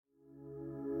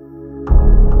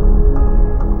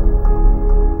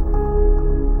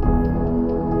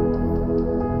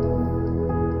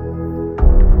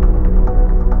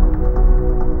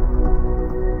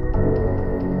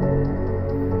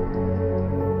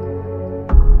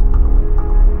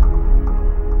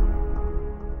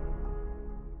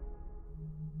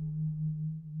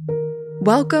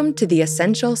Welcome to the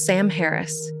Essential Sam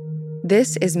Harris.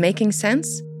 This is Making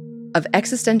Sense of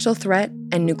Existential Threat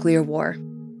and Nuclear War.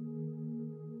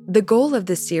 The goal of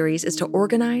this series is to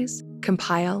organize,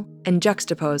 compile, and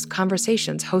juxtapose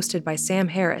conversations hosted by Sam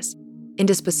Harris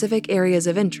into specific areas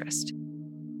of interest.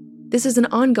 This is an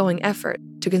ongoing effort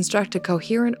to construct a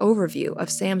coherent overview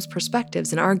of Sam's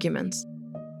perspectives and arguments,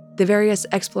 the various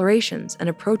explorations and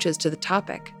approaches to the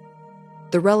topic,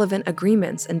 the relevant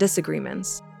agreements and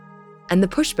disagreements, and the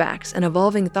pushbacks and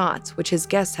evolving thoughts which his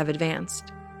guests have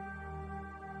advanced.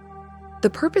 The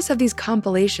purpose of these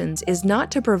compilations is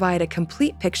not to provide a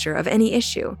complete picture of any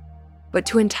issue, but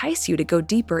to entice you to go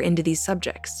deeper into these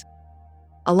subjects.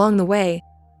 Along the way,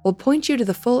 we'll point you to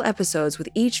the full episodes with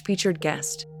each featured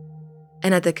guest,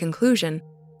 and at the conclusion,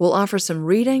 we'll offer some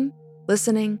reading,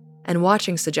 listening, and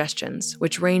watching suggestions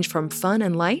which range from fun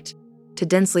and light to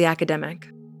densely academic.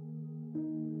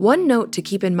 One note to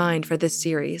keep in mind for this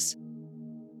series: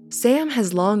 Sam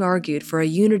has long argued for a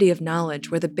unity of knowledge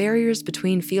where the barriers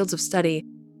between fields of study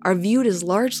are viewed as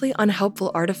largely unhelpful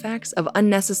artifacts of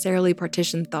unnecessarily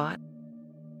partitioned thought.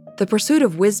 The pursuit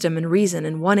of wisdom and reason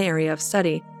in one area of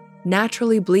study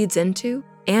naturally bleeds into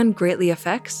and greatly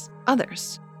affects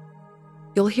others.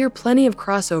 You'll hear plenty of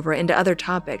crossover into other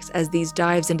topics as these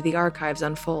dives into the archives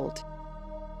unfold.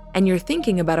 And your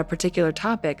thinking about a particular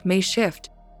topic may shift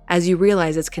as you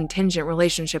realize its contingent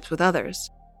relationships with others.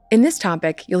 In this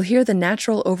topic, you'll hear the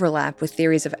natural overlap with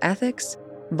theories of ethics,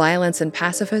 violence and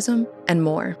pacifism, and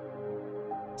more.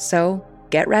 So,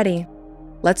 get ready.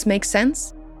 Let's make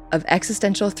sense of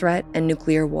existential threat and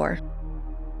nuclear war.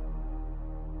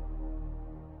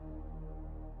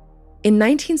 In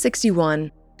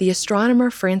 1961, the astronomer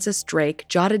Francis Drake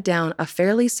jotted down a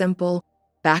fairly simple,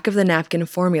 back-of-the-napkin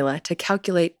formula to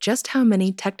calculate just how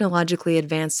many technologically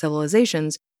advanced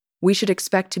civilizations we should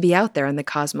expect to be out there in the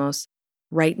cosmos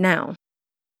right now.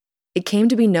 It came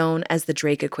to be known as the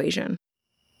Drake equation.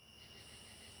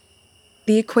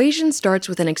 The equation starts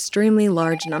with an extremely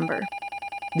large number,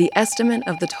 the estimate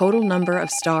of the total number of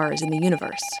stars in the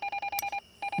universe.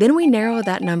 Then we narrow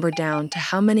that number down to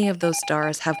how many of those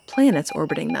stars have planets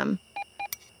orbiting them.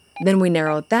 Then we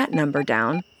narrow that number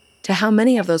down to how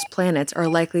many of those planets are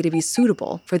likely to be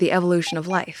suitable for the evolution of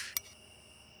life.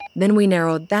 Then we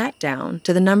narrow that down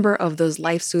to the number of those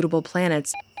life-suitable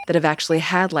planets that have actually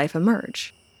had life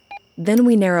emerge. Then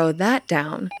we narrow that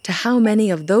down to how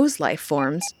many of those life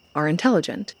forms are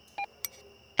intelligent.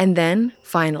 And then,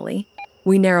 finally,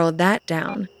 we narrow that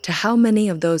down to how many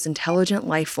of those intelligent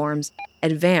life forms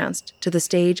advanced to the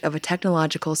stage of a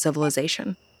technological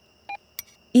civilization.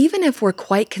 Even if we're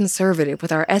quite conservative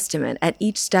with our estimate at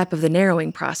each step of the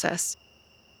narrowing process,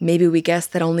 maybe we guess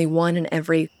that only 1 in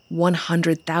every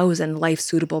 100,000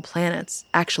 life-suitable planets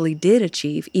actually did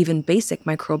achieve even basic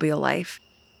microbial life,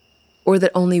 or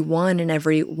that only 1 in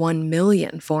every 1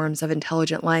 million forms of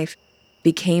intelligent life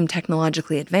became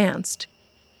technologically advanced.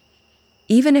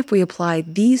 Even if we apply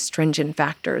these stringent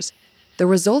factors, the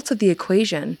results of the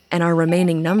equation and our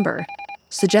remaining number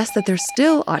suggest that there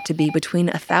still ought to be between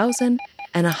 1,000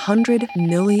 and 100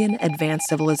 million advanced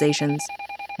civilizations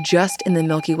just in the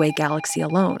Milky Way galaxy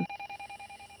alone.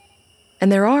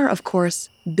 And there are, of course,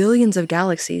 billions of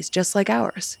galaxies just like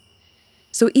ours.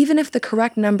 So even if the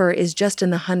correct number is just in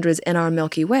the hundreds in our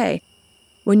Milky Way,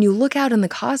 when you look out in the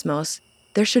cosmos,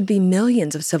 there should be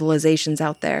millions of civilizations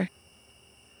out there.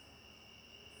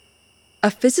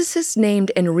 A physicist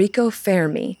named Enrico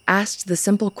Fermi asked the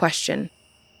simple question,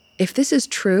 if this is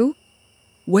true,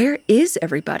 where is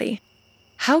everybody?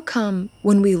 How come,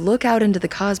 when we look out into the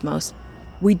cosmos,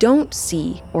 we don't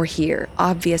see or hear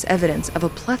obvious evidence of a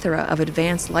plethora of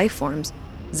advanced life forms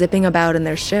zipping about in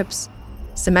their ships,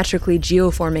 symmetrically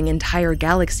geoforming entire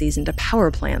galaxies into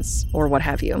power plants, or what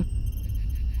have you?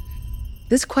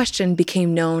 This question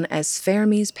became known as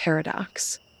Fermi's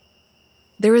paradox.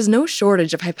 There is no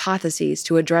shortage of hypotheses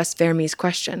to address Fermi's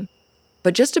question,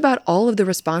 but just about all of the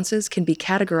responses can be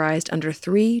categorized under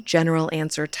 3 general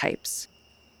answer types.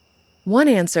 One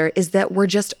answer is that we're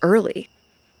just early.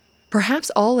 Perhaps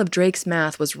all of Drake's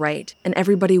math was right and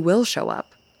everybody will show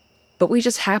up, but we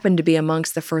just happen to be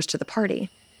amongst the first to the party.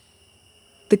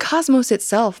 The cosmos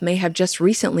itself may have just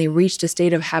recently reached a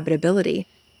state of habitability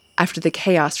after the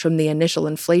chaos from the initial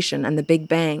inflation and the Big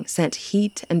Bang sent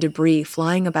heat and debris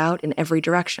flying about in every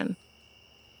direction.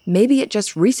 Maybe it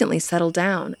just recently settled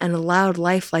down and allowed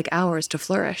life like ours to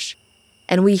flourish,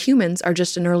 and we humans are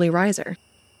just an early riser.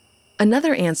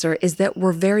 Another answer is that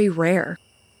we're very rare.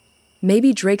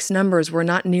 Maybe Drake's numbers were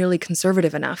not nearly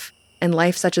conservative enough, and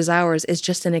life such as ours is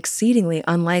just an exceedingly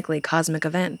unlikely cosmic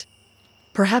event.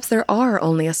 Perhaps there are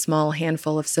only a small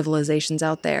handful of civilizations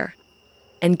out there.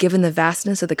 And given the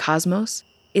vastness of the cosmos,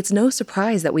 it's no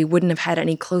surprise that we wouldn't have had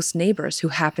any close neighbors who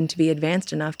happened to be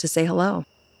advanced enough to say hello.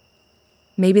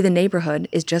 Maybe the neighborhood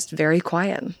is just very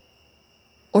quiet.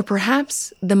 Or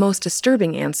perhaps the most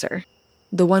disturbing answer,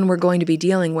 the one we're going to be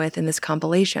dealing with in this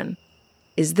compilation,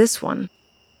 is this one.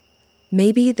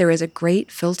 Maybe there is a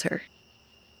great filter.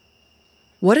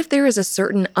 What if there is a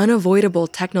certain unavoidable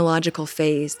technological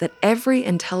phase that every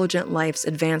intelligent life's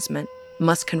advancement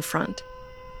must confront?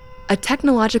 A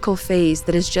technological phase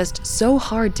that is just so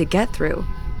hard to get through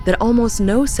that almost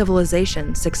no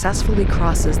civilization successfully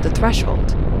crosses the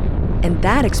threshold. And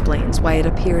that explains why it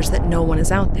appears that no one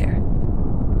is out there.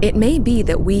 It may be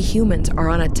that we humans are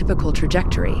on a typical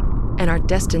trajectory and are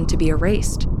destined to be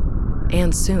erased,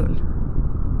 and soon.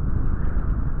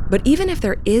 But even if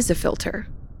there is a filter,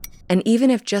 and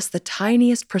even if just the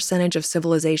tiniest percentage of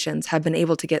civilizations have been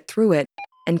able to get through it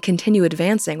and continue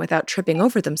advancing without tripping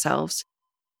over themselves,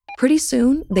 pretty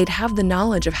soon they'd have the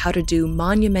knowledge of how to do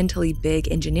monumentally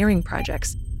big engineering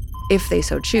projects, if they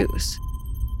so choose.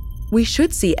 We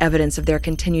should see evidence of their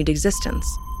continued existence,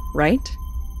 right?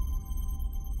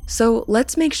 So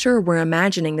let's make sure we're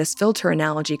imagining this filter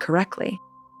analogy correctly.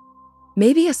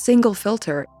 Maybe a single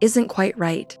filter isn't quite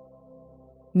right.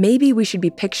 Maybe we should be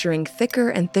picturing thicker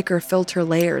and thicker filter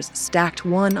layers stacked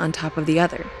one on top of the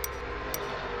other.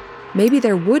 Maybe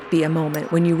there would be a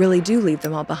moment when you really do leave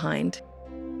them all behind.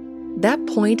 That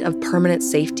point of permanent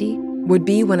safety would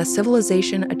be when a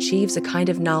civilization achieves a kind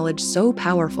of knowledge so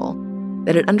powerful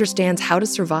that it understands how to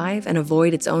survive and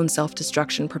avoid its own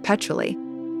self-destruction perpetually,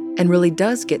 and really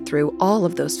does get through all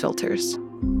of those filters.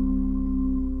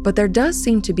 But there does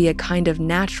seem to be a kind of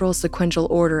natural sequential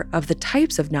order of the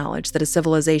types of knowledge that a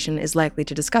civilization is likely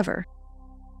to discover.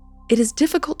 It is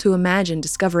difficult to imagine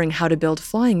discovering how to build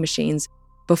flying machines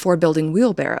before building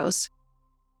wheelbarrows,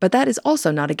 but that is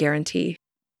also not a guarantee.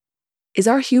 Is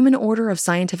our human order of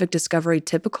scientific discovery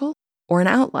typical or an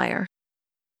outlier?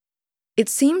 It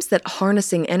seems that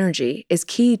harnessing energy is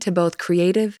key to both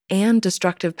creative and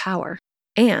destructive power,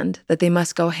 and that they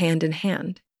must go hand in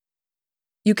hand.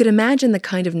 You could imagine the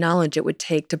kind of knowledge it would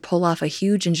take to pull off a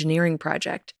huge engineering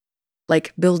project,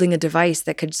 like building a device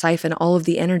that could siphon all of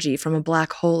the energy from a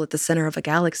black hole at the center of a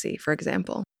galaxy, for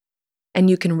example. And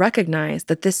you can recognize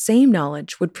that this same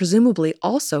knowledge would presumably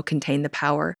also contain the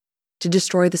power to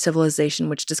destroy the civilization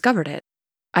which discovered it,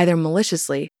 either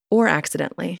maliciously or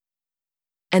accidentally.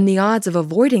 And the odds of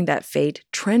avoiding that fate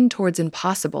trend towards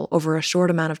impossible over a short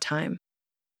amount of time.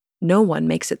 No one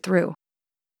makes it through.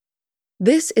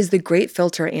 This is the great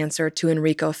filter answer to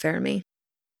Enrico Fermi,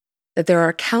 that there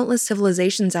are countless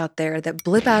civilizations out there that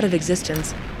blip out of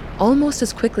existence almost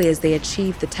as quickly as they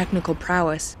achieve the technical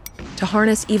prowess to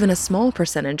harness even a small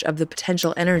percentage of the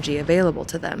potential energy available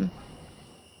to them.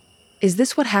 Is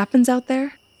this what happens out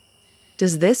there?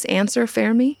 Does this answer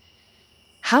Fermi?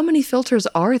 How many filters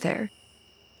are there?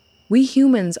 We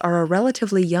humans are a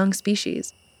relatively young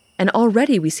species, and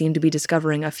already we seem to be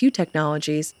discovering a few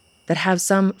technologies that have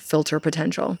some filter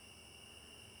potential.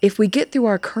 If we get through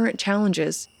our current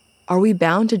challenges, are we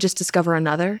bound to just discover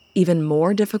another, even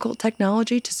more difficult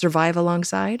technology to survive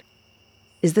alongside?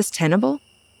 Is this tenable?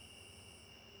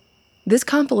 This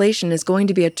compilation is going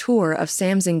to be a tour of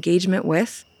Sam's engagement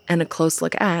with, and a close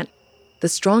look at, the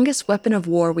strongest weapon of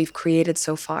war we've created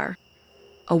so far.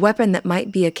 A weapon that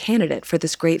might be a candidate for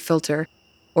this great filter,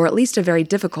 or at least a very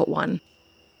difficult one: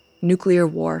 nuclear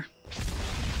war.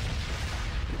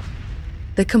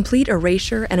 The complete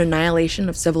erasure and annihilation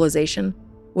of civilization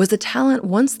was a talent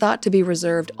once thought to be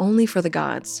reserved only for the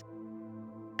gods.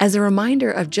 As a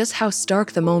reminder of just how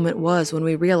stark the moment was when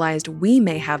we realized we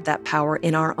may have that power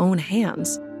in our own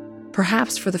hands,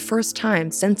 perhaps for the first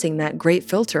time sensing that great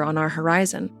filter on our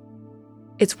horizon,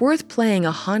 it's worth playing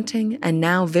a haunting and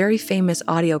now very famous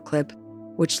audio clip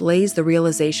which lays the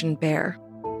realization bare.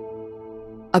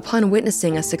 Upon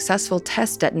witnessing a successful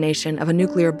test detonation of a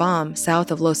nuclear bomb south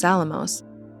of Los Alamos,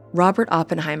 Robert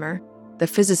Oppenheimer, the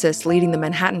physicist leading the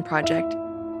Manhattan Project,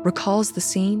 recalls the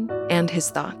scene and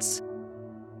his thoughts.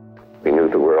 We knew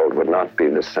the world would not be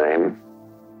the same.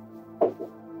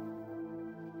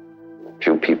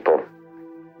 Few people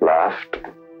laughed.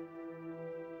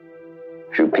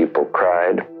 Few people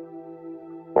cried.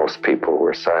 Most people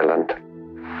were silent.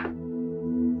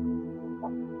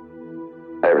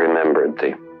 I remembered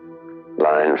the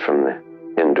line from the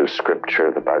Hindu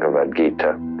scripture, the Bhagavad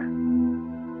Gita.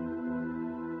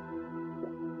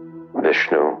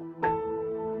 Vishnu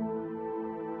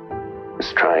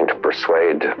is trying to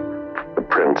persuade the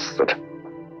prince that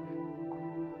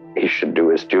he should do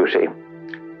his duty,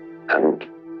 and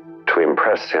to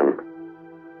impress him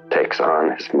takes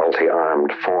on his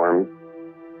multi-armed form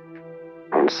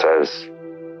and says,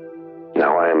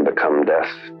 "Now I am become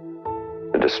death,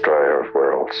 the destroyer of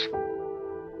worlds."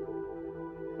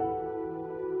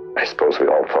 I suppose we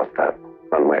all thought that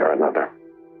one way or another.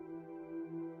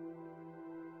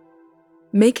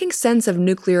 Making sense of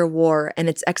nuclear war and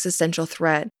its existential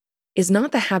threat is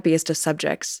not the happiest of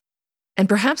subjects, and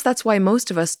perhaps that's why most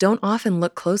of us don't often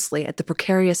look closely at the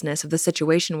precariousness of the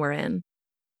situation we're in.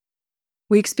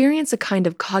 We experience a kind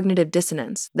of cognitive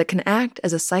dissonance that can act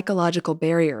as a psychological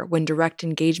barrier when direct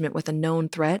engagement with a known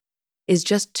threat is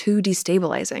just too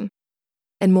destabilizing,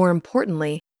 and more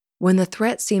importantly, when the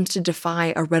threat seems to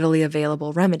defy a readily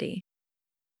available remedy.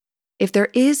 If there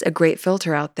is a great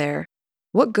filter out there,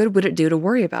 what good would it do to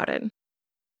worry about it?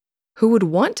 Who would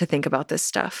want to think about this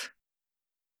stuff?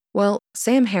 Well,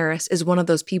 Sam Harris is one of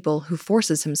those people who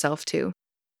forces himself to,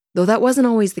 though that wasn't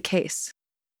always the case.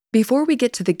 Before we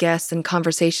get to the guests and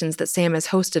conversations that Sam has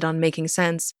hosted on Making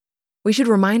Sense, we should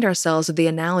remind ourselves of the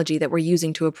analogy that we're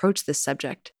using to approach this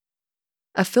subject.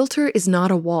 A filter is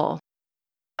not a wall.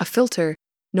 A filter,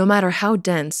 no matter how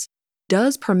dense,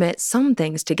 does permit some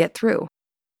things to get through.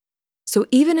 So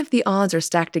even if the odds are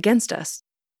stacked against us,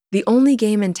 the only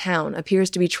game in town appears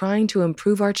to be trying to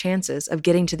improve our chances of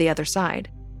getting to the other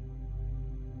side.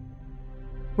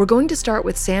 We're going to start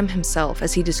with Sam himself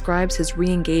as he describes his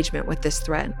re-engagement with this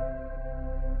threat.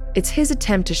 It's his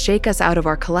attempt to shake us out of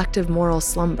our collective moral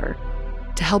slumber,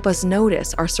 to help us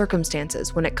notice our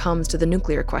circumstances when it comes to the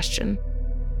nuclear question.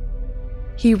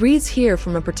 He reads here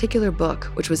from a particular book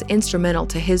which was instrumental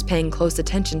to his paying close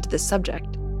attention to this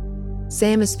subject.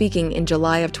 Sam is speaking in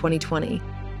July of 2020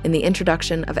 in the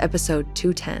introduction of episode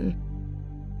 210.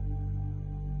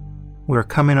 We're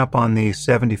coming up on the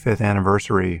 75th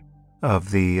anniversary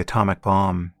of the atomic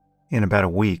bomb in about a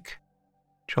week.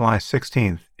 July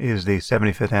 16th is the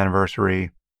 75th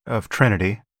anniversary of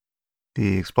Trinity,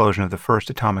 the explosion of the first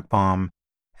atomic bomb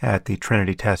at the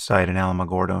Trinity test site in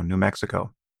Alamogordo, New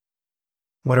Mexico.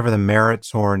 Whatever the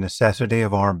merits or necessity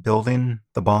of our building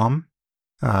the bomb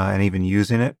and even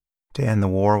using it to end the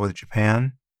war with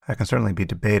Japan, that can certainly be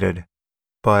debated.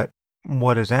 But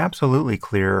what is absolutely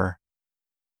clear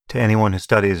to anyone who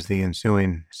studies the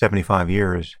ensuing 75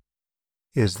 years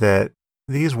is that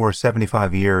these were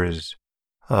 75 years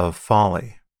of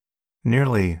folly,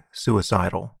 nearly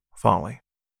suicidal folly.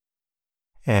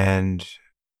 And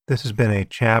this has been a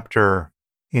chapter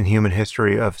in human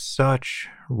history of such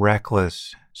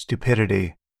reckless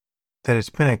stupidity that it's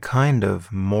been a kind of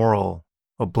moral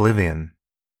oblivion,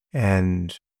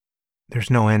 and there's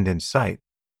no end in sight.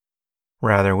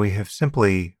 Rather, we have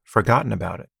simply forgotten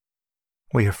about it.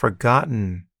 We have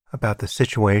forgotten about the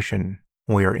situation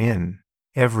we are in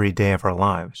every day of our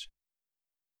lives.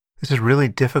 This is really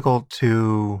difficult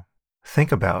to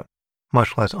think about,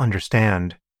 much less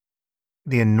understand.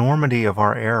 The enormity of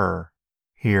our error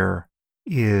here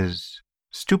is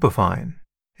stupefying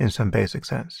in some basic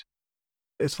sense.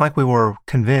 It's like we were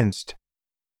convinced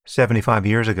 75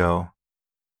 years ago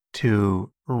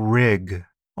to rig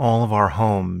all of our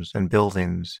homes and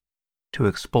buildings to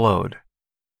explode.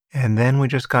 And then we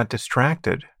just got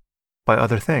distracted by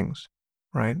other things,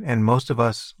 right? And most of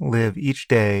us live each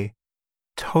day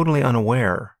totally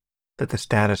unaware that the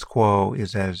status quo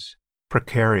is as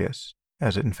precarious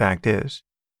as it in fact is.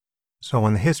 So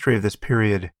when the history of this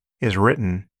period is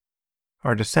written,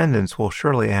 our descendants will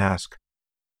surely ask,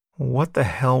 what the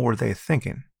hell were they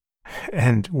thinking?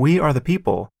 And we are the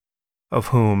people of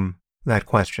whom that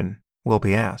question will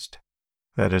be asked.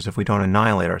 That is, if we don't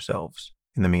annihilate ourselves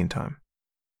in the meantime.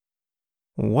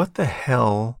 What the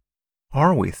hell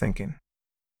are we thinking?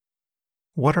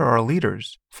 What are our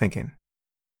leaders thinking?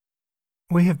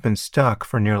 We have been stuck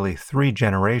for nearly 3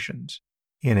 generations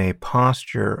in a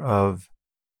posture of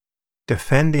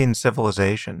defending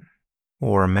civilization,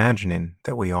 or imagining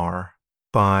that we are,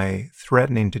 by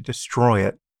threatening to destroy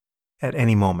it at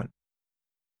any moment.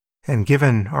 And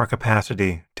given our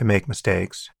capacity to make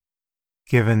mistakes,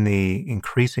 given the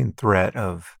increasing threat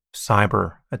of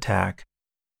cyber attack,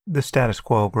 the status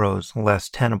quo grows less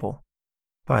tenable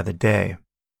by the day.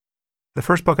 The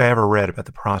first book I ever read about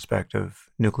the prospect of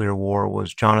nuclear war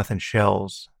was Jonathan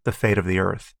Schell's The Fate of the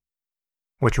Earth,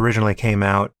 which originally came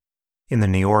out in The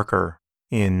New Yorker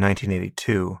in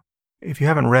 1982. If you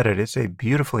haven't read it, it's a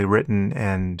beautifully written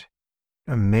and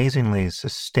amazingly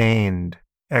sustained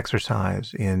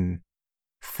exercise in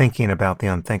thinking about the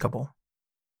unthinkable.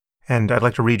 And I'd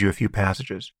like to read you a few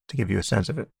passages to give you a sense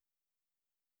of it.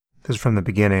 This is from the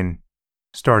beginning,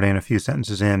 starting a few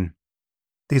sentences in.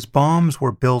 These bombs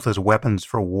were built as weapons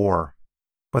for war,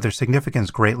 but their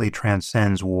significance greatly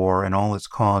transcends war and all its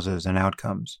causes and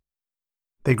outcomes.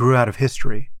 They grew out of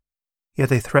history, yet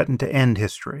they threatened to end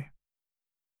history.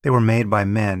 They were made by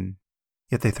men,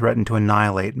 yet they threaten to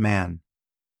annihilate man.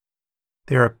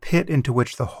 They are a pit into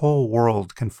which the whole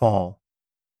world can fall,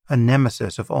 a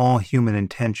nemesis of all human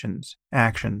intentions,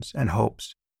 actions, and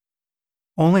hopes.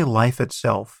 Only life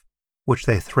itself, which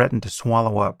they threaten to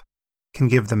swallow up, can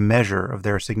give the measure of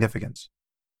their significance.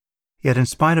 Yet in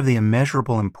spite of the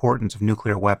immeasurable importance of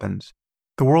nuclear weapons,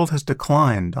 the world has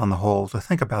declined, on the whole, to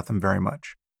think about them very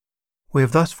much. We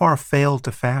have thus far failed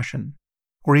to fashion,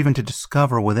 or even to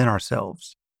discover within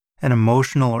ourselves, an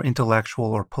emotional or intellectual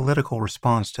or political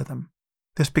response to them.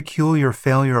 This peculiar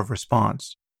failure of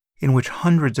response, in which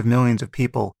hundreds of millions of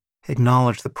people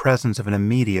acknowledge the presence of an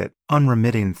immediate,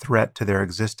 unremitting threat to their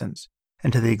existence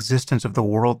and to the existence of the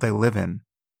world they live in,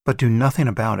 but do nothing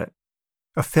about it.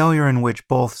 A failure in which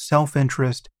both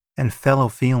self-interest and fellow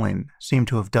feeling seem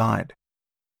to have died,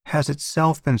 has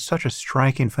itself been such a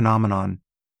striking phenomenon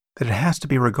that it has to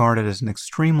be regarded as an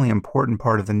extremely important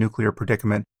part of the nuclear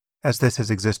predicament as this has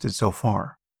existed so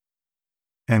far.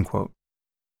 End quote.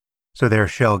 So there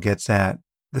Shell gets at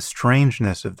the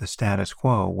strangeness of the status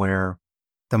quo, where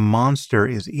the monster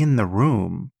is in the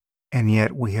room, and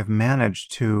yet we have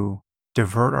managed to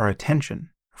divert our attention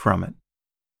from it.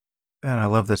 And I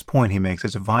love this point he makes.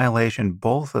 It's a violation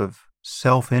both of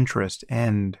self-interest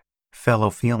and fellow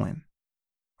feeling.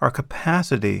 Our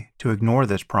capacity to ignore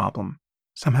this problem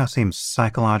somehow seems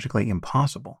psychologically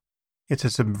impossible. It's a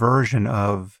subversion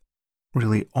of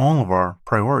really all of our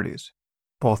priorities,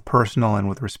 both personal and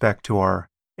with respect to our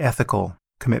ethical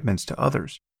commitments to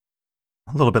others.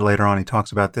 A little bit later on, he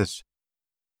talks about this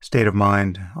state of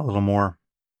mind a little more.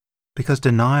 Because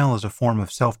denial is a form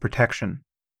of self-protection,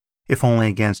 if only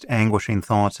against anguishing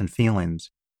thoughts and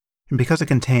feelings, and because it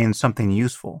contains something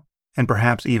useful, and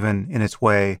perhaps even, in its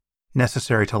way,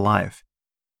 necessary to life,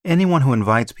 anyone who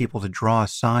invites people to draw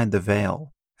aside the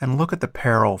veil and look at the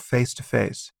peril face to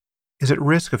face is at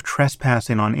risk of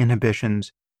trespassing on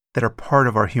inhibitions that are part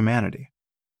of our humanity.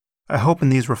 I hope in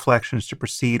these reflections to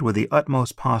proceed with the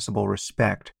utmost possible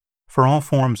respect for all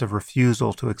forms of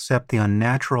refusal to accept the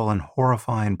unnatural and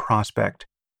horrifying prospect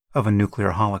of a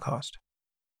nuclear holocaust.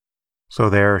 So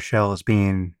there, Shell is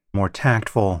being more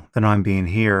tactful than I'm being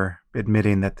here,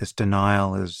 admitting that this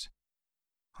denial is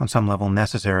on some level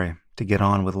necessary to get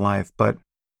on with life, but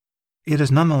it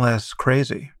is nonetheless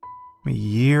crazy.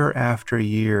 Year after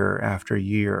year after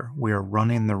year, we are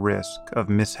running the risk of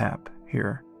mishap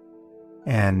here.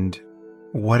 And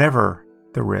whatever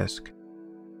the risk,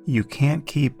 you can't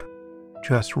keep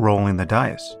just rolling the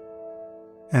dice.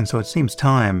 And so it seems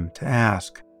time to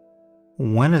ask,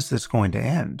 when is this going to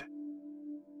end?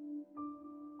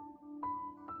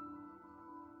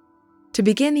 To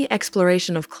begin the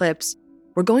exploration of clips,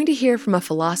 we're going to hear from a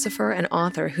philosopher and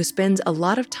author who spends a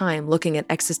lot of time looking at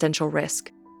existential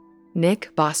risk, Nick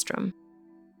Bostrom.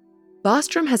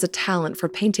 Bostrom has a talent for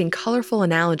painting colorful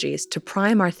analogies to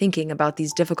prime our thinking about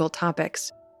these difficult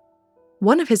topics.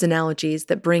 One of his analogies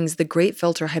that brings the great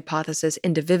filter hypothesis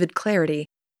into vivid clarity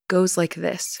goes like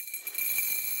this.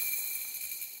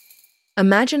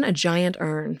 Imagine a giant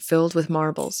urn filled with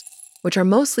marbles, which are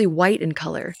mostly white in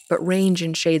color but range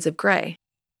in shades of gray.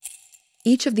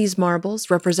 Each of these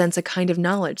marbles represents a kind of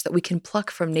knowledge that we can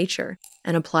pluck from nature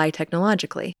and apply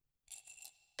technologically.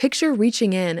 Picture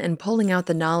reaching in and pulling out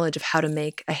the knowledge of how to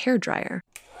make a hairdryer,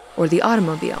 or the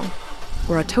automobile,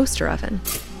 or a toaster oven,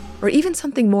 or even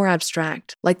something more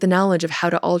abstract, like the knowledge of how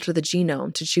to alter the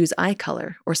genome to choose eye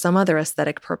color or some other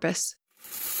aesthetic purpose.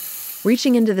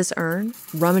 Reaching into this urn,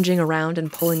 rummaging around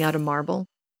and pulling out a marble,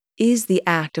 is the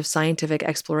act of scientific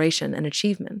exploration and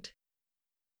achievement.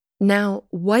 Now,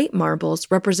 white marbles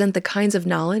represent the kinds of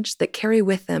knowledge that carry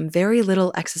with them very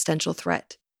little existential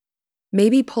threat.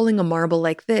 Maybe pulling a marble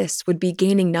like this would be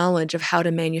gaining knowledge of how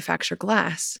to manufacture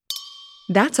glass.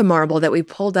 That's a marble that we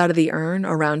pulled out of the urn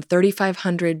around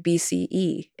 3500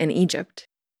 BCE in Egypt.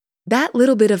 That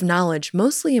little bit of knowledge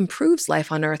mostly improves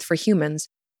life on Earth for humans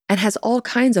and has all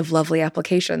kinds of lovely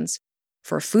applications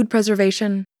for food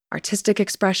preservation, artistic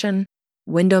expression,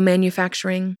 window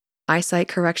manufacturing, eyesight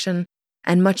correction,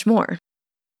 and much more.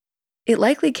 It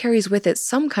likely carries with it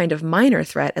some kind of minor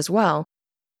threat as well,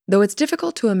 though it's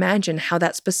difficult to imagine how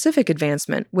that specific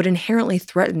advancement would inherently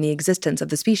threaten the existence of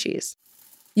the species.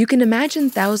 You can imagine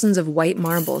thousands of white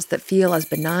marbles that feel as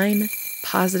benign,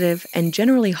 positive, and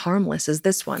generally harmless as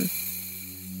this one.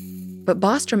 But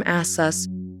Bostrom asks us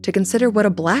to consider what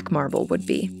a black marble would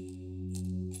be.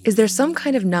 Is there some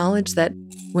kind of knowledge that,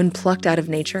 when plucked out of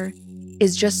nature,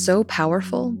 is just so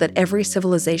powerful that every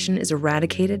civilization is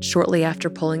eradicated shortly after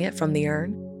pulling it from the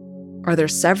urn? Are there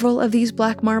several of these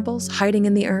black marbles hiding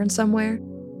in the urn somewhere?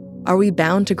 Are we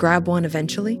bound to grab one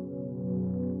eventually?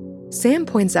 Sam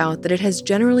points out that it has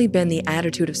generally been the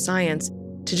attitude of science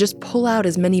to just pull out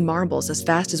as many marbles as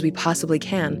fast as we possibly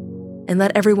can and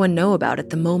let everyone know about it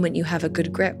the moment you have a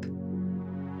good grip.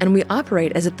 And we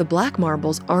operate as if the black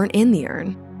marbles aren't in the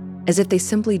urn, as if they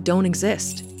simply don't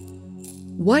exist.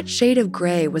 What shade of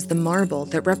gray was the marble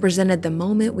that represented the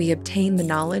moment we obtained the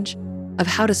knowledge of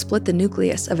how to split the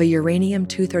nucleus of a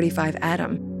uranium-235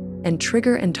 atom and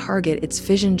trigger and target its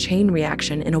fission chain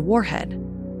reaction in a warhead?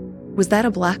 Was that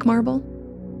a black marble?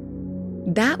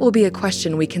 That will be a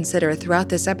question we consider throughout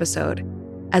this episode,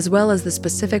 as well as the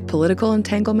specific political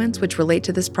entanglements which relate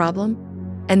to this problem,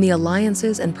 and the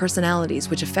alliances and personalities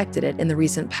which affected it in the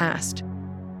recent past.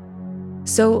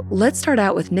 So let's start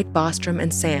out with Nick Bostrom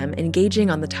and Sam engaging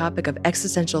on the topic of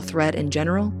existential threat in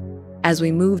general as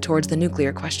we move towards the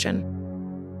nuclear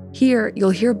question. Here,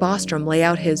 you'll hear Bostrom lay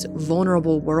out his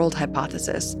vulnerable world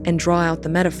hypothesis and draw out the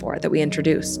metaphor that we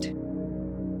introduced.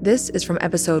 This is from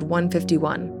episode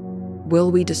 151,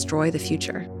 Will We Destroy the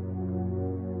Future?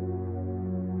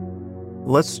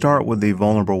 Let's start with the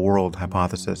vulnerable world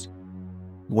hypothesis.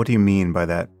 What do you mean by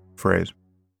that phrase?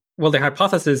 Well, the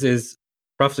hypothesis is,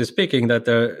 roughly speaking, that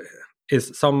there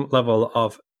is some level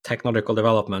of technological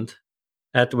development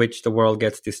at which the world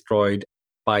gets destroyed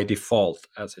by default,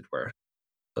 as it were.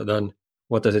 So then,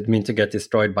 what does it mean to get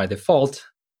destroyed by default?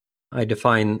 I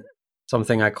define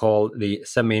something I call the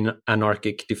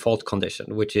semi-anarchic default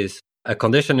condition, which is a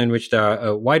condition in which there are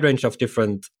a wide range of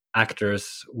different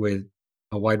actors with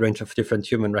a wide range of different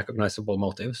human recognizable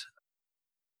motives.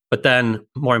 But then,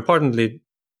 more importantly,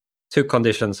 two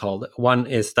conditions hold. One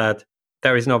is that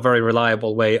there is no very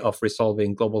reliable way of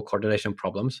resolving global coordination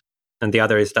problems. And the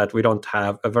other is that we don't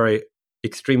have a very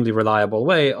extremely reliable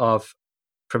way of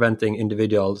preventing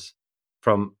individuals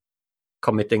from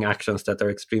committing actions that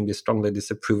are extremely strongly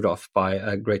disapproved of by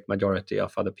a great majority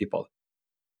of other people.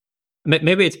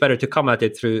 Maybe it's better to come at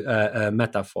it through a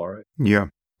metaphor. Yeah,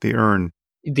 the urn.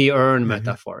 The urn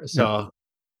metaphor. So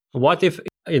what if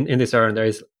in this urn there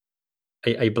is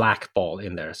a black ball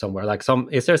in there somewhere?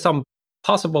 Is there some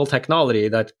possible technology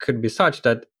that could be such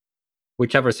that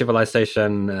whichever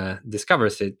civilization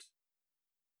discovers it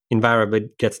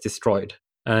invariably gets destroyed?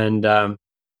 And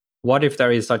what if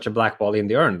there is such a black ball in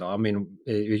the urn, though? I mean,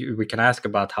 we can ask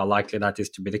about how likely that is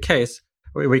to be the case.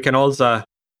 We can also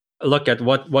look at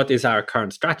what is our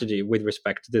current strategy with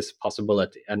respect to this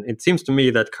possibility. And it seems to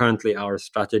me that currently our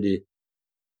strategy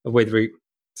with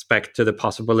respect to the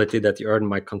possibility that the urn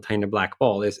might contain a black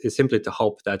ball is simply to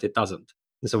hope that it doesn't.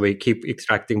 So we keep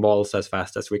extracting balls as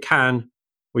fast as we can.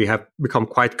 We have become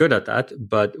quite good at that,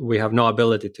 but we have no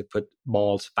ability to put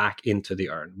balls back into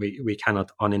the urn. We cannot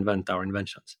uninvent our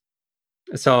inventions.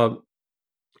 So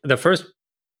the first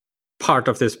part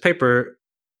of this paper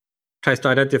tries to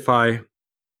identify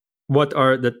what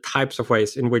are the types of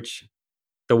ways in which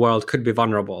the world could be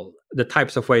vulnerable, the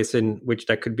types of ways in which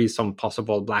there could be some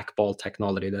possible black ball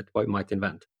technology that we might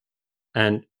invent.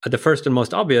 And the first and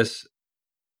most obvious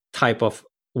type of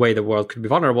way the world could be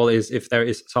vulnerable is if there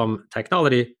is some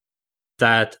technology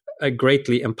that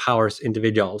greatly empowers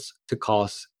individuals to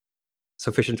cause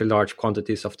sufficiently large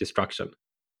quantities of destruction.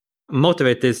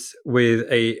 Motivate this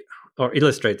or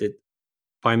illustrate it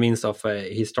by means of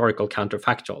a historical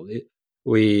counterfactual.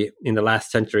 We, in the last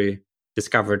century,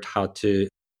 discovered how to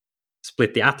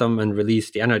split the atom and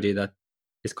release the energy that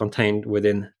is contained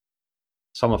within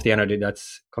some of the energy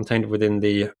that's contained within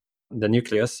the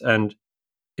nucleus. And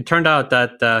it turned out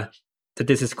that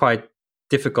this is quite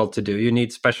difficult to do. You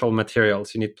need special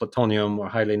materials. You need plutonium or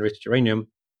highly enriched uranium.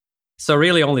 So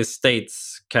really only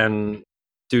states can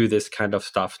do this kind of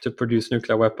stuff to produce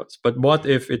nuclear weapons. But what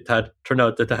if it had turned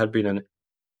out that there had been an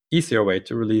easier way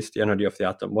to release the energy of the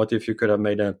atom? What if you could have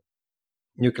made a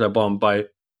nuclear bomb by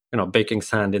baking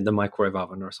sand in the microwave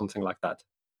oven or something like that?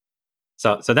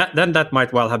 So that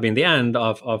might well have been the end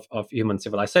of human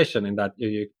civilization, in that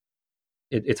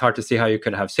it's hard to see how you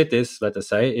could have cities, let us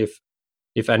say,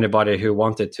 if anybody who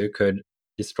wanted to could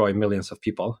destroy millions of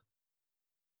people.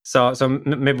 So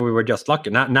maybe we were just lucky.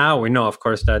 Now we know, of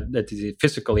course, that it is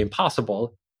physically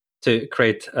impossible to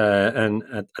create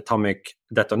an atomic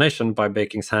detonation by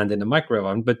baking sand in the microwave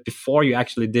oven. But before you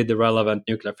actually did the relevant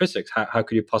nuclear physics, how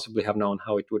could you possibly have known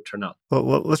how it would turn out?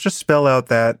 Well, let's just spell out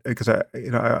that, because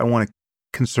I want to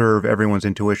conserve everyone's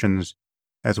intuitions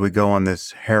as we go on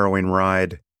this harrowing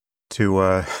ride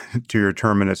to your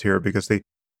terminus here, because the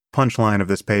punchline of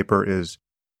this paper is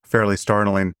fairly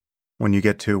startling when you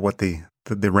get to what the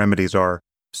remedies are.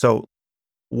 So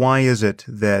why is it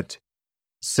that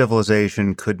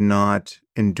civilization could not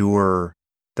endure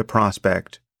the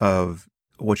prospect of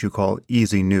what you call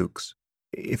easy nukes?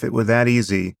 If it were that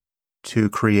easy to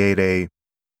create a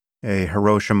a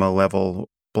Hiroshima level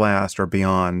blast or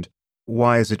beyond,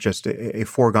 why is it just a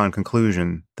foregone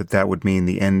conclusion that that would mean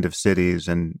the end of cities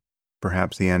and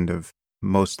perhaps the end of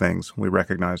most things we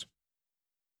recognize?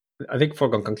 I think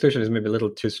foregone conclusion is maybe a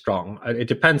little too strong. It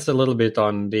depends a little bit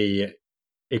on the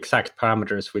exact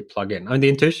parameters we plug in. I mean, the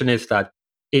intuition is that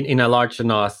in a large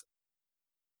enough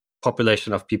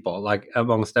population of people, like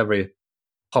amongst every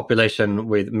population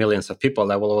with millions of people,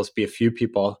 there will always be a few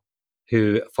people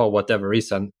who, for whatever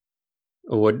reason,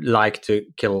 would like to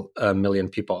kill 1 million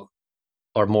people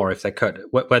or more if they could,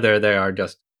 whether they are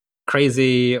just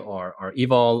crazy or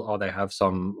evil, or they have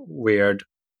some weird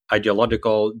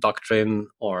ideological doctrine,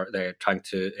 or they're trying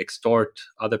to extort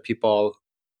other people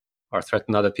or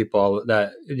threaten other people.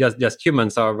 That just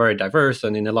humans are very diverse,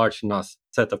 and in a large enough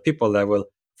set of people, there will,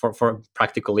 for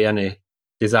practically any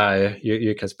desire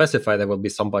you can specify, there will be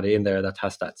somebody in there that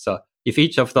has that. So if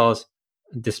each of those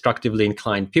destructively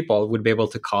inclined people would be able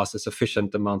to cause a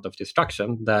sufficient amount of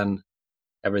destruction, then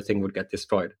everything would get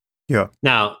destroyed. Yeah.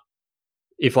 Now,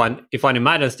 if one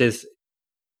imagines this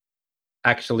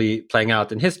actually playing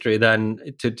out in history, then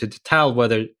to tell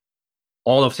whether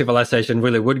all of civilization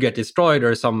really would get destroyed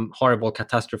or some horrible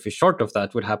catastrophe short of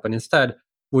that would happen instead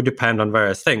would depend on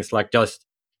various things, like just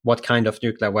what kind of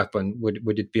nuclear weapon.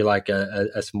 Would it be like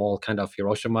a small kind of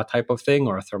Hiroshima type of thing,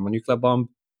 or a thermonuclear bomb?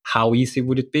 How easy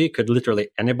would it be? Could literally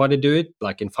anybody do it,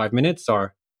 like in 5 minutes?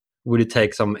 Or would it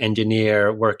take some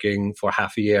engineer working for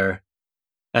half a year?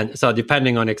 And so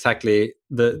depending on exactly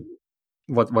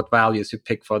what values you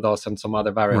pick for those and some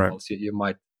other variables, right, you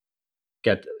might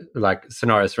get like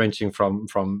scenarios ranging from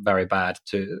very bad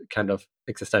to kind of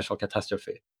existential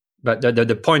catastrophe. But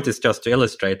the point is just to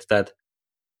illustrate that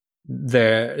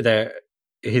there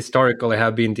historically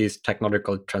have been these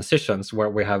technological transitions where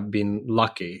we have been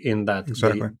lucky in that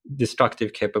the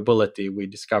destructive capability we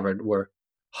discovered were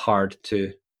hard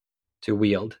to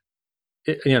wield.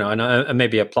 And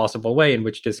maybe a plausible way in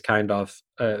which this kind of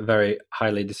very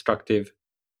highly destructive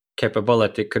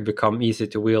capability could become easy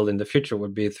to wield in the future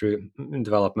would be through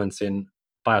developments in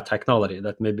biotechnology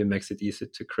that maybe makes it easy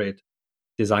to create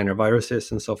designer viruses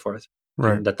and so forth,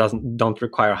 right, that don't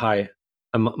require high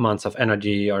amounts of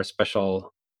energy or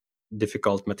special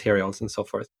difficult materials and so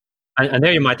forth. And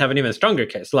there you might have an even stronger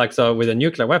case. Like, so with a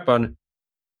nuclear weapon,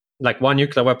 like one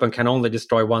nuclear weapon can only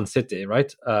destroy one city,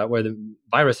 right? Where the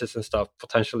viruses and stuff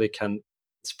potentially can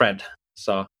spread.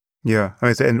 So yeah, I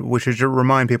mean, and we should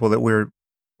remind people that we're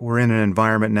in an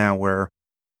environment now where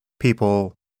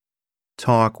people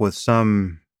talk with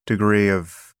some degree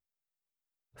of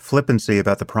flippancy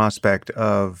about the prospect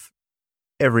of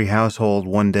every household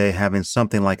one day having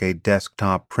something like a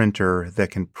desktop printer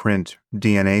that can print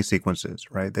DNA sequences,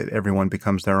 right? That everyone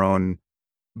becomes their own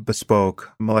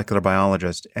bespoke molecular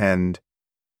biologist, and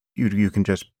you can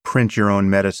just print your own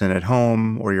medicine at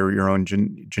home or your own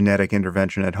genetic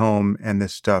intervention at home, and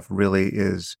this stuff really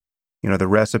is, the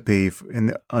recipe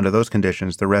under those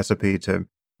conditions, the recipe to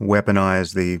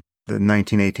weaponize the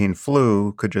 1918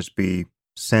 flu could just be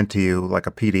sent to you like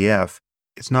a PDF.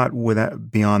 It's not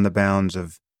beyond the bounds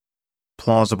of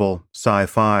plausible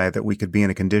sci-fi that we could be in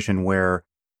a condition where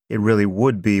it really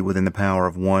would be within the power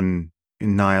of one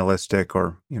nihilistic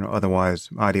or otherwise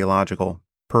ideological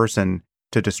person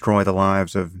to destroy the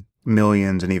lives of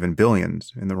millions and even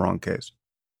billions in the wrong case.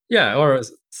 Yeah, or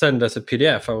send us a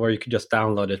PDF, or you could just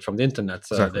download it from the internet.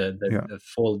 So exactly. the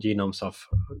full genomes of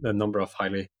the number of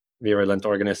highly virulent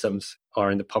organisms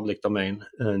are in the public domain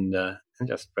and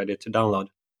just ready to download.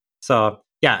 So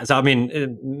yeah, so I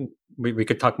mean, we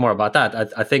could talk more about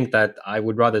that. I think that I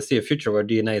would rather see a future where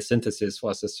DNA synthesis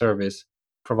was a service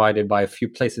provided by a few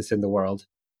places in the world,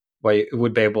 where you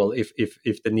would be able, if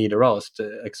the need arose,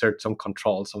 to exert some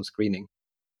control, some screening,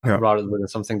 rather than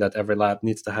something that every lab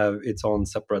needs to have its own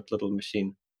separate little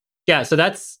machine. Yeah, so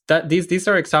these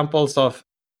are examples of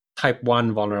type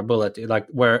 1 vulnerability, like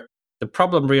where the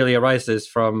problem really arises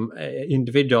from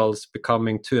individuals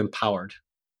becoming too empowered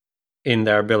in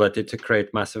their ability to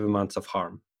create massive amounts of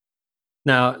harm.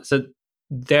 Now, so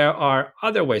there are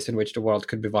other ways in which the world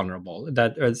could be vulnerable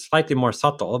that are slightly more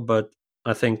subtle, but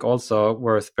I think also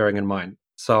worth bearing in mind.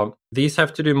 So these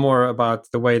have to do more about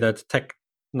the way that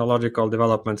technological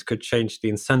developments could change the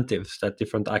incentives that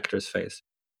different actors face.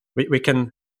 We can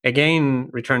again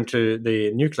return to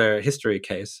the nuclear history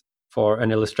case for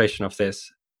an illustration of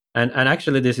this. And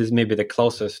actually, this is maybe the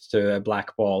closest to a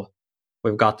black ball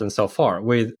we've gotten so far,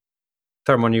 with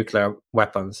thermonuclear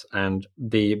weapons and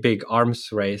the big arms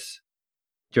race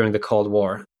during the Cold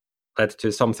War led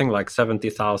to something like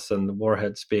 70,000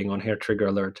 warheads being on hair trigger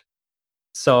alert.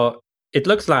 So it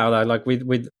looks now like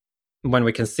with when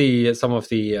we can see some of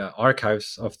the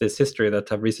archives of this history that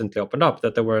have recently opened up,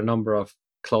 that there were a number of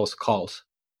close calls.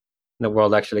 The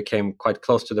world actually came quite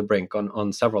close to the brink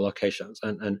on several occasions,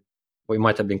 and we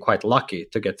might have been quite lucky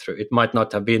to get through. It might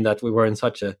not have been that we were in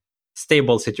such a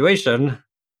stable situation.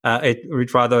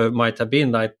 It rather might have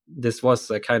been that this was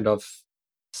a kind of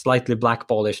slightly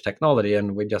blackballish technology,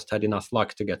 and we just had enough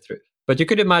luck to get through. But you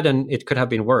could imagine it could have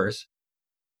been worse.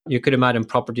 You could imagine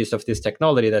properties of this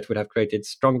technology that would have created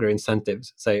stronger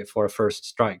incentives, say, for a first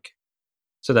strike,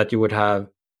 so that you would have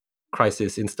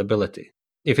crisis instability.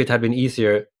 If it had been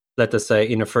easier, let us say,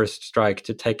 in a first strike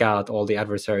to take out all the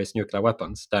adversary's nuclear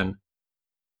weapons, then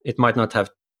it might not have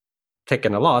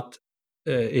taken a lot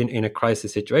in a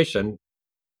crisis situation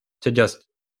to just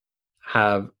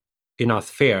have enough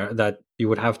fear that you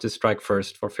would have to strike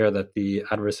first for fear that the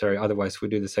adversary otherwise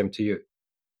would do the same to you.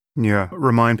 Yeah,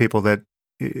 remind people that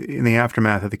in the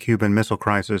aftermath of the Cuban Missile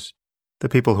Crisis, the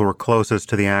people who were closest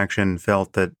to the action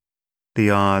felt that the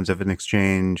odds of an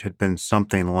exchange had been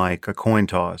something like a coin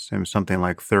toss, and something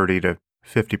like 30 to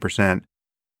 50%.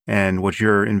 And what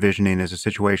you're envisioning is a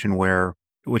situation where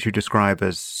what you describe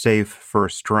as safe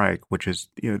first strike, which is,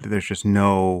 there's just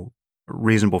no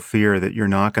reasonable fear that you're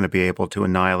not going to be able to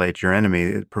annihilate your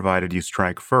enemy, provided you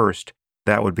strike first.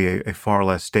 That would be a far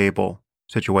less stable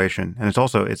situation. And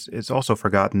it's also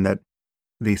forgotten that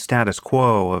the status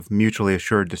quo of mutually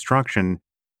assured destruction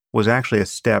was actually a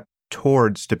step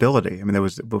toward stability. I mean, there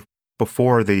was,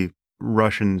 before the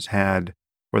Russians had,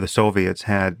 or the Soviets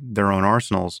had their own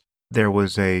arsenals, there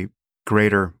was a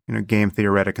greater, game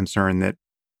theoretic concern that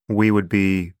we would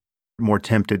be more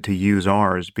tempted to use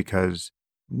ours because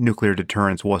nuclear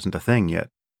deterrence wasn't a thing yet.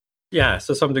 Yeah,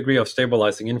 so some degree of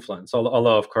stabilizing influence,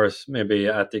 although, of course, maybe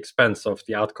at the expense of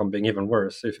the outcome being even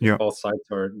worse. If both sides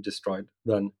are destroyed,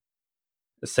 then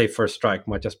a safe first strike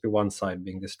might just be one side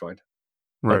being destroyed.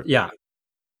 Right. But yeah.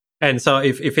 And so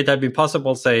if it had been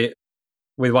possible, say,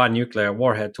 with one nuclear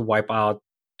warhead to wipe out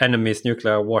enemies'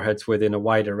 nuclear warheads within a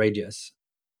wider radius,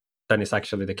 then it's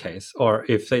actually the case. Or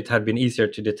if it had been easier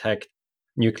to detect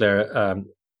nuclear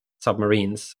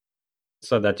submarines,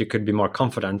 so that you could be more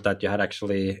confident that you had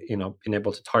actually, been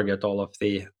able to target all of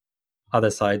the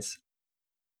other side's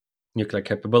nuclear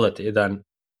capability, then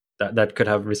that could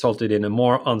have resulted in a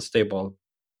more unstable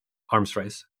arms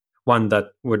race, one that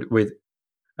would, with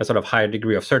a sort of higher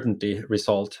degree of certainty,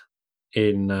 result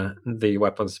in the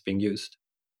weapons being used.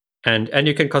 And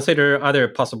you can consider other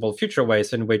possible future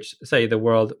ways in which, say, the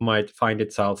world might find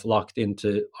itself locked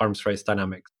into arms race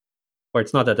dynamics, where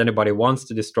it's not that anybody wants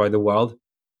to destroy the world,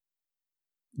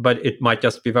 but it might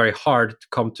just be very hard to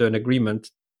come to an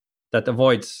agreement that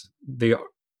avoids the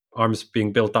arms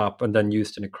being built up and then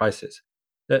used in a crisis.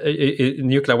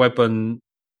 Nuclear weapon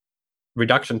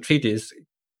reduction treaties,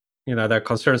 there are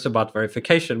concerns about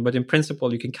verification, but in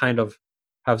principle, you can kind of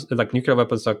have, like, nuclear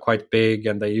weapons are quite big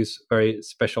and they use very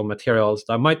special materials.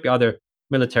 There might be other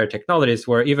military technologies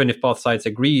where even if both sides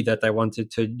agree that they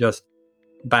wanted to just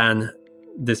ban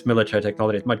this military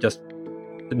technology, it might just,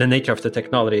 the nature of the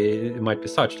technology, it might be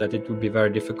such that it would be very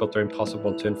difficult or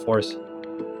impossible to enforce.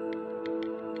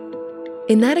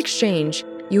 In that exchange,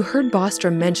 you heard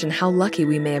Bostrom mention how lucky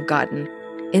we may have gotten,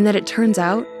 in that it turns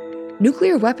out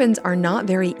nuclear weapons are not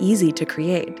very easy to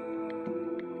create.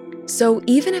 So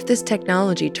even if this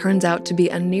technology turns out to be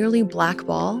a nearly black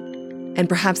ball, and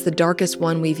perhaps the darkest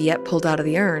one we've yet pulled out of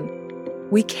the urn,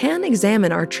 we can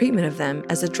examine our treatment of them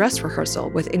as a dress rehearsal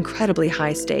with incredibly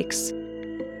high stakes.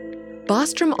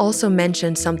 Bostrom also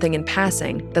mentioned something in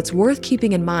passing that's worth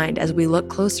keeping in mind as we look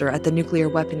closer at the nuclear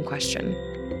weapon question,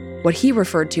 what he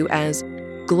referred to as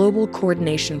global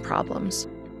coordination problems.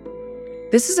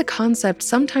 This is a concept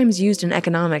sometimes used in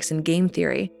economics and game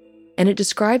theory, and it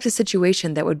describes a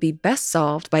situation that would be best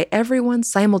solved by everyone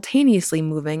simultaneously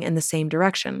moving in the same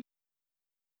direction.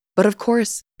 But of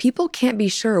course, people can't be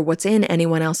sure what's in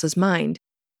anyone else's mind,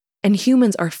 and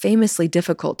humans are famously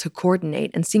difficult to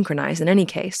coordinate and synchronize in any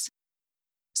case.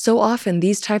 So often,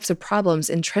 these types of problems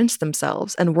entrench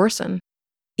themselves and worsen,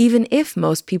 even if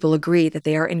most people agree that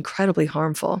they are incredibly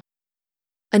harmful.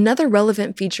 Another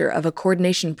relevant feature of a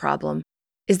coordination problem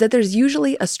is that there's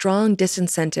usually a strong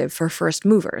disincentive for first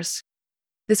movers.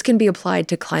 This can be applied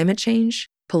to climate change,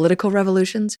 political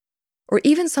revolutions, or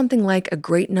even something like a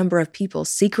great number of people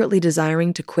secretly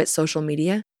desiring to quit social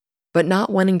media, but not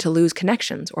wanting to lose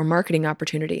connections or marketing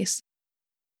opportunities.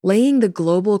 Laying the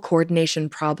global coordination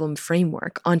problem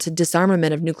framework onto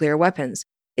disarmament of nuclear weapons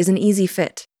is an easy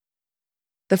fit.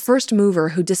 The first mover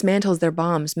who dismantles their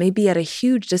bombs may be at a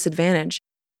huge disadvantage,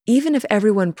 even if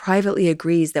everyone privately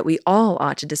agrees that we all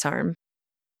ought to disarm.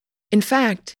 In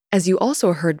fact, as you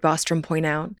also heard Bostrom point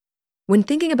out, When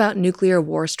thinking about nuclear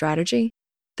war strategy,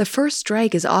 the first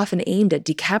strike is often aimed at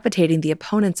decapitating the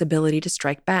opponent's ability to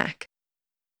strike back.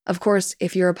 Of course,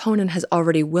 if your opponent has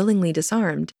already willingly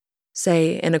disarmed,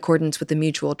 say in accordance with the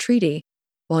mutual treaty,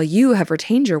 while you have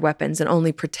retained your weapons and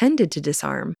only pretended to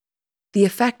disarm, the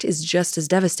effect is just as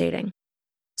devastating.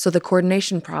 So the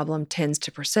coordination problem tends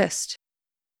to persist.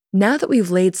 Now that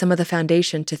we've laid some of the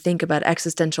foundation to think about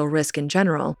existential risk in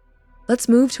general, let's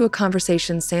move to a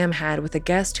conversation Sam had with a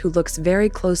guest who looks very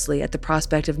closely at the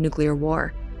prospect of nuclear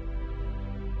war.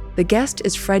 The guest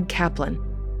is Fred Kaplan,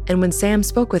 and when Sam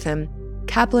spoke with him,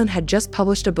 Kaplan had just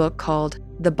published a book called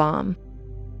The Bomb.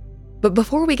 But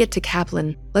before we get to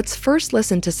Kaplan, let's first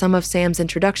listen to some of Sam's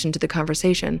introduction to the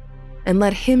conversation and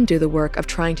let him do the work of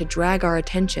trying to drag our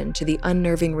attention to the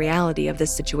unnerving reality of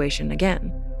this situation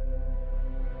again.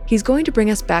 He's going to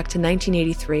bring us back to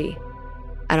 1983,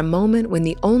 at a moment when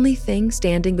the only thing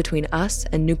standing between us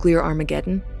and nuclear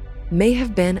Armageddon may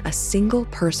have been a single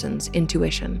person's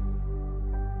intuition.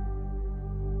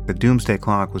 The doomsday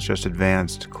clock was just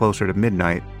advanced closer to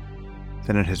midnight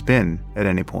than it has been at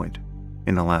any point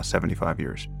in the last 75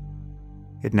 years.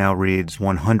 It now reads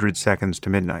 100 seconds to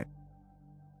midnight.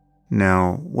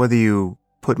 Now, whether you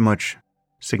put much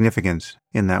significance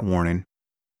in that warning,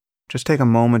 just take a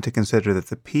moment to consider that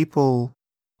the people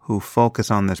who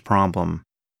focus on this problem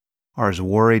are as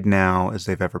worried now as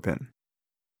they've ever been.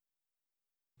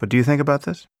 But do you think about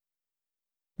this?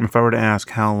 If I were to ask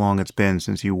how long it's been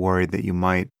since you worried that you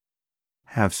might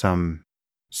have some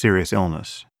serious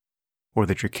illness, or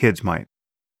that your kids might,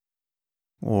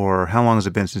 or how long has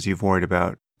it been since you've worried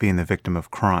about being the victim of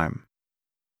crime,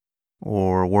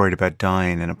 or worried about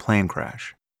dying in a plane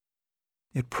crash,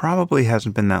 it probably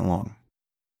hasn't been that long.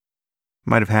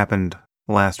 Might have happened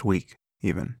last week,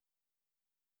 even.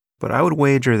 But I would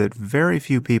wager that very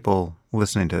few people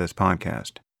listening to this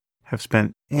podcast have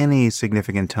spent any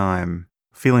significant time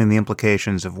feeling the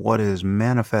implications of what is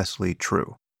manifestly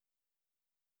true.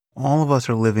 All of us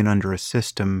are living under a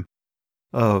system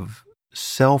of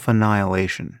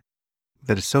self-annihilation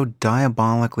that is so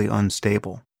diabolically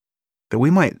unstable that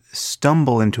we might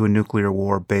stumble into a nuclear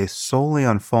war based solely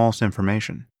on false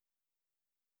information.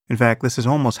 In fact, this has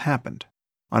almost happened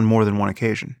on more than one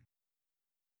occasion.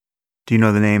 Do you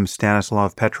know the name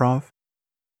Stanislav Petrov?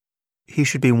 He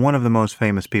should be one of the most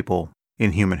famous people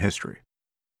in human history,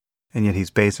 and yet he's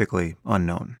basically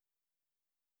unknown.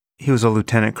 He was a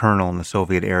lieutenant colonel in the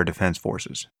Soviet Air Defense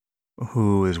Forces,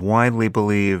 who is widely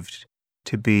believed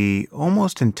to be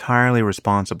almost entirely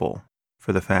responsible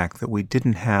for the fact that we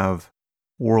didn't have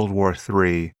World War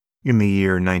III in the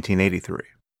year 1983.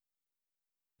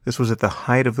 This was at the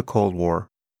height of the Cold War,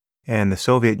 and the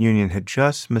Soviet Union had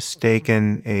just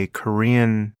mistaken a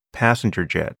Korean passenger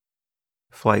jet,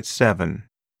 Flight 7,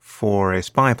 for a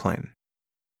spy plane,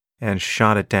 and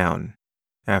shot it down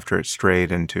after it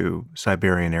strayed into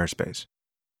Siberian airspace.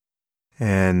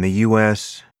 And the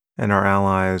U.S. and our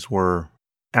allies were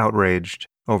outraged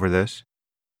over this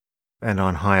and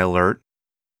on high alert.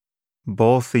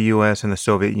 Both the U.S. and the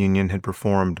Soviet Union had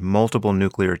performed multiple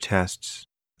nuclear tests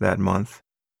that month.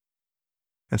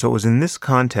 And so it was in this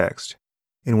context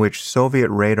in which Soviet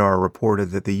radar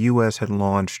reported that the U.S. had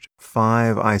launched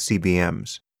 5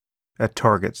 ICBMs at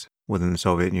targets within the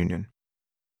Soviet Union.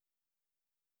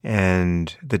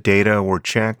 And the data were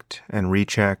checked and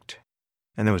rechecked,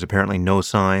 and there was apparently no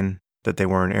sign that they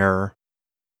were in error.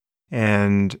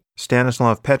 And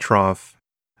Stanislav Petrov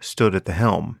stood at the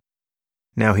helm.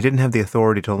 Now, he didn't have the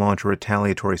authority to launch a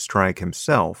retaliatory strike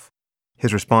himself.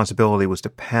 His responsibility was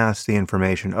to pass the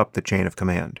information up the chain of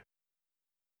command.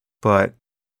 But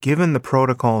given the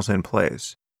protocols in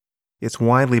place, it's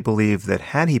widely believed that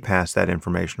had he passed that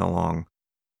information along,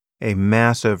 a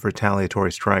massive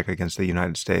retaliatory strike against the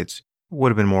United States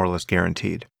would have been more or less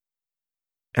guaranteed.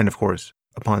 And of course,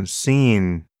 upon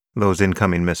seeing those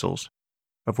incoming missiles,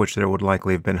 of which there would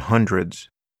likely have been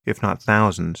hundreds, if not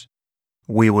thousands,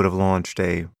 we would have launched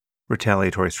a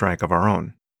retaliatory strike of our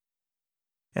own.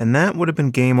 And that would have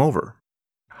been game over.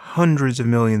 Hundreds of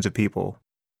millions of people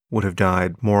would have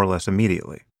died more or less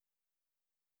immediately.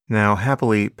 Now,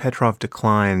 happily, Petrov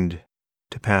declined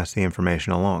to pass the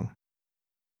information along.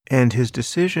 And his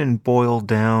decision boiled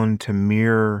down to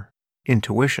mere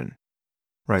intuition,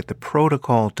 right? The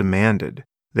protocol demanded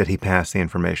that he pass the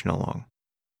information along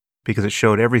because it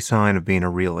showed every sign of being a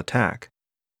real attack.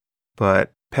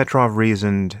 But Petrov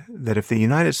reasoned that if the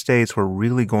United States were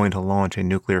really going to launch a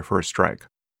nuclear first strike,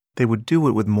 they would do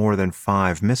it with more than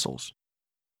 5 missiles.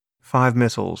 5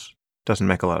 missiles doesn't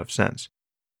make a lot of sense.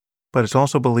 But it's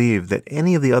also believed that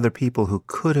any of the other people who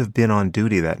could have been on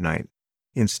duty that night,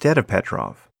 instead of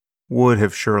Petrov, would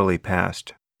have surely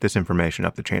passed this information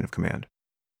up the chain of command.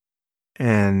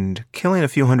 And killing a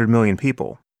few 100 million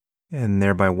people, and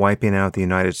thereby wiping out the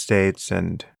United States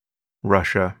and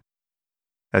Russia.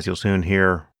 As you'll soon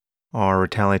hear, our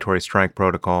retaliatory strike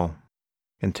protocol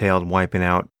entailed wiping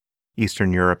out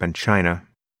Eastern Europe and China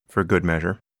for good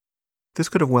measure. This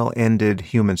could have well ended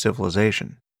human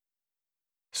civilization.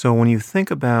 So when you think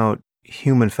about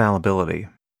human fallibility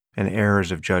and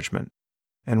errors of judgment,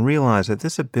 and realize that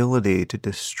this ability to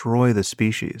destroy the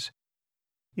species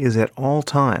is at all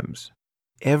times,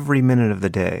 every minute of the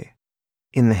day,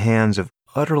 in the hands of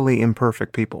utterly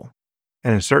imperfect people,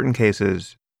 and in certain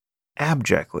cases,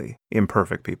 abjectly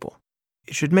imperfect people,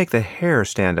 it should make the hair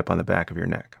stand up on the back of your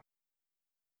neck.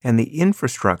 And the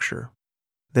infrastructure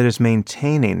that is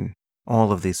maintaining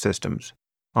all of these systems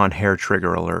on hair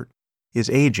trigger alert is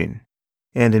aging,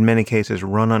 and in many cases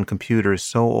run on computers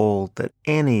so old that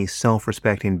any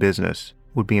self-respecting business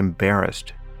would be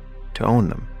embarrassed to own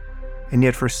them. And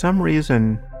yet for some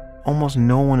reason, almost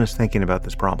no one is thinking about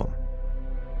this problem.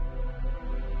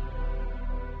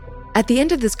 At the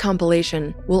end of this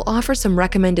compilation, we'll offer some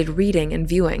recommended reading and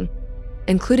viewing,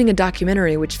 including a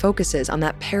documentary which focuses on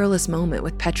that perilous moment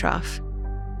with Petrov.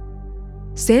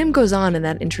 Sam goes on in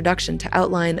that introduction to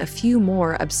outline a few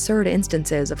more absurd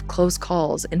instances of close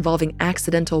calls involving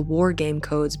accidental war game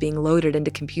codes being loaded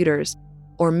into computers,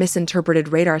 or misinterpreted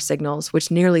radar signals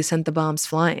which nearly sent the bombs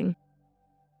flying.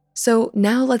 So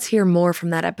now let's hear more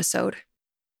from that episode.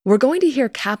 We're going to hear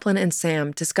Kaplan and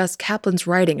Sam discuss Kaplan's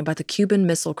writing about the Cuban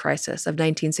Missile Crisis of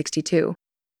 1962,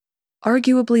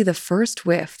 arguably the first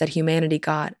whiff that humanity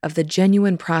got of the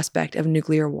genuine prospect of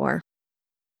nuclear war.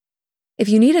 If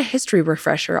you need a history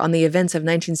refresher on the events of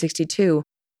 1962,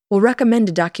 we'll recommend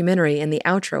a documentary in the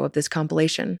outro of this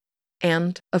compilation,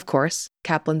 and, of course,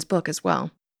 Kaplan's book as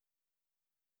well.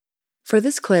 For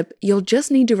this clip, you'll just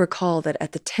need to recall that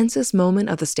at the tensest moment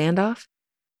of the standoff,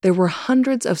 there were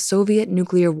hundreds of Soviet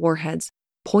nuclear warheads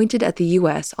pointed at the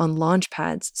U.S. on launch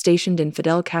pads stationed in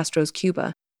Fidel Castro's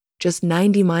Cuba, just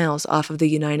 90 miles off of the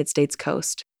United States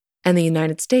coast. And the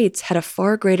United States had a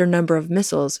far greater number of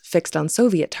missiles fixed on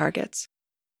Soviet targets.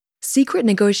 Secret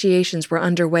negotiations were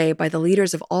underway by the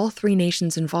leaders of all three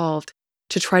nations involved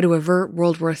to try to avert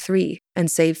World War III and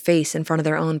save face in front of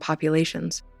their own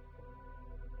populations.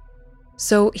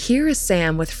 So here is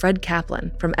Sam with Fred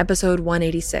Kaplan from episode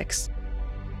 186,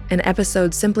 an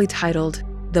episode simply titled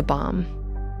The Bomb.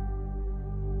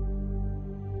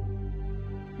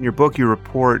 In your book, you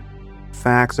report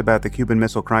facts about the Cuban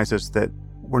Missile Crisis that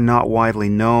were not widely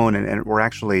known and were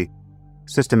actually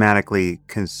systematically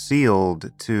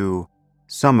concealed to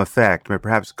some effect. But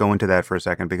perhaps go into that for a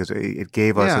second, because it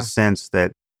gave us a sense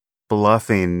that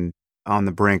bluffing on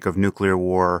the brink of nuclear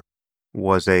war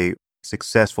was a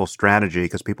successful strategy,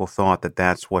 because people thought that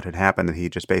that's what had happened, that he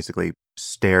just basically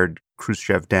stared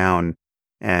Khrushchev down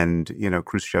and,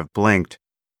 Khrushchev blinked.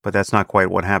 But that's not quite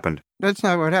what happened. That's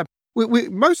not what happened. We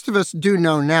most of us do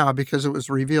know now, because it was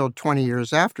revealed 20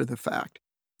 years after the fact,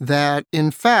 that,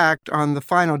 in fact, on the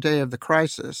final day of the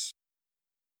crisis,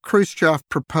 Khrushchev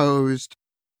proposed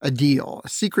a deal, a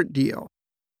secret deal.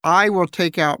 I will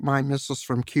take out my missiles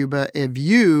from Cuba if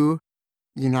you,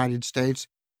 United States,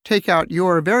 take out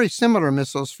your very similar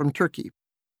missiles from Turkey.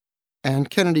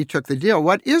 And Kennedy took the deal.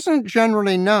 What isn't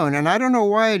generally known, and I don't know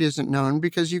why it isn't known,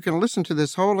 because you can listen to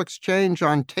this whole exchange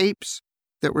on tapes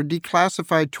that were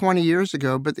declassified 20 years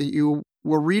ago, but that you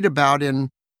will read about in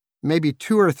maybe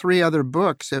 2 or 3 other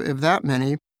books, if that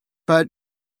many. But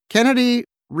Kennedy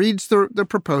reads the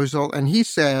proposal, and he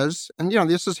says, and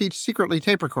he secretly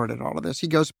tape recorded all of this. He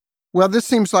goes, well, this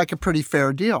seems like a pretty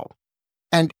fair deal.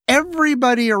 And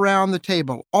everybody around the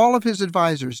table, all of his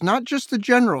advisors, not just the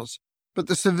generals, but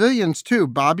the civilians too,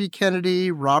 Bobby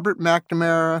Kennedy, Robert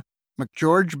McNamara,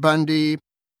 McGeorge Bundy,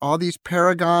 all these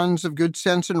paragons of good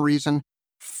sense and reason,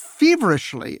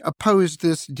 feverishly opposed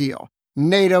this deal.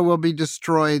 NATO will be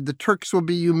destroyed. The Turks will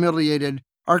be humiliated.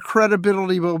 Our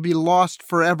credibility will be lost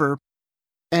forever.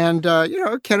 And,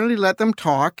 Kennedy let them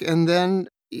talk. And then,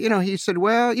 he said,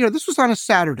 well, this was on a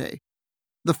Saturday.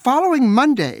 The following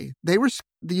Monday, the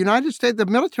United States, the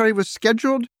military was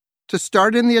scheduled to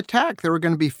start in the attack. There were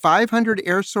going to be 500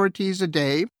 air sorties a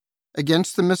day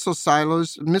against the missile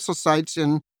sites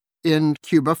in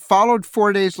Cuba, followed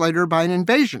 4 days later by an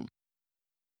invasion.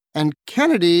 And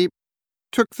Kennedy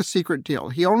took the secret deal.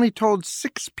 He only told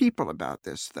 6 people about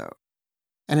this, though.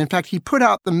 And in fact, he put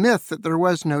out the myth that there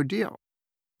was no deal,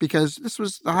 because this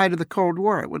was the height of the Cold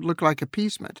War. It would look like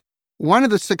appeasement. One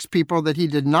of the 6 people that he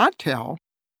did not tell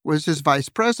was his vice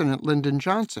president, Lyndon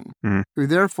Johnson, who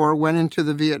therefore went into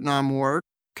the Vietnam War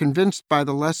convinced by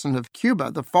the lesson of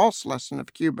Cuba, the false lesson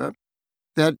of Cuba,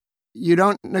 that you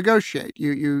don't negotiate.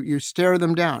 You stare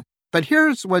them down. But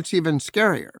here's what's even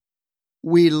scarier.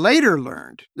 We later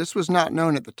learned, this was not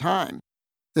known at the time,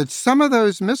 that some of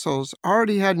those missiles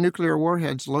already had nuclear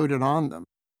warheads loaded on them.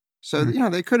 So,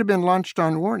 they could have been launched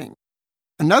on warning.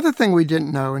 Another thing we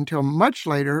didn't know until much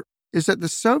later is that the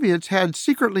Soviets had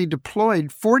secretly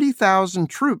deployed 40,000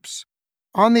 troops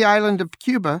on the island of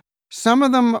Cuba, some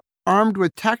of them armed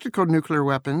with tactical nuclear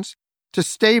weapons, to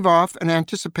stave off an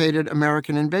anticipated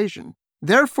American invasion.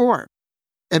 Therefore,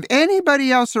 if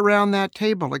anybody else around that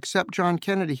table except John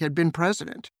Kennedy had been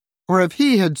president, or if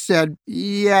he had said,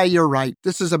 yeah, you're right,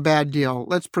 this is a bad deal,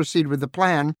 let's proceed with the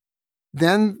plan,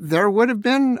 then there would have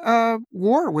been a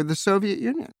war with the Soviet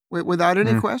Union without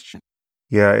any question.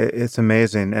 Yeah, it's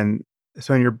amazing. And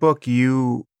so in your book,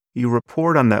 you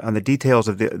report on the details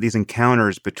of these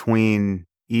encounters between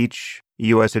each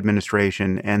U.S.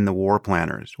 administration and the war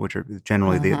planners, which are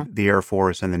generally the Air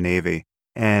Force and the Navy.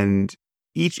 And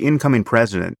each incoming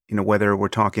president, whether we're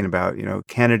talking about,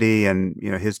 Kennedy and,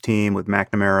 his team with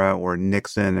McNamara, or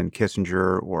Nixon and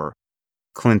Kissinger, or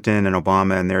Clinton and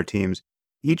Obama and their teams,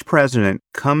 each president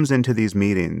comes into these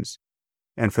meetings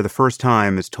and for the first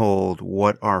time is told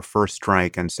what our first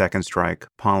strike and second strike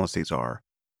policies are.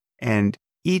 And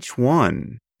each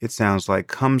one, it sounds like,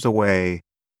 comes away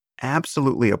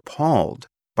absolutely appalled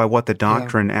by what the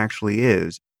doctrine actually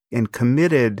is and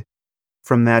committed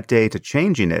from that day to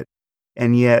changing it.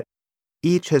 And yet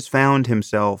each has found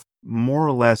himself more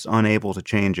or less unable to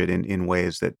change it in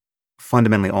ways that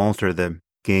fundamentally alter the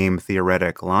game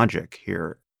theoretic logic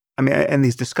here. I mean, and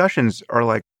these discussions are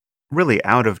like really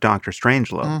out of Dr.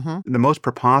 Strangelove. The most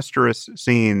preposterous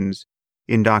scenes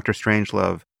in Dr.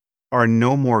 Strangelove are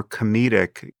no more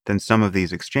comedic than some of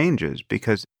these exchanges,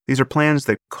 because these are plans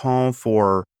that call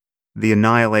for the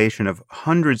annihilation of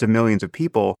hundreds of millions of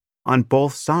people on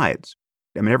both sides.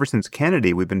 I mean, ever since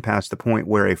Kennedy, we've been past the point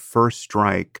where a first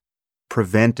strike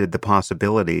prevented the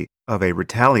possibility of a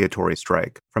retaliatory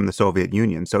strike from the Soviet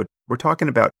Union. So we're talking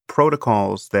about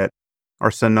protocols that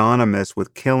are synonymous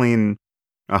with killing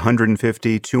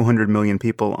 150, 200 million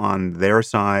people on their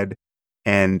side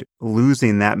and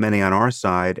losing that many on our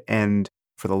side. And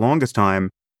for the longest time,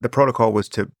 the protocol was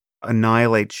to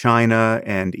annihilate China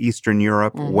and Eastern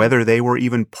Europe, whether they were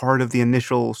even part of the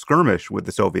initial skirmish with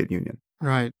the Soviet Union.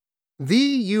 Right. The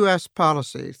U.S.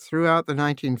 policy throughout the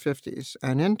 1950s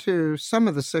and into some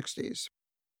of the 60s,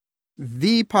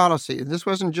 the policy, this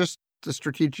wasn't just the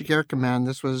Strategic Air Command,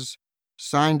 this was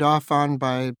signed off on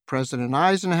by President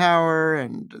Eisenhower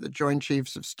and the Joint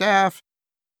Chiefs of Staff.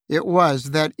 It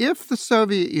was that if the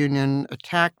Soviet Union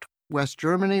attacked West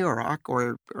Germany or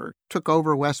took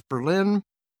over West Berlin,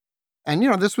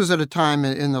 and, this was at a time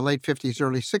in the late 50s,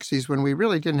 early 60s when we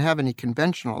really didn't have any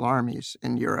conventional armies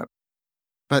in Europe.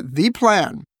 But the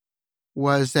plan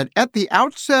was that at the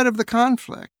outset of the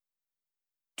conflict,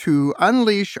 to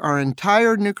unleash our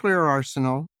entire nuclear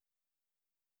arsenal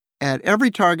at every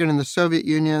target in the Soviet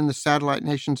Union, the satellite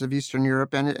nations of Eastern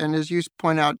Europe, and as you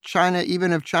point out, China,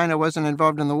 even if China wasn't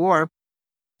involved in the war.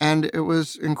 And it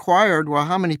was inquired, well,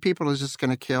 how many people is this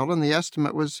going to kill? And the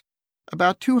estimate was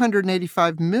about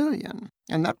 285 million.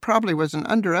 And that probably was an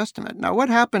underestimate. Now, what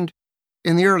happened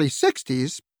in the early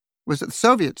 60s was that the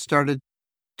Soviets started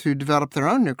to develop their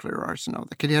own nuclear arsenal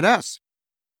that could hit us.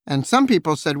 And some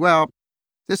people said, well,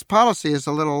 this policy is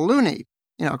a little loony,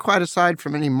 quite aside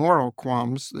from any moral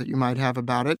qualms that you might have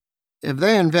about it. If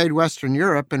they invade Western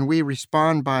Europe and we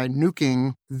respond by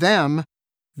nuking them,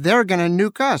 they're going to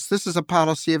nuke us. This is a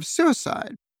policy of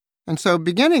suicide. And so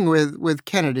beginning with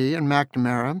Kennedy and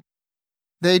McNamara,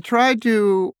 they tried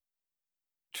to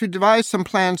devise some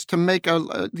plans to make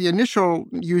the initial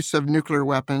use of nuclear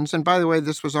weapons, and by the way,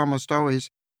 this was almost always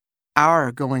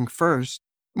our going first,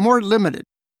 more limited,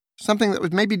 something that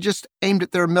was maybe just aimed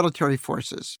at their military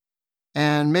forces.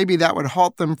 And maybe that would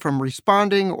halt them from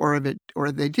responding, or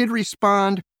if they did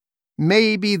respond,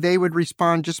 maybe they would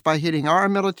respond just by hitting our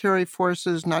military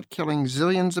forces, not killing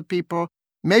zillions of people.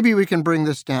 Maybe we can bring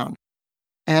this down.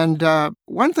 And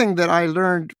one thing that I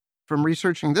learned from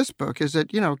researching this book is that,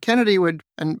 Kennedy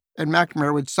and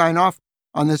McNamara would sign off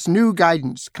on this new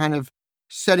guidance, kind of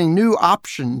setting new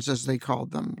options, as they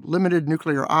called them, limited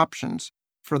nuclear options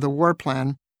for the war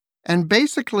plan. And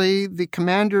basically, the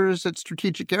commanders at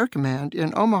Strategic Air Command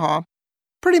in Omaha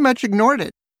pretty much ignored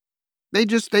it. They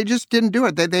just didn't do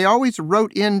it. They always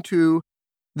wrote into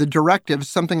the directives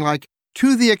something like,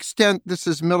 to the extent this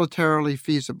is militarily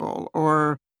feasible,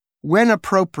 or when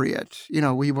appropriate,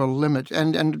 we will limit.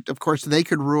 And of course, they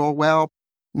could rule, well,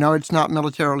 no, it's not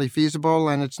militarily feasible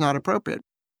and it's not appropriate.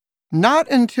 not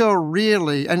until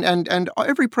really, and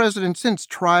every president since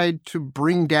tried to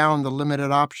bring down the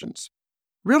limited options.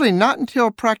 Really, not until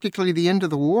practically the end of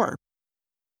the war,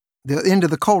 the end of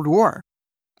the Cold War,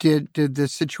 did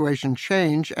this situation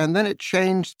change. And then it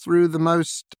changed through the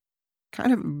most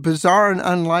kind of bizarre and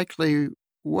unlikely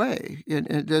way, in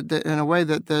a way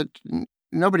that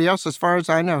nobody else, as far as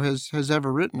I know, has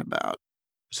ever written about.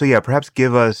 So yeah, perhaps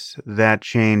give us that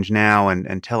change now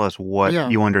and tell us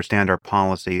what you understand our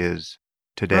policy is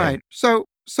today. Right. So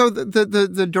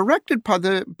the directed by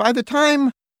the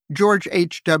time George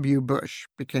H.W. Bush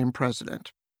became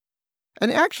president,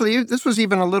 and actually this was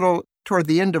even a little toward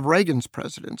the end of Reagan's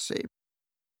presidency,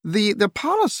 the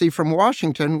policy from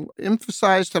Washington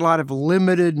emphasized a lot of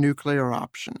limited nuclear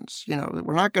options.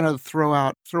 We're not going to throw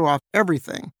off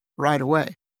everything right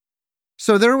away.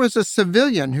 So there was a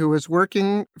civilian who was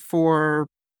working for,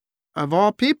 of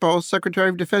all people, Secretary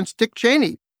of Defense Dick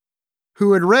Cheney,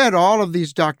 who had read all of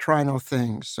these doctrinal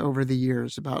things over the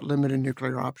years about limited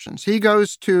nuclear options. He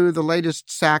goes to the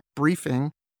latest SAC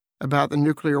briefing about the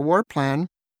nuclear war plan.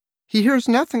 He hears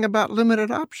nothing about limited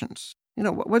options.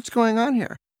 What's going on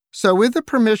here? So with the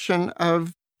permission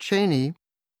of Cheney,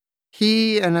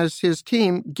 he and his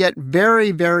team get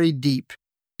very, very deep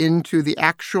into the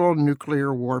actual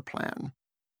nuclear war plan,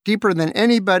 deeper than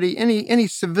anybody, any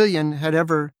civilian had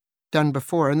ever done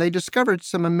before. And they discovered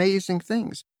some amazing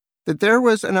things, that there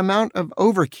was an amount of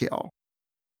overkill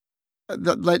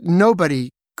that nobody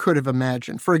could have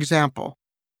imagined. For example,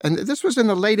 and this was in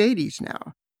the late 80s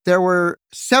now, there were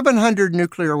 700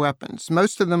 nuclear weapons,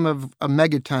 most of them of a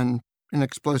megaton in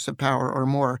explosive power or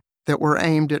more, that were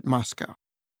aimed at Moscow.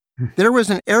 There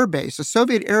was an airbase, a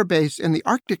Soviet airbase in the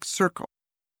Arctic Circle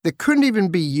that couldn't even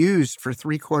be used for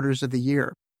 3/4 of the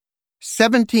year.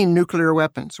 17 nuclear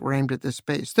weapons were aimed at this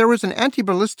base. There was an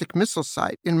anti-ballistic missile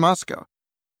site in Moscow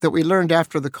that we learned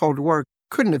after the Cold War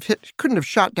couldn't have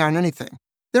shot down anything.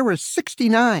 There were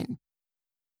 69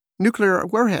 nuclear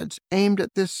warheads aimed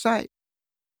at this site.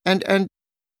 And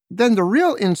then the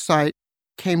real insight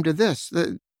came to this.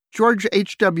 George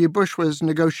H.W. Bush was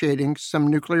negotiating some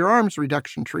nuclear arms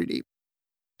reduction treaty.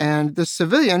 And the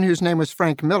civilian, whose name was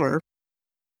Frank Miller,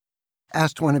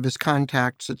 asked one of his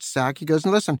contacts at SAC, he goes,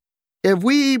 listen, if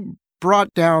we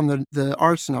brought down the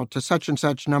arsenal to such and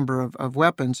such number of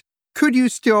weapons, could you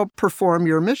still perform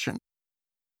your mission?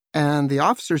 And the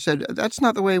officer said, that's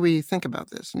not the way we think about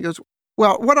this. And he goes,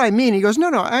 well, what I mean, he goes,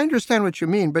 no, I understand what you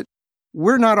mean, but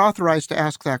we're not authorized to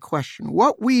ask that question.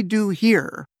 What we do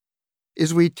here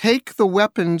is we take the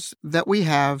weapons that we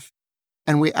have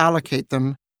and we allocate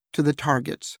them to the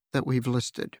targets that we've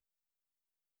listed.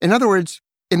 In other words,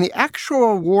 in the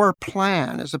actual war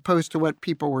plan, as opposed to what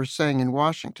people were saying in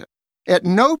Washington, at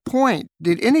no point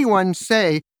did anyone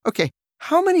say, okay,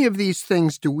 how many of these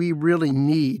things do we really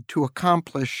need to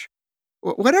accomplish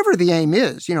whatever the aim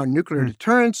is? Nuclear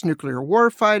deterrence, nuclear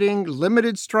war fighting,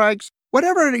 limited strikes,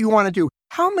 whatever you want to do.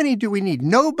 How many do we need?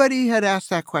 Nobody had asked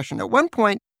that question. At one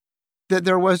point,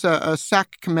 there was a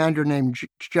SAC commander named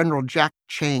General Jack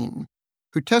Chain,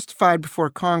 who testified before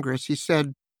Congress. He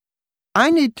said,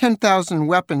 I need 10,000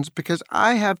 weapons because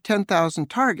I have 10,000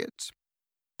 targets.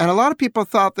 And a lot of people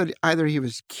thought that either he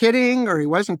was kidding or he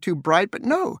wasn't too bright, but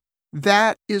no,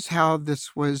 that is how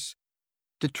this was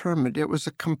determined. It was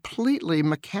a completely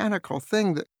mechanical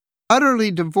thing that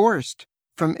utterly divorced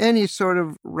from any sort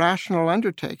of rational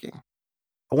undertaking.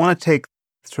 I want to take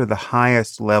sort of the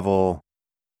highest level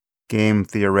game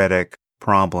theoretic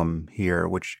problem here,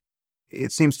 which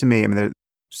it seems to me, there are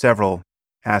several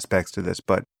aspects to this,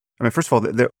 but first of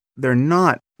all, they're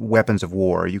not weapons of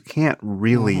war. You can't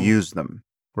really use them,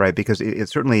 right? Because it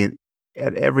certainly,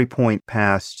 at every point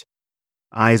past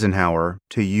Eisenhower,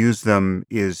 to use them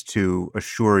is to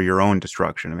assure your own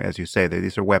destruction. As you say,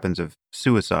 these are weapons of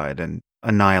suicide and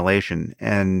annihilation.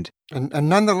 And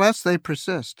nonetheless, they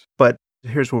persist. But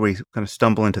here's where we kind of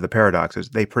stumble into the paradoxes.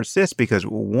 They persist because,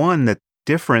 one, the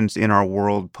difference in our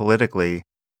world politically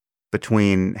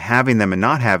between having them and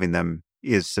not having them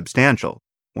is substantial.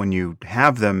 When you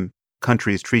have them,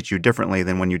 countries treat you differently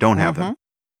than when you don't have them,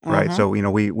 right? So,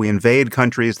 we invade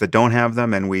countries that don't have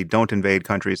them, and we don't invade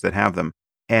countries that have them.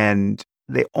 And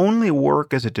they only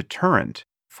work as a deterrent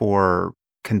for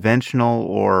conventional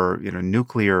or,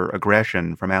 nuclear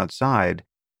aggression from outside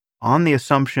on the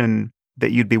assumption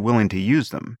that you'd be willing to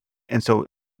use them. And so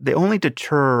they only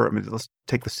deter, let's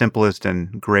take the simplest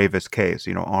and gravest case,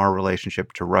 our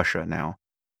relationship to Russia now.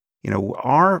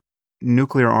 Our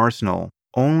nuclear arsenal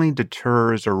only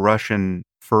deters a Russian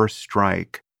first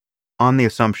strike on the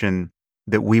assumption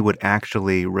that we would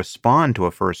actually respond to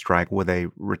a first strike with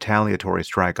a retaliatory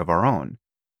strike of our own.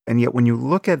 And yet when you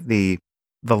look at the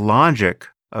the logic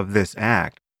of this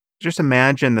act, just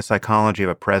imagine the psychology of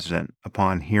a president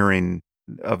upon hearing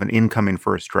of an incoming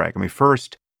first strike. I mean,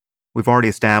 first, we've already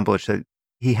established that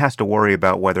he has to worry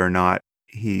about whether or not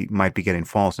he might be getting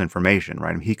false information,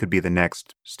 right? I mean, he could be the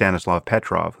next Stanislav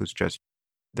Petrov, who's just,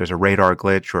 there's a radar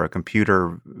glitch or a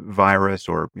computer virus,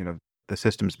 or, the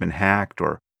system's been hacked,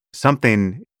 or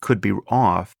something could be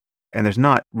off, and there's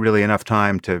not really enough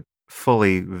time to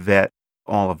fully vet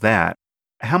all of that.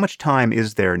 How much time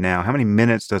is there now? How many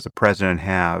minutes does the president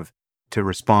have to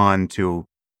respond to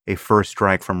a first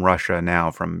strike from Russia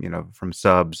now, from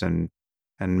subs and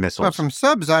missiles? Well, from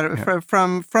subs,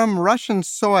 from Russian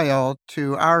soil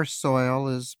to our soil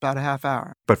is about a half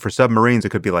hour. But for submarines, it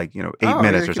could be like 8 minutes or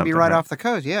something. It could be right off the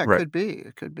coast. Yeah, it right. could be.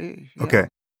 It could be. Yeah. Okay.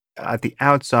 At the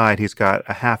outside, he's got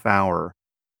a half hour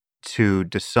to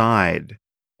decide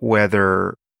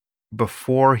whether,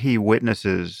 before he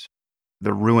witnesses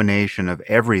the ruination of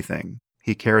everything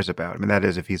he cares about, I mean, that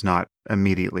is, if he's not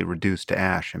immediately reduced to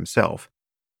ash himself,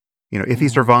 if he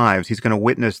survives, he's going to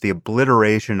witness the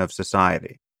obliteration of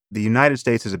society. The United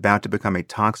States is about to become a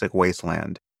toxic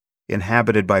wasteland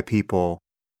inhabited by people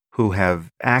who have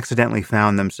accidentally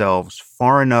found themselves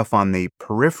far enough on the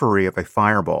periphery of a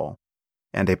fireball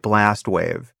and a blast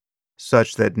wave,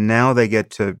 such that now they get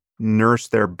to nurse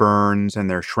their burns and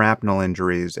their shrapnel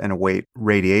injuries and await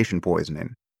radiation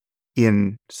poisoning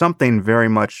in something very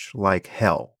much like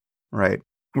hell, right?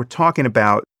 We're talking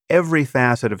about every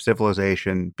facet of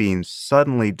civilization being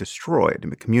suddenly destroyed. I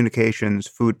mean, communications,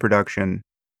 food production,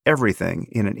 everything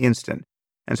in an instant.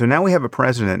 And so now we have a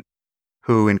president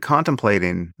who, in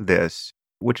contemplating this,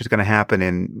 which is going to happen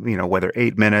in, whether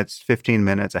 8 minutes, 15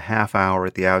 minutes, a half hour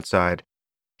at the outside,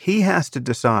 he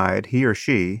or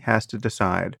she has to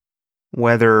decide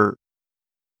whether,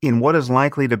 in what is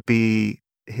likely to be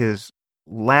his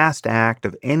last act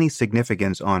of any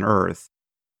significance on Earth,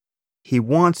 he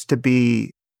wants to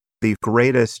be the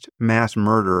greatest mass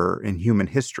murderer in human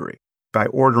history by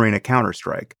ordering a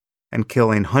counterstrike and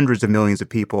killing hundreds of millions of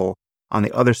people on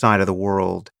the other side of the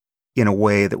world in a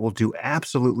way that will do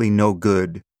absolutely no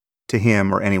good to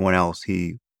him or anyone else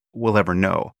he will ever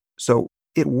know. So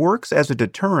it works as a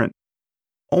deterrent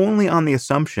only on the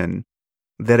assumption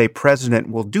that a president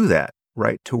will do that,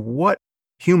 right? To what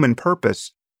human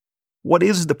purpose? What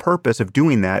is the purpose of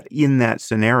doing that in that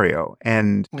scenario?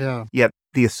 And yet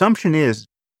the assumption is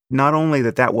not only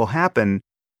that will happen,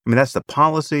 I mean, that's the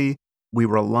policy. We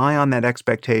rely on that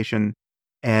expectation.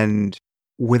 And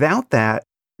without that,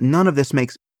 none of this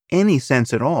makes any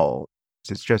sense at all.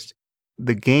 It's just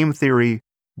the game theory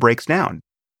breaks down.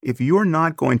 If you're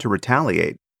not going to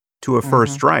retaliate to a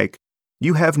first strike,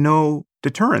 you have no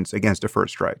deterrence against a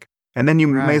first strike. And then you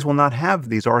may as well not have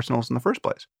these arsenals in the first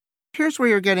place. Here's where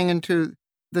you're getting into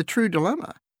the true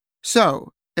dilemma.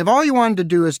 So if all you wanted to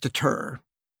do is deter,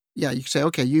 you say,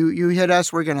 okay, you hit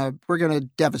us, we're gonna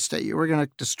devastate you, we're gonna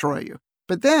destroy you.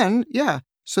 But then,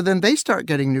 so then they start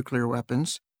getting nuclear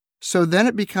weapons. So then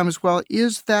it becomes, well,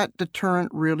 is that deterrent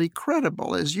really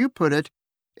credible? As you put it,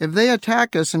 if they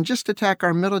attack us and just attack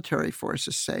our military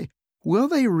forces, say, will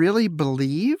they really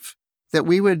believe that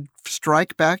we would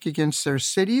strike back against their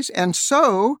cities? And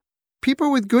so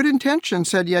people with good intention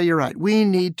said, yeah, you're right. We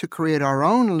need to create our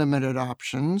own limited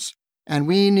options, and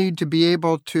we need to be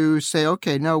able to say,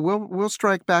 okay, no, we'll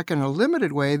strike back in a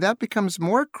limited way. That becomes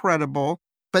more credible.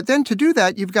 But then to do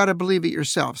that, you've got to believe it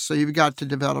yourself. So you've got to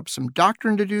develop some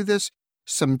doctrine to do this,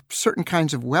 some certain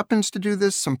kinds of weapons to do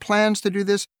this, some plans to do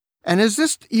this. And as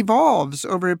this evolves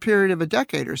over a period of a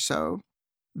decade or so,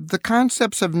 the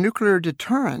concepts of nuclear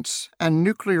deterrence and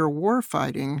nuclear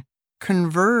warfighting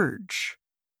converge.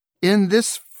 In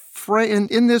this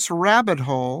rabbit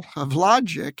hole of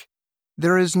logic,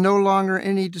 there is no longer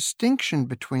any distinction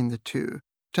between the two.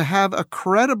 To have a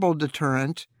credible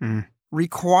deterrent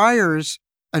requires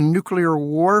a nuclear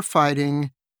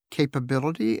warfighting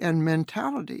capability and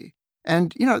mentality.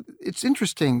 And, it's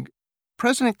interesting.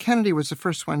 President Kennedy was the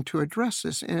first one to address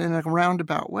this in a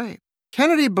roundabout way.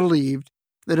 Kennedy believed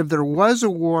that if there was a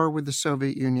war with the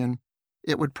Soviet Union,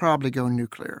 it would probably go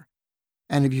nuclear.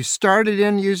 And if you started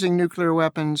in using nuclear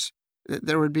weapons,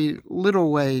 there would be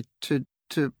little way to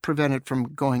prevent it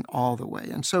from going all the way.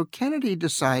 And so Kennedy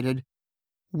decided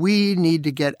we need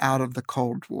to get out of the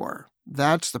Cold War.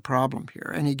 That's the problem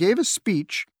here. And he gave a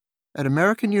speech at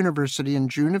American University in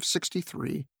June of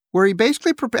 '63, where he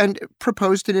basically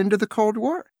proposed it into the Cold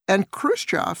War. And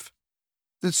Khrushchev,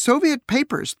 the Soviet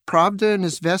papers, Pravda and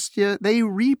Izvestia, they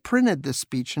reprinted this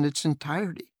speech in its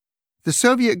entirety. The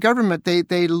Soviet government,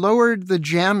 they lowered the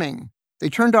jamming. They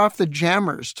turned off the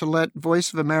jammers to let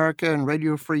Voice of America and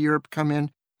Radio Free Europe come in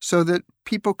so that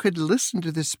people could listen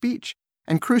to this speech.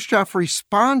 And Khrushchev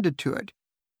responded to it.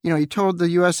 He told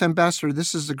the U.S. ambassador,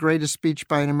 this is the greatest speech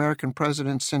by an American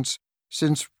president since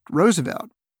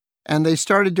Roosevelt. And they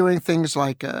started doing things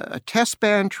like a test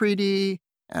ban treaty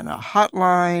and a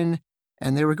hotline,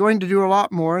 and they were going to do a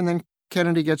lot more. And then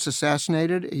Kennedy gets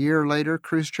assassinated. A year later,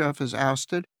 Khrushchev is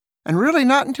ousted. And really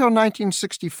not until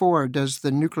 1964 does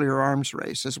the nuclear arms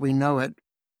race, as we know it,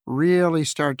 really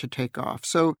start to take off.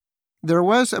 So there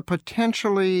was a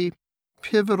potentially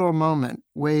pivotal moment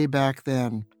way back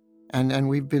then. And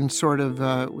we've been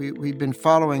we've been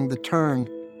following the turn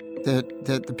that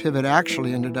the pivot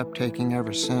actually ended up taking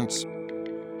ever since.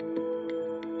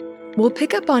 We'll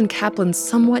pick up on Kaplan's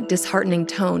somewhat disheartening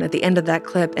tone at the end of that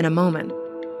clip in a moment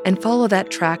and follow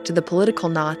that track to the political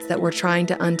knots that we're trying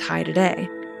to untie today.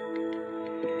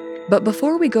 But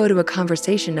before we go to a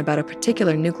conversation about a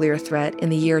particular nuclear threat in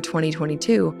the year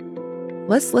 2022,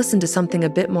 let's listen to something a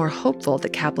bit more hopeful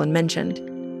that Kaplan mentioned.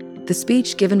 The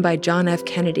speech given by John F.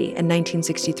 Kennedy in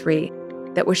 1963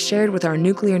 that was shared with our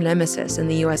nuclear nemesis in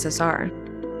the USSR.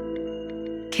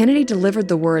 Kennedy delivered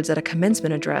the words at a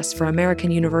commencement address for American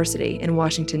University in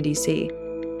Washington, D.C.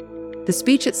 The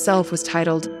speech itself was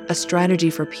titled A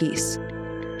Strategy for Peace.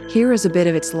 Here is a bit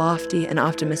of its lofty and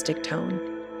optimistic tone.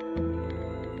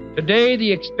 Today,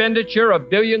 the expenditure of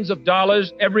billions of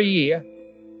dollars every year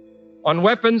on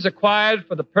weapons acquired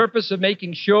for the purpose of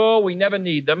making sure we never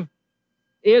need them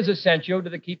is essential to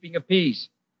the keeping of peace.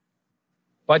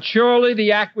 But surely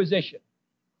the acquisition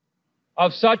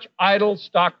of such idle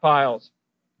stockpiles,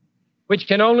 which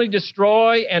can only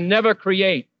destroy and never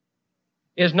create,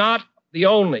 is not the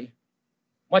only,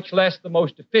 much less the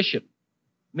most efficient,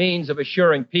 means of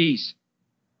assuring peace.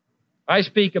 I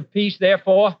speak of peace,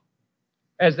 therefore,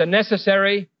 as the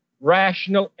necessary,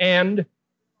 rational end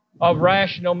of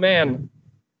rational men.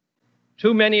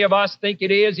 Too many of us think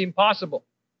it is impossible.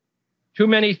 Too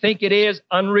many think it is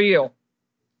unreal.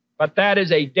 But that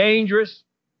is a dangerous,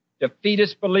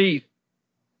 defeatist belief.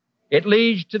 It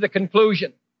leads to the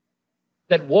conclusion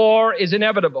that war is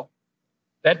inevitable,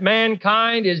 that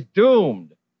mankind is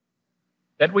doomed,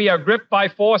 that we are gripped by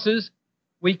forces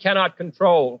we cannot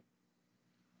control.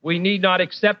 We need not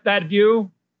accept that view.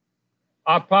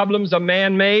 Our problems are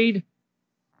man-made.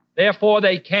 Therefore,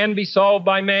 they can be solved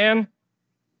by man,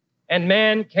 and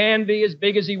man can be as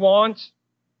big as he wants.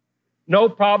 No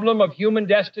problem of human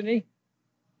destiny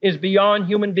is beyond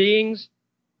human beings.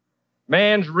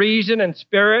 Man's reason and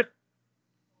spirit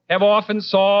have often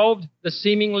solved the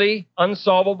seemingly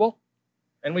unsolvable,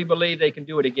 and we believe they can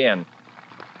do it again.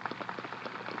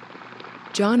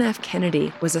 John F.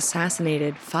 Kennedy was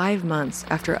assassinated 5 months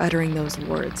after uttering those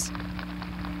words.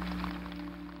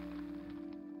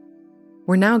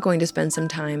 We're now going to spend some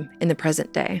time in the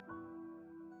present day.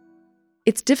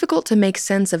 It's difficult to make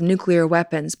sense of nuclear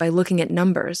weapons by looking at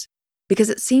numbers because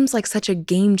it seems like such a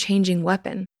game-changing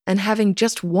weapon, and having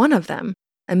just one of them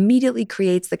immediately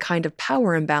creates the kind of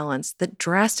power imbalance that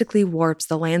drastically warps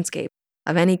the landscape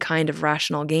of any kind of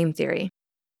rational game theory.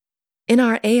 In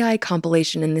our AI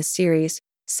compilation in this series,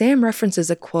 Sam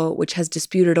references a quote which has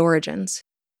disputed origins.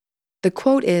 The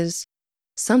quote is,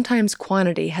 "Sometimes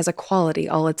quantity has a quality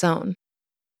all its own."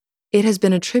 It has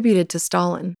been attributed to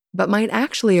Stalin, but might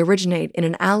actually originate in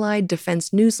an Allied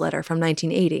defense newsletter from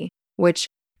 1980, which,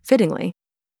 fittingly,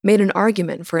 made an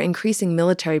argument for increasing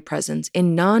military presence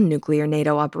in non-nuclear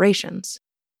NATO operations.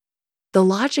 The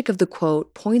logic of the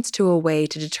quote points to a way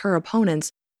to deter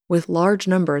opponents with large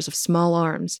numbers of small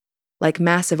arms, like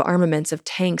massive armaments of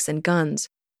tanks and guns,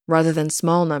 rather than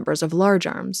small numbers of large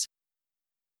arms.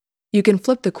 You can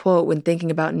flip the quote when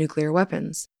thinking about nuclear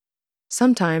weapons.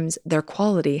 Sometimes their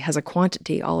quality has a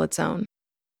quantity all its own.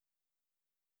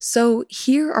 So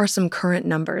here are some current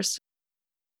numbers.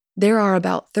 There are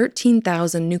about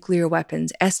 13,000 nuclear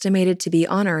weapons estimated to be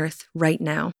on Earth right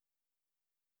now.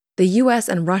 The US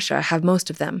and Russia have most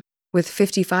of them, with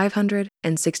 5,500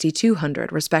 and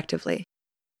 6,200 respectively.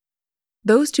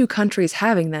 Those two countries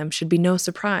having them should be no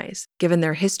surprise, given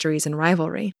their histories and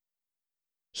rivalry.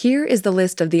 Here is the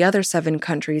list of the other 7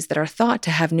 countries that are thought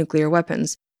to have nuclear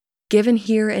weapons, given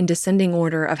here in descending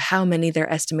order of how many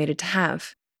they're estimated to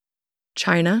have: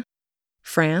 China,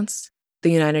 France,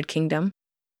 the United Kingdom,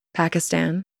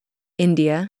 Pakistan,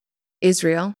 India,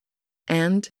 Israel,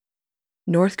 and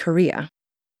North Korea.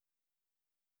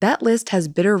 That list has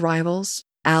bitter rivals,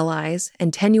 allies,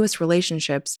 and tenuous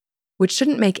relationships, which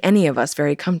shouldn't make any of us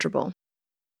very comfortable.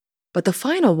 But the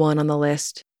final one on the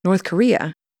list, North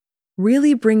Korea,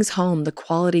 really brings home the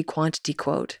quality-quantity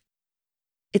quote.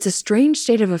 It's a strange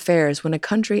state of affairs when a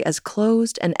country as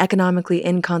closed and economically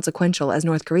inconsequential as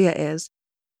North Korea is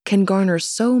can garner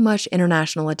so much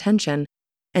international attention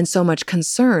and so much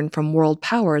concern from world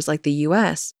powers like the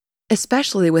US,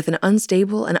 especially with an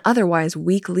unstable and otherwise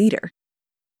weak leader.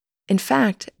 In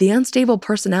fact, the unstable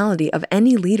personality of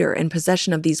any leader in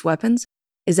possession of these weapons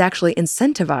is actually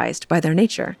incentivized by their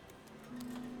nature.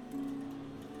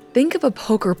 Think of a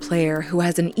poker player who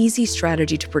has an easy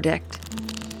strategy to predict.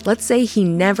 Let's say he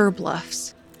never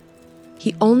bluffs.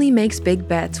 He only makes big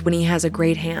bets when he has a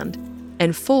great hand,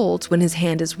 and folds when his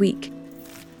hand is weak.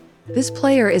 This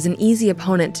player is an easy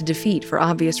opponent to defeat for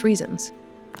obvious reasons.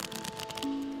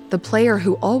 The player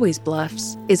who always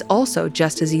bluffs is also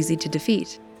just as easy to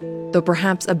defeat, though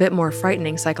perhaps a bit more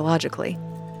frightening psychologically.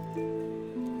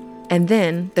 And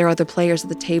then there are the players at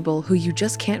the table who you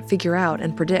just can't figure out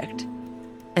and predict,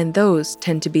 and those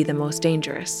tend to be the most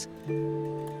dangerous.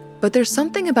 But there's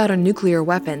something about a nuclear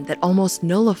weapon that almost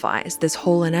nullifies this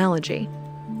whole analogy.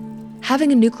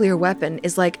 Having a nuclear weapon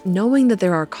is like knowing that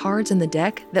there are cards in the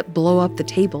deck that blow up the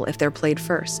table if they're played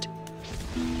first.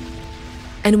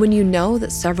 And when you know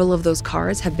that several of those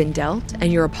cards have been dealt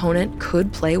and your opponent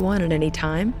could play one at any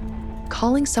time,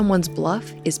 calling someone's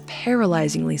bluff is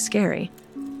paralyzingly scary.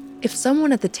 If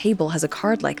someone at the table has a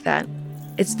card like that,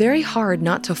 it's very hard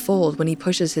not to fold when he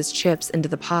pushes his chips into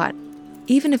the pot,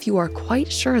 even if you are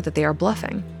quite sure that they are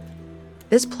bluffing.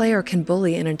 This player can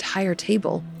bully an entire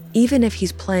table, even if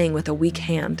he's playing with a weak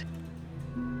hand.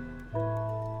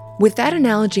 With that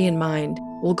analogy in mind,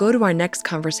 we'll go to our next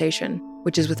conversation,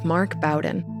 which is with Mark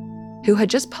Bowden, who had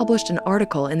just published an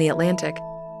article in The Atlantic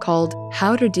called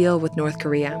How to Deal with North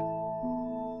Korea.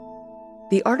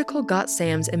 The article got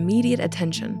Sam's immediate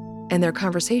attention, and their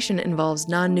conversation involves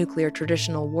non-nuclear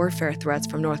traditional warfare threats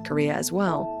from North Korea as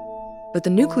well, but the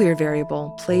nuclear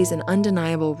variable plays an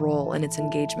undeniable role in its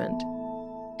engagement.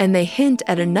 And they hint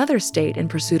at another state in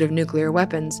pursuit of nuclear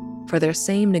weapons for their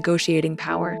same negotiating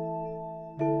power.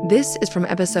 This is from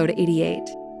episode 88,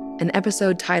 an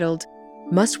episode titled,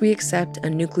 Must We Accept a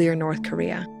Nuclear North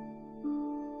Korea?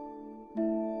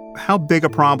 How big a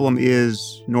problem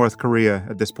is North Korea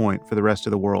at this point for the rest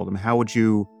of the world? I mean, how would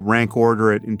you rank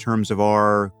order it in terms of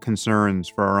our concerns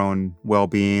for our own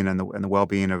well-being and the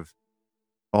well-being of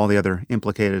all the other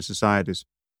implicated societies?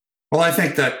 Well, I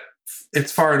think that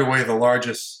it's far and away the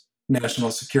largest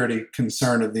national security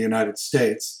concern of the United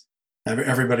States.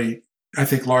 Everybody, I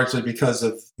think largely because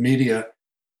of media,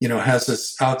 has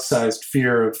this outsized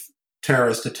fear of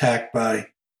terrorist attack by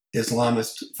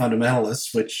Islamist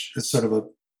fundamentalists, which is sort of a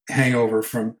hangover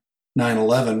from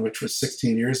 9/11, which was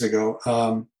 16 years ago.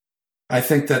 I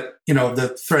think that,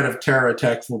 the threat of terror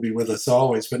attacks will be with us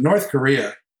always, but North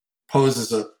Korea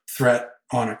poses a threat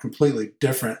on a completely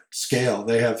different scale.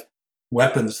 They have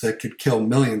weapons that could kill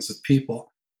millions of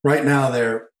people. Right now,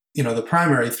 they're, the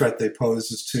primary threat they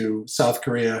pose is to South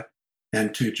Korea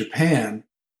and to Japan.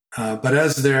 But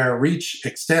as their reach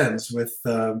extends with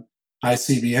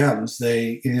ICBMs,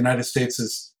 the United States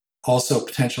is also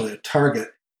potentially a target.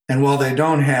 And while they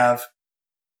don't have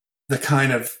the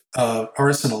kind of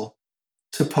arsenal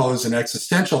to pose an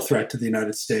existential threat to the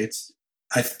United States,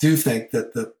 I do think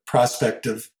that the prospect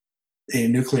of a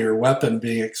nuclear weapon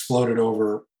being exploded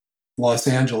over Los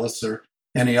Angeles or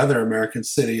any other American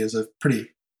city is a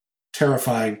pretty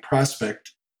terrifying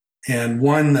prospect, and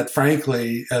one that,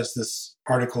 frankly, as this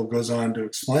article goes on to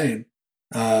explain,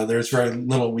 there's very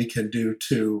little we can do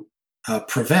to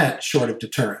prevent short of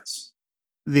deterrence.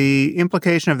 The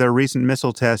implication of their recent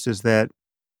missile test is that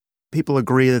people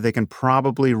agree that they can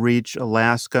probably reach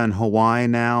Alaska and Hawaii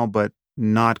now, but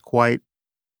not quite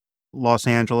Los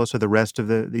Angeles or the rest of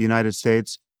the United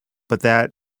States, but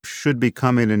that should be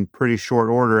coming in pretty short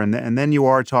order. And then you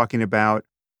are talking about,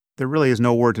 there really is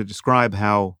no word to describe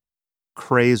how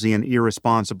crazy and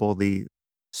irresponsible the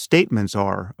statements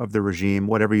are of the regime,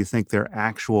 whatever you think their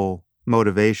actual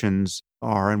motivations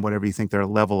are and whatever you think their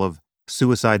level of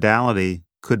suicidality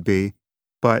could be.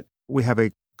 But we have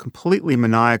a completely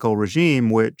maniacal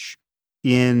regime, which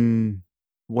in,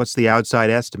 what's the outside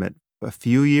estimate, a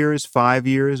few years, 5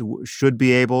 years, should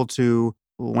be able to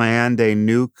land a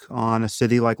nuke on a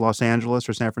city like Los Angeles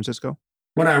or San Francisco?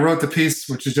 When I wrote the piece,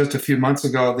 which was just a few months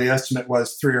ago, the estimate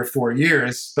was 3 or 4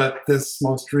 years, but this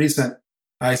most recent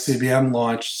ICBM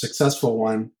launch, successful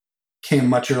one, came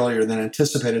much earlier than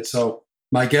anticipated. So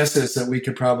my guess is that we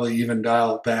could probably even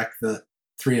dial back the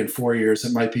 3 and 4 years.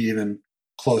 It might be even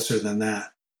closer than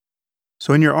that.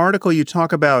 So in your article, you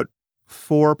talk about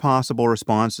 4 possible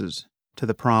responses to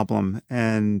the problem,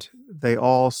 and they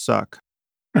all suck.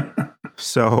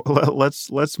 So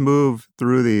let's move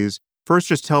through these. First,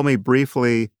 just tell me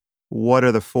briefly, what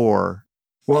are the 4?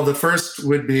 Well, the first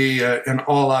would be an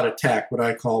all-out attack, what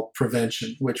I call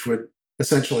prevention, which would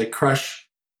essentially crush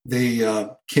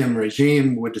the Kim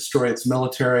regime would destroy its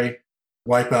military,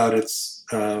 wipe out its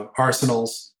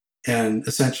arsenals, and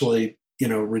essentially,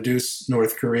 reduce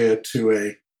North Korea to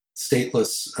a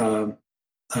stateless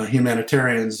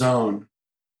humanitarian zone.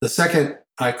 The second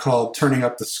I called turning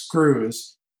up the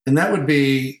screws, and that would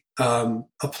be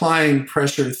applying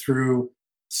pressure through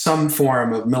some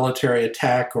form of military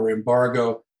attack or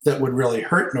embargo that would really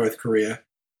hurt North Korea,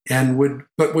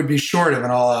 but would be short of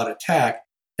an all-out attack,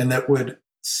 and that would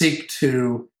seek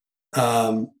to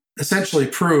essentially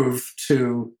prove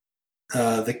to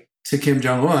Kim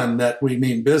Jong-un that we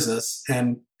mean business,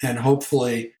 and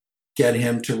hopefully get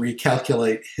him to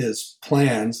recalculate his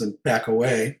plans and back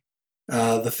away.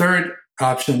 The third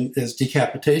option is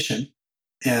decapitation,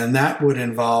 and that would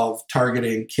involve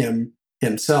targeting Kim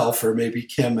himself, or maybe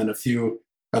Kim and a few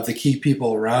of the key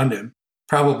people around him,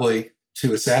 probably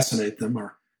to assassinate them,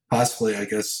 or possibly, I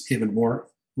guess, even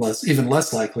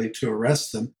less likely to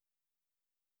arrest them,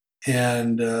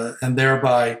 and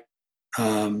thereby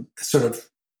sort of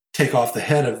take off the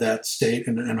head of that state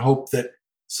and hope that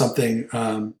something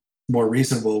more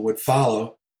reasonable would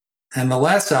follow. And the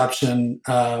last option,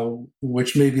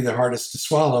 which may be the hardest to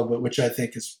swallow, but which I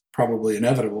think is probably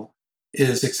inevitable,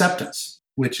 is acceptance,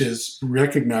 which is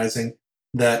recognizing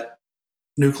that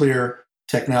nuclear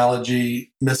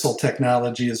technology, missile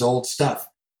technology is old stuff.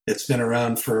 It's been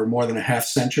around for more than a half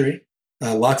century.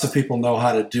 Lots of people know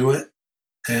how to do it.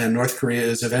 And North Korea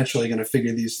is eventually going to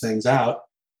figure these things out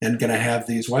and going to have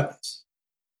these weapons.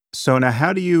 So now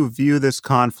how do you view this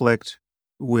conflict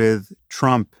with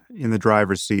Trump in the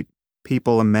driver's seat?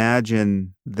 People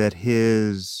imagine that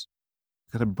his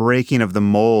kind of breaking of the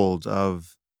mold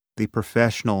of the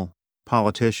professional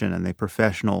politician and the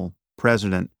professional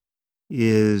president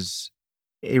is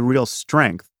a real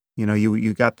strength.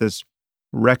 You got this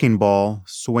wrecking ball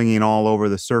swinging all over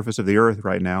the surface of the earth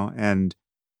right now, and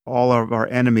all of our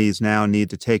enemies now need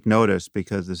to take notice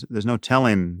because there's no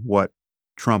telling what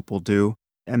Trump will do,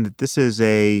 and that this is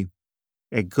a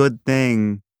good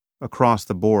thing across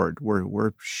the board.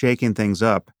 We're shaking things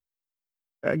up.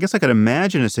 I guess I could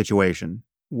imagine a situation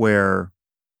where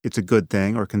it's a good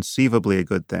thing, or conceivably a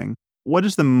good thing. What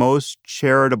is the most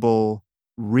charitable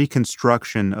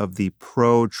reconstruction of the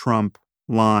pro-Trump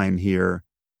line here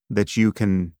that you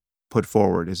can put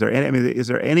forward? Is there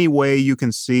any way you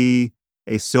can see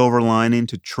a silver lining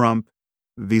to Trump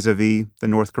vis-a-vis the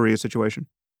North Korea situation?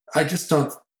 I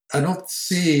don't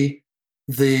see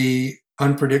the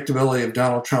unpredictability of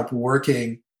Donald Trump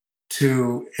working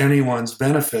to anyone's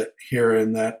benefit here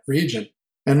in that region.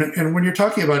 And when you're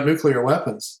talking about nuclear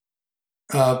weapons,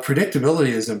 predictability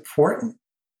is important.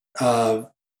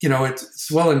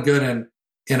 It's well and good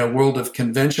in a world of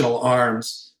conventional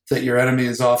arms that your enemy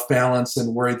is off balance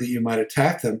and worried that you might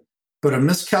attack them. But a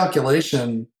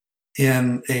miscalculation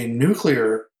in the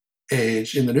nuclear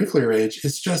age,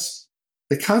 it's just,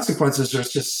 the consequences are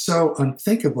just so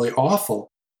unthinkably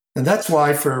awful. And that's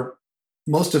why for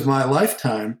most of my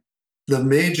lifetime, the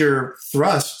major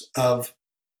thrust of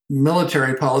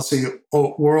military policy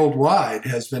worldwide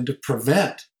has been to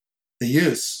prevent the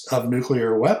use of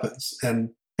nuclear weapons and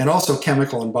also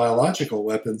chemical and biological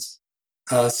weapons.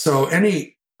 So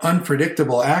any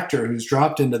unpredictable actor who's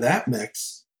dropped into that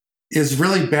mix is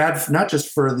really bad, not just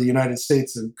for the United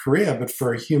States and Korea, but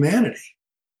for humanity.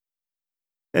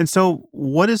 And so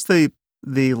what is the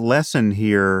lesson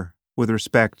here with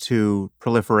respect to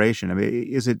proliferation? I mean,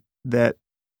 is it that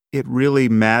it really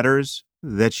matters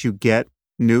that you get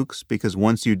nukes because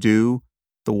once you do,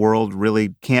 the world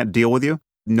really can't deal with you?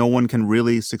 No one can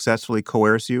really successfully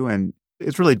coerce you, and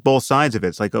it's really both sides of it.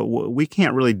 It's like we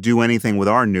can't really do anything with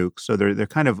our nukes, so they're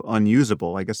kind of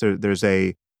unusable. I guess there's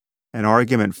an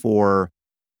argument for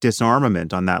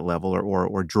disarmament on that level,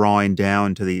 or drawing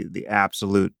down to the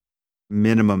absolute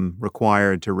minimum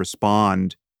required to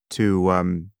respond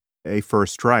to a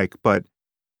first strike. But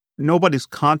nobody's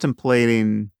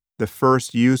contemplating the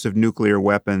first use of nuclear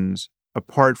weapons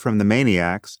apart from the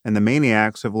maniacs, and the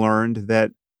maniacs have learned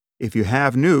that if you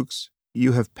have nukes,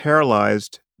 you have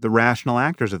paralyzed the rational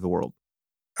actors of the world.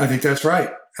 I think that's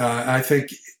right. I think,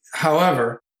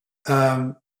 however,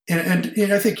 and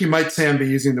I think you might say I'm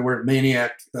using the word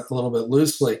maniac a little bit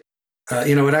loosely.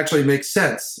 It actually makes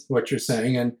sense what you're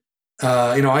saying. And,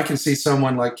 I can see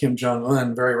someone like Kim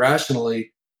Jong-un very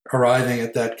rationally arriving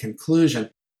at that conclusion.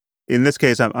 In this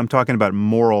case, I'm talking about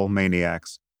moral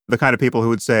maniacs, the kind of people who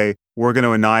would say, we're going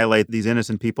to annihilate these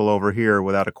innocent people over here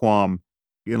without a qualm,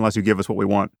 unless you give us what we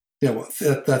want. Yeah, well,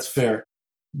 that's fair.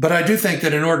 But I do think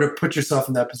that in order to put yourself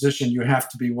in that position, you have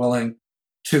to be willing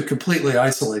to completely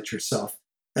isolate yourself.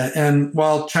 And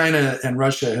while China and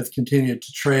Russia have continued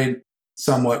to trade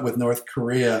somewhat with North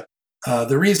Korea.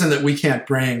 The reason that we can't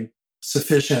bring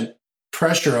sufficient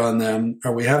pressure on them,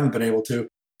 or we haven't been able to,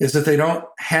 is that they don't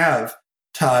have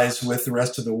ties with the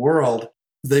rest of the world.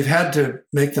 They've had to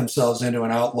make themselves into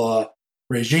an outlaw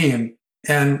regime.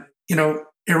 And,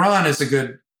 Iran is a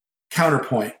good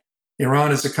counterpoint.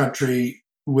 Iran is a country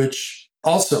which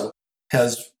also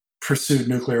has pursued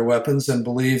nuclear weapons and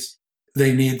believes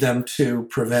they need them to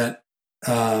prevent,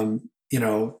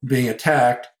 being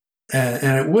attacked.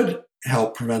 And it would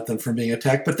help prevent them from being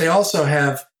attacked. But they also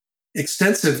have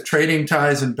extensive trading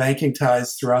ties and banking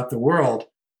ties throughout the world.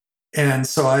 And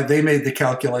so they made the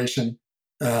calculation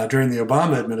during the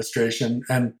Obama administration.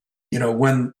 And,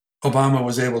 when Obama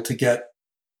was able to get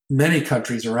many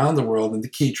countries around the world and the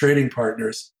key trading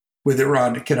partners with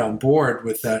Iran to get on board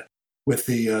with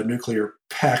the nuclear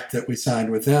pact that we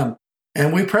signed with them.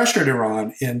 And we pressured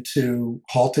Iran into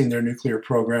halting their nuclear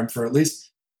program for at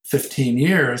least 15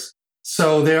 years.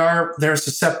 So they're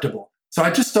susceptible. So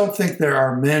I just don't think there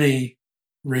are many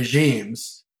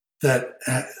regimes that,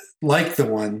 like the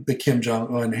one that Kim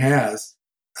Jong-un has,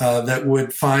 that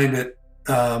would find it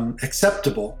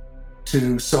acceptable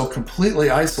to so completely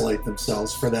isolate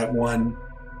themselves for that one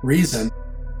reason.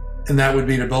 And that would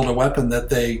be to build a weapon that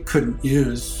they couldn't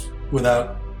use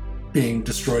without being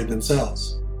destroyed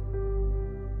themselves.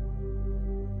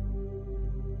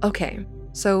 Okay,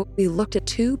 so we looked at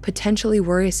two potentially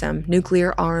worrisome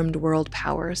nuclear-armed world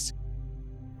powers.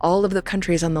 All of the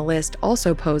countries on the list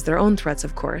also pose their own threats,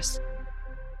 of course.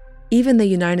 Even the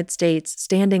United States,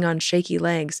 standing on shaky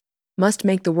legs, must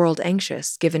make the world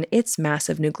anxious given its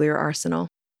massive nuclear arsenal.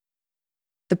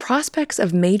 The prospects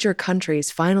of major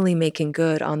countries finally making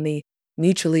good on the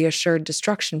mutually assured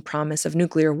destruction promise of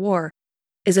nuclear war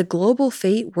is a global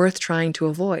fate worth trying to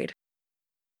avoid.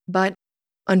 But,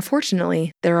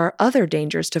 unfortunately, there are other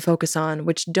dangers to focus on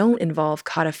which don't involve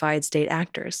codified state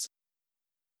actors.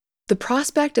 The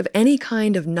prospect of any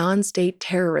kind of non-state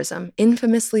terrorism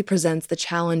infamously presents the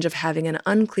challenge of having an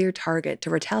unclear target to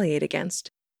retaliate against.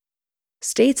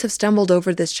 States have stumbled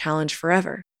over this challenge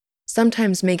forever,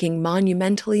 sometimes making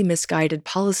monumentally misguided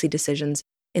policy decisions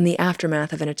in the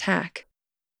aftermath of an attack.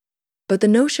 But the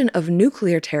notion of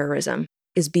nuclear terrorism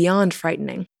is beyond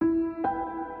frightening.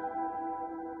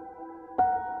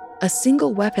 A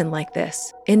single weapon like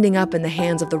this, ending up in the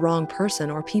hands of the wrong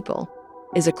person or people,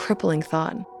 is a crippling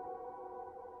thought.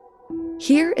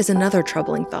 Here is another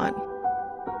troubling thought.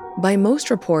 By most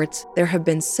reports, there have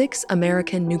been 6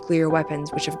 American nuclear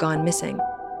weapons which have gone missing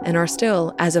and are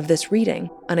still, as of this reading,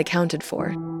 unaccounted for.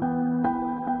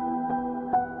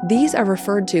 These are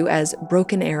referred to as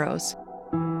broken arrows.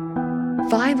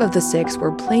 5 of the 6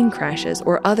 were plane crashes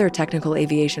or other technical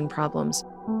aviation problems,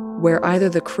 where either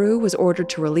the crew was ordered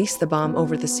to release the bomb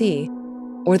over the sea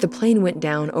or the plane went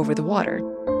down over the water.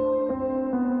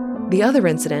 The other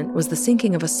incident was the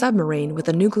sinking of a submarine with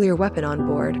a nuclear weapon on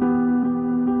board.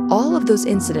 All of those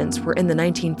incidents were in the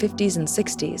 1950s and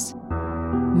 60s.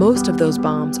 Most of those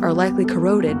bombs are likely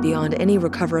corroded beyond any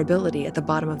recoverability at the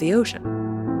bottom of the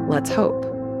ocean. Let's hope.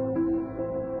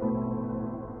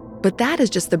 But that is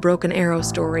just the broken arrow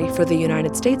story for the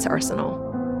United States arsenal.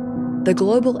 The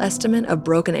global estimate of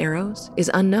broken arrows is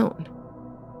unknown.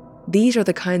 These are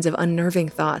the kinds of unnerving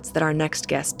thoughts that our next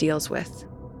guest deals with.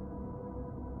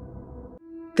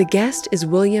 The guest is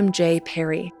William J.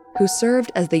 Perry, who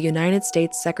served as the United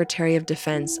States Secretary of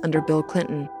Defense under Bill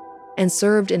Clinton and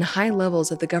served in high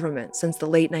levels of the government since the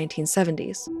late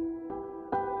 1970s.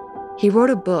 He wrote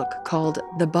a book called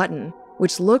The Button,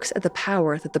 which looks at the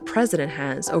power that the president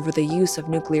has over the use of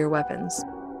nuclear weapons.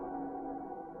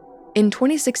 In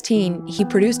 2016, he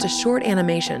produced a short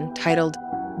animation titled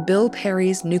Bill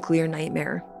Perry's Nuclear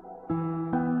Nightmare.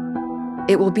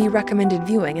 It will be recommended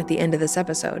viewing at the end of this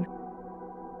episode.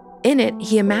 In it,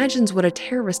 he imagines what a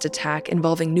terrorist attack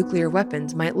involving nuclear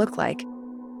weapons might look like,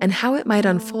 and how it might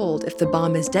unfold if the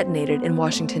bomb is detonated in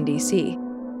Washington, D.C.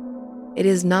 It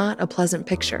is not a pleasant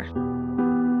picture.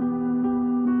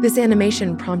 This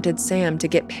animation prompted Sam to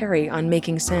get Perry on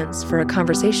Making Sense for a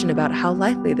conversation about how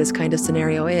likely this kind of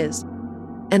scenario is,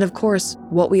 and of course,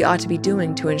 what we ought to be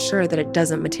doing to ensure that it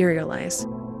doesn't materialize.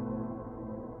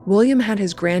 William had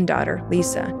his granddaughter,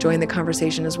 Lisa, join the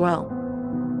conversation as well.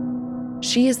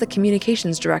 She is the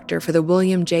communications director for the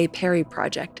William J. Perry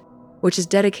Project, which is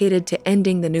dedicated to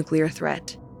ending the nuclear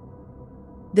threat.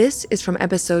 This is from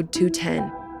episode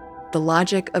 210, The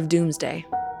Logic of Doomsday.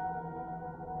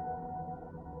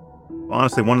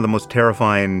 Honestly, one of the most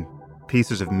terrifying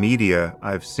pieces of media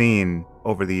I've seen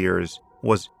over the years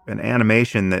was an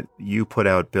animation that you put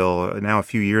out, Bill, now a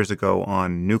few years ago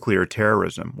on nuclear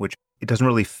terrorism, which it doesn't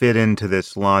really fit into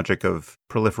this logic of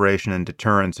proliferation and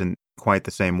deterrence. And quite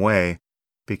the same way,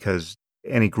 because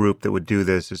any group that would do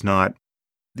this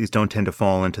these don't tend to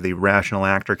fall into the rational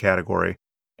actor category.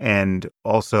 And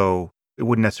also, it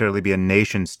wouldn't necessarily be a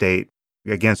nation state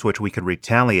against which we could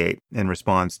retaliate in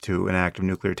response to an act of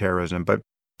nuclear terrorism. But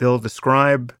Bill,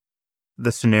 describe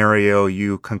the scenario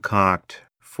you concoct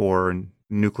for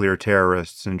nuclear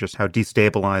terrorists and just how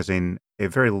destabilizing a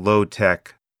very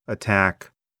low-tech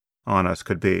attack on us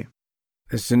could be.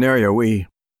 The scenario we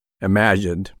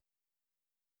imagined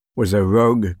was a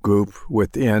rogue group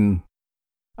within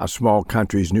a small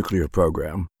country's nuclear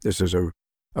program. This is a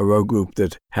rogue group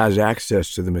that has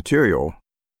access to the material,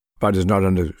 but is not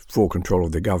under full control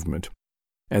of the government.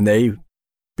 And they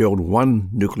build one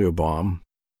nuclear bomb,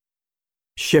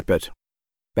 ship it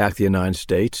back to the United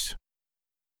States,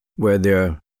 where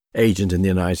their agent in the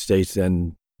United States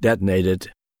then detonate it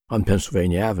on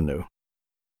Pennsylvania Avenue.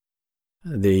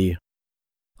 The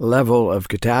level of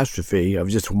catastrophe of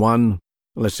just one,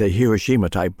 let's say,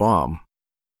 Hiroshima-type bomb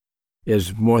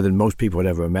is more than most people would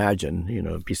ever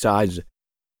imagine. Besides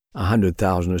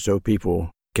 100,000 or so people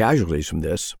casualties from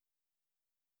this,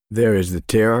 there is the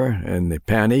terror and the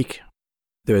panic.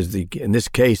 There's in this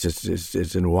case,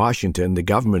 it's in Washington. The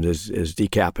government is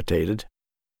decapitated.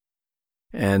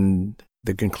 And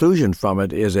the conclusion from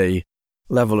it is a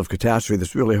level of catastrophe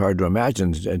that's really hard to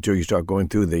imagine until you start going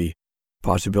through the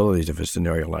possibilities of a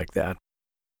scenario like that.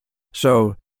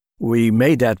 So we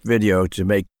made that video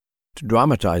to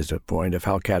dramatize the point of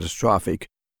how catastrophic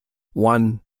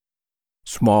one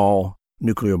small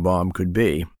nuclear bomb could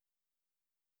be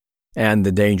and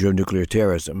the danger of nuclear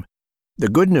terrorism. The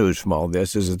good news from all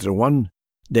this is that the one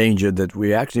danger that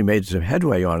we actually made some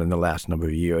headway on in the last number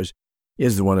of years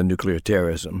is the one of nuclear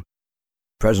terrorism.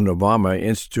 President Obama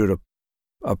instituted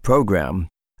a program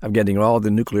of getting all the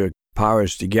nuclear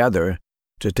powers together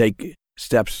to take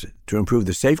steps to improve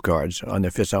the safeguards on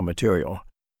their fissile material.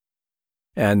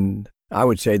 And I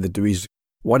would say that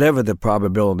whatever the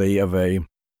probability of a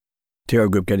terror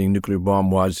group getting a nuclear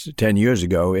bomb was 10 years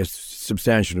ago, is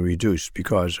substantially reduced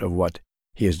because of what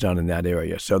he has done in that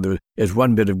area. So there is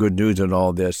one bit of good news in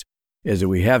all this, is that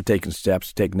we have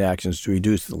taken actions to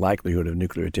reduce the likelihood of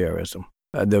nuclear terrorism.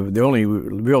 The only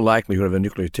real likelihood of a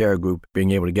nuclear terror group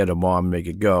being able to get a bomb and make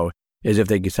it go is if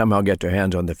they could somehow get their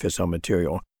hands on the fissile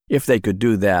material. If they could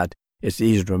do that, it's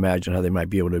easy to imagine how they might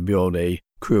be able to build a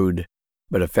crude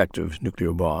but effective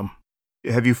nuclear bomb.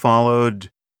 Have you followed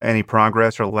any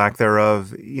progress or lack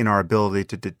thereof in our ability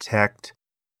to detect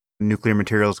nuclear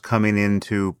materials coming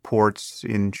into ports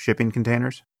in shipping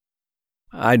containers?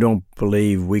 I don't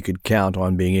believe we could count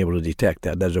on being able to detect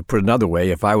that. To put another way,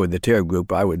 if I were the terror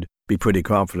group, I would be pretty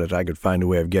confident I could find a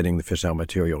way of getting the fissile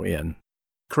material in.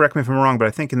 Correct me if I'm wrong, but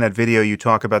I think in that video you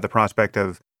talk about the prospect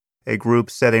of a group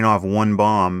setting off one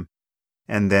bomb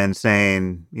and then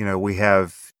saying, we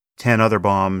have 10 other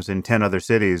bombs in 10 other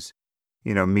cities,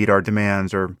 meet our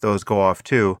demands, or those go off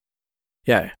too.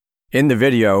 Yeah. In the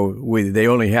video, they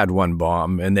only had one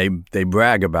bomb, and they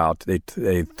brag about,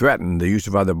 they threaten the use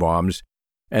of other bombs,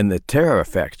 and the terror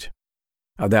effect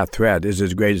of that threat is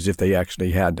as great as if they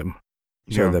actually had them.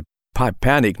 So the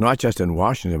panic, not just in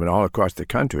Washington, but all across the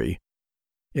country,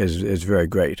 is very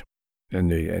great. And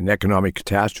the economic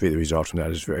catastrophe that results from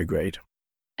that is very great.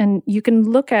 And you can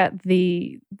look at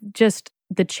the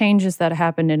changes that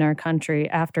happened in our country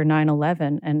after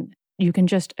 9/11, and you can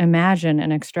just imagine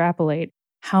and extrapolate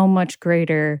how much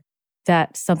greater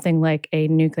that something like a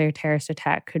nuclear terrorist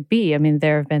attack could be. I mean,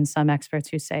 there have been some experts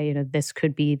who say, this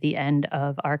could be the end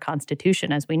of our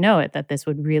Constitution as we know it, that this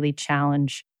would really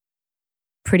challenge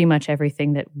pretty much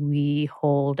everything that we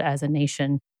hold as a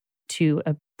nation to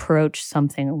approach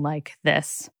something like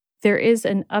this. There is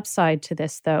an upside to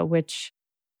this, though, which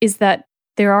is that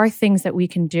there are things that we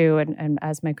can do, and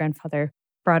as my grandfather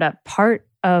brought up, part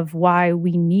of why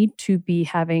we need to be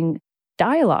having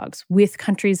dialogues with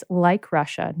countries like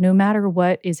Russia, no matter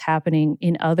what is happening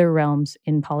in other realms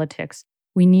in politics.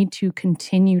 We need to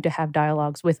continue to have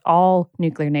dialogues with all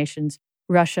nuclear nations,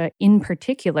 Russia in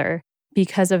particular,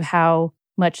 because of how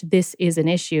much this is an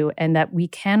issue and that we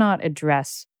cannot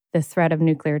address the threat of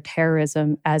nuclear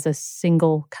terrorism as a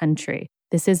single country.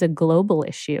 This is a global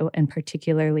issue, and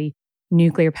particularly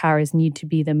nuclear powers need to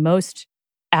be the most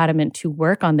adamant to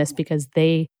work on this because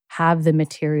they have the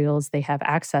materials, they have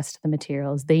access to the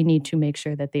materials. They need to make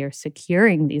sure that they are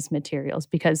securing these materials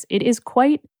because it is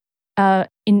quite an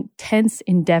intense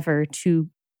endeavor to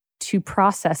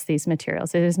process these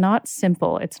materials. It is not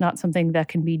simple. It's not something that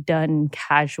can be done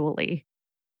casually.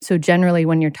 So generally,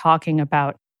 when you're talking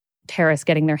about terrorists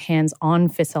getting their hands on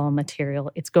fissile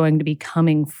material, it's going to be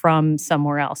coming from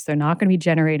somewhere else. They're not going to be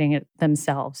generating it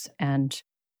themselves. And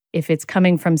if it's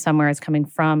coming from somewhere, it's coming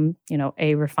from,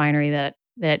 a refinery that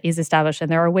is established. And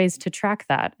there are ways to track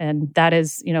that. And that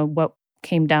is, what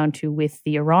came down to with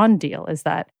the Iran deal, is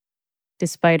that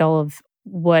despite all of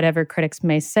whatever critics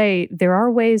may say, there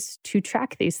are ways to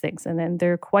track these things, and then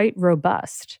they're quite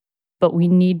robust. But we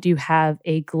need to have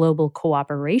a global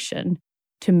cooperation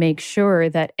to make sure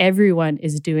that everyone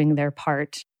is doing their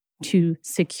part to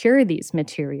secure these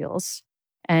materials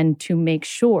and to make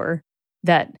sure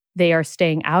that they are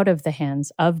staying out of the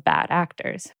hands of bad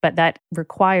actors. But that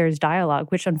requires dialogue,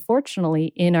 which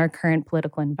unfortunately in our current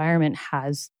political environment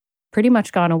has pretty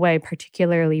much gone away,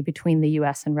 particularly between the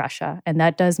US and Russia. And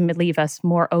that does leave us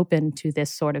more open to this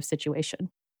sort of situation.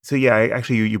 So yeah,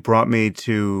 actually you brought me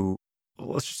to,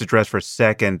 let's just address for a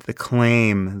second the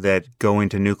claim that going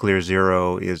to nuclear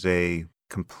zero is a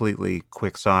completely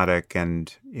quixotic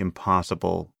and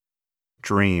impossible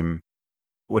dream.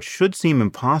 What should seem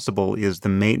impossible is the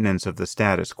maintenance of the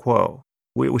status quo.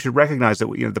 We should recognize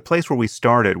that the place where we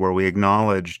started, where we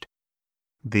acknowledged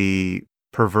the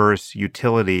perverse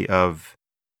utility of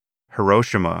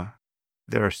Hiroshima,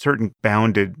 there are certain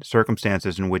bounded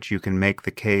circumstances in which you can make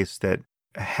the case that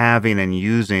having and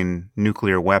using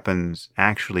nuclear weapons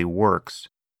actually works.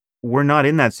 We're not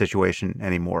in that situation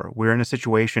anymore. We're in a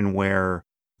situation where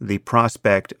the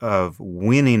prospect of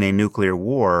winning a nuclear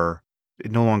war,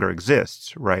 it no longer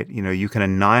exists, right? You can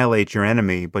annihilate your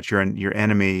enemy, but your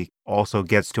enemy also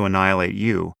gets to annihilate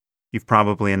you. You've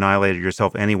probably annihilated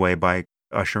yourself anyway by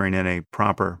ushering in a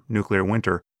proper nuclear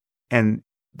winter. And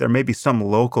there may be some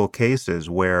local cases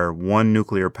where one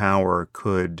nuclear power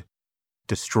could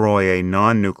destroy a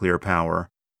non-nuclear power,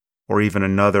 or even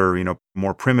another,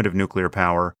 more primitive nuclear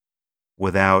power,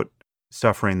 without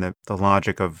suffering the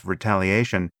logic of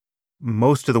retaliation.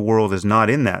 Most of the world is not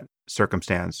in that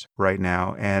circumstance right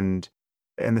now. And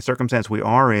the circumstance we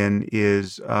are in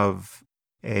is of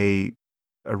a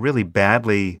really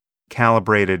badly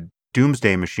calibrated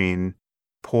doomsday machine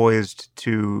poised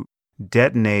to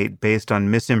detonate based on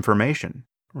misinformation,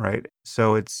 right?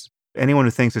 So it's anyone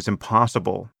who thinks it's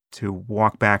impossible to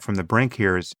walk back from the brink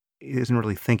here isn't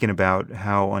really thinking about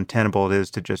how untenable it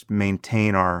is to just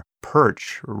maintain our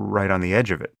perch right on the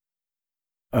edge of it.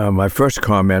 My first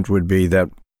comment would be that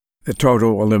the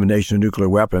total elimination of nuclear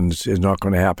weapons is not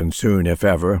going to happen soon, if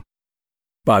ever.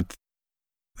 But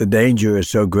the danger is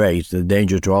so great, the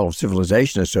danger to all of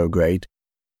civilization is so great,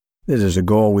 that is a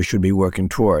goal we should be working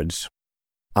towards.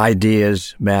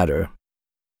 Ideas matter.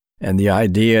 And the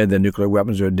idea that nuclear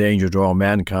weapons are a danger to all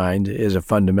mankind is a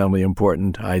fundamentally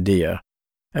important idea.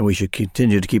 And we should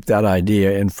continue to keep that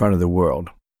idea in front of the world.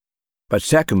 But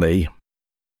secondly,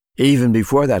 even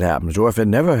before that happens, or if it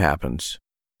never happens,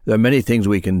 there are many things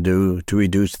we can do to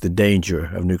reduce the danger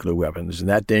of nuclear weapons. And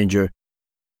that danger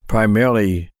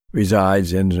primarily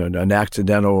resides in an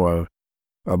accidental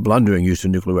or blundering use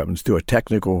of nuclear weapons through a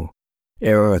technical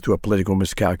error, through a political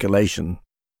miscalculation.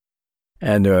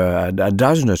 And a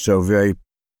dozen or so very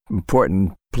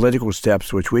important political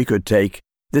steps which we could take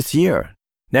this year,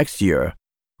 next year,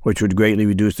 which would greatly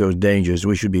reduce those dangers.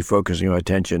 We should be focusing our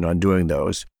attention on doing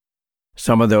those.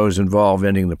 Some of those involve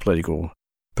ending the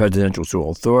presidential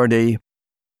sole authority,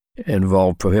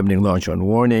 involve prohibiting launch on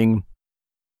warning,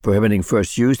 prohibiting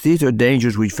first use. These are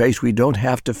dangers we face we don't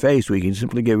have to face. We can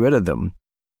simply get rid of them.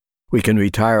 We can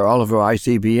retire all of our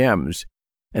ICBMs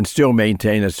and still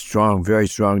maintain a strong, very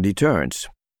strong deterrence.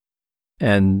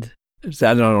 And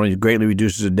that not only greatly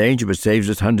reduces the danger, but saves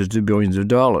us hundreds of billions of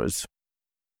dollars.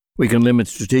 We can limit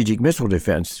strategic missile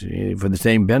defense for the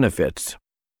same benefits.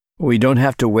 We don't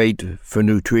have to wait for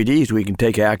new treaties. We can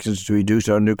take actions to reduce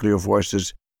our nuclear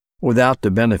forces without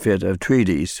the benefit of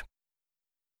treaties.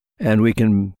 And we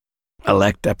can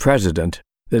elect a president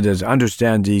that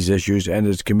understands these issues and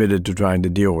is committed to trying to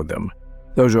deal with them.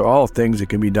 Those are all things that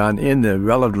can be done in the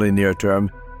relatively near term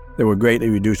that will greatly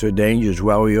reduce our dangers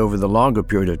while we, over the longer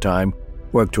period of time,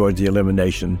 work towards the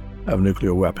elimination of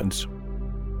nuclear weapons.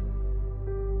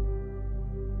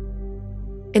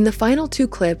 In the final two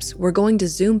clips, we're going to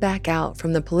zoom back out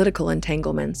from the political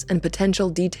entanglements and potential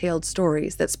detailed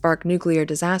stories that spark nuclear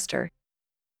disaster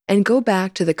and go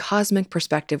back to the cosmic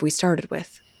perspective we started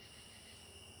with.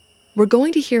 We're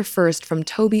going to hear first from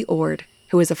Toby Ord,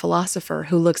 who is a philosopher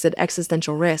who looks at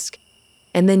existential risk,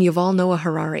 and then Yuval Noah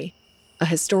Harari, a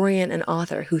historian and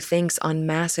author who thinks on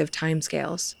massive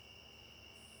timescales.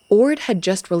 Ord had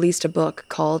just released a book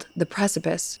called The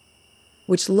Precipice,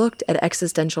 which looked at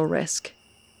existential risk.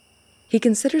 He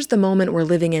considers the moment we're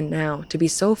living in now to be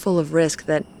so full of risk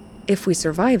that, if we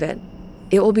survive it,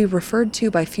 it will be referred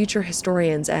to by future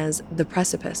historians as the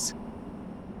precipice.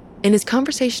 In his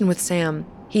conversation with Sam,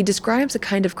 He describes a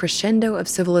kind of crescendo of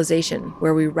civilization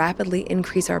where we rapidly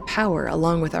increase our power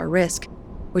along with our risk,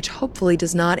 which hopefully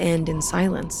does not end in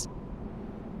silence.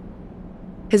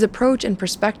 His approach and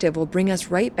perspective will bring us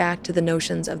right back to the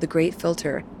notions of the Great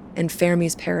Filter and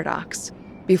Fermi's paradox,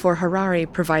 before Harari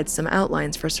provides some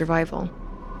outlines for survival.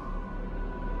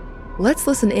 Let's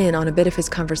listen in on a bit of his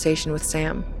conversation with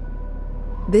Sam.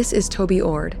 This is Toby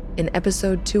Ord in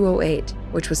episode 208,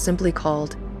 which was simply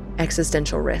called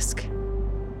Existential Risk.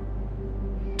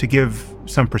 To give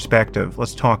some perspective,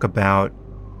 let's talk about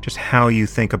just how you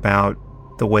think about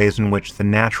the ways in which the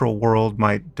natural world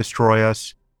might destroy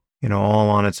us, all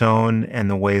on its own, and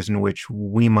the ways in which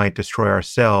we might destroy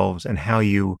ourselves, and how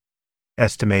you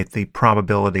estimate the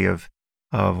probability of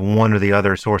one or the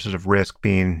other sources of risk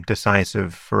being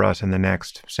decisive for us in the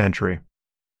next century.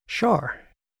 Sure.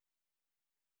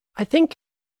 I think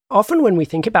often when we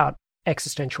think about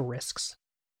existential risks,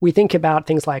 we think about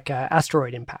things like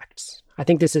asteroid impacts. I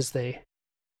think this is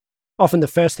often the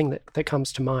first thing that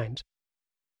comes to mind,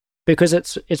 because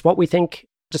it's what we think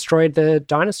destroyed the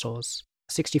dinosaurs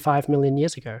 65 million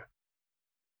years ago.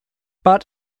 But,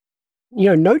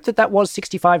 note that was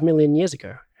 65 million years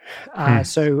ago.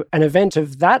 So an event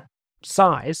of that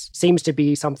size seems to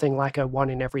be something like a 1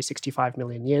 in every 65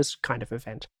 million years kind of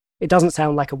event. It doesn't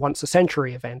sound like a once a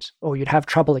century event, or you'd have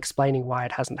trouble explaining why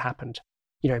it hasn't happened,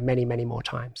 many, many more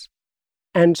times.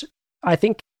 And I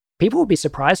think people would be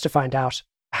surprised to find out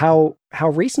how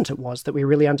recent it was that we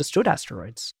really understood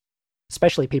asteroids,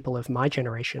 especially people of my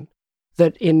generation,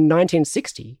 that in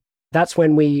 1960, that's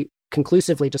when we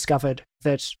conclusively discovered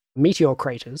that meteor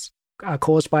craters are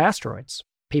caused by asteroids.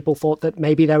 People thought that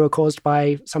maybe they were caused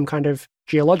by some kind of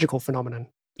geological phenomenon,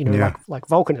 like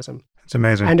volcanism. It's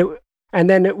amazing. And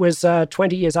then it was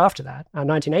 20 years after that,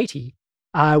 1980,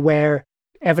 where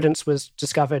evidence was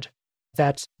discovered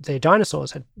that the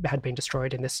dinosaurs had been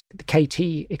destroyed in this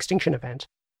KT extinction event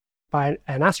by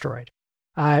an asteroid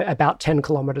about 10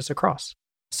 kilometers across.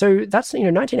 So that's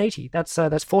 1980.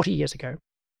 That's 40 years ago.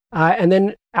 And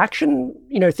then action,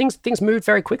 things moved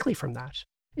very quickly from that.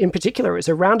 In particular, it was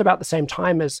around about the same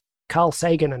time as Carl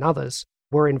Sagan and others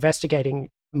were investigating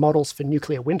models for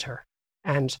nuclear winter,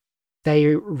 and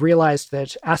they realized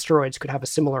that asteroids could have a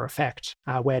similar effect,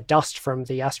 where dust from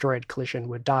the asteroid collision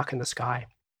would darken the sky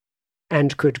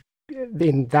and could,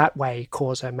 in that way,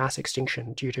 cause a mass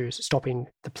extinction due to stopping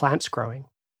the plants growing.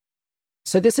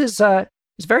 So this is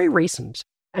very recent,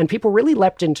 and people really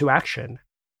leapt into action,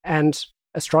 and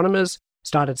astronomers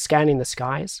started scanning the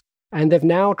skies, and they've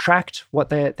now tracked what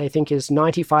they think is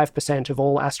 95% of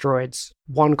all asteroids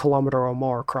 1 kilometer or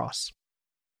more across.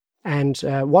 And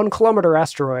 1 kilometer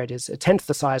asteroid is a tenth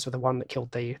the size of the one that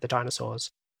killed the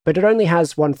dinosaurs, but it only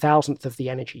has 1,000th of the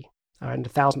energy and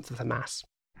 1,000th of the mass.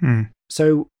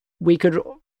 So we could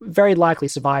very likely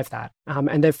survive that.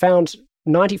 And they've found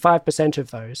 95%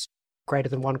 of those greater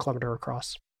than 1 kilometer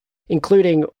across,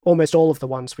 including almost all of the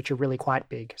ones which are really quite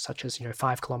big, such as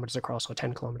 5 kilometers across or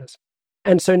 10 kilometers.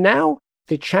 And so now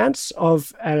the chance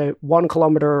of a 1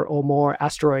 kilometer or more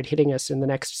asteroid hitting us in the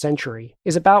next century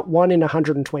is about 1 in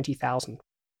 120,000.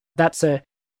 That's a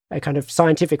kind of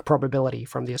scientific probability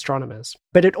from the astronomers.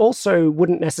 But it also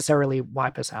wouldn't necessarily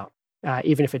wipe us out,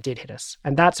 even if it did hit us.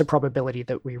 And that's a probability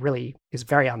that is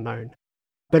very unknown.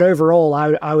 But overall,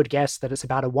 I would guess that it's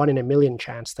about a 1 in a million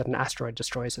chance that an asteroid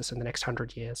destroys us in the next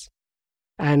 100 years.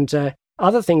 And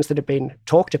other things that have been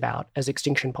talked about as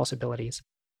extinction possibilities,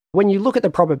 when you look at the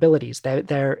probabilities,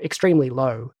 they're extremely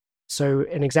low. So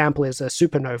an example is a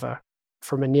supernova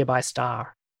from a nearby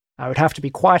star. It would have to be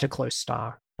quite a close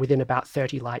star within about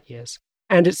 30 light years.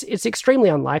 And it's extremely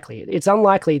unlikely. It's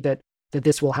unlikely that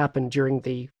this will happen during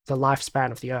the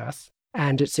lifespan of the Earth.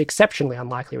 And it's exceptionally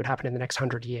unlikely it would happen in the next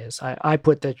 100 years. I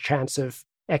put the chance of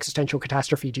existential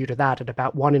catastrophe due to that at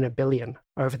about 1 in a billion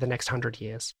over the next 100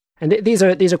 years. And these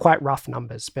are quite rough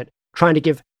numbers, but trying to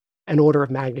give an order of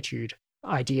magnitude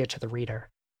idea to the reader.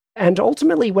 And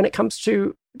ultimately, when it comes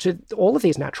to all of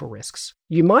these natural risks,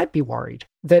 you might be worried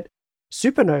that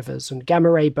supernovas and gamma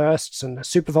ray bursts and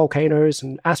supervolcanoes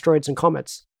and asteroids and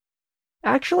comets,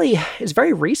 actually, it's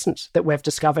very recent that we've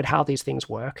discovered how these things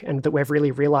work and that we've really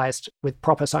realized with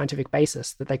proper scientific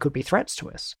basis that they could be threats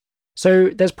to us. So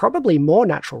there's probably more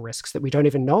natural risks that we don't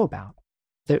even know about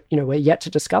that, we're yet to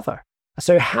discover.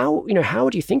 So how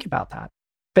do you think about that?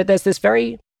 But there's this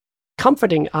very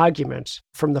comforting argument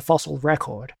from the fossil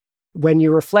record when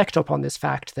you reflect upon this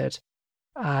fact that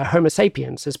Homo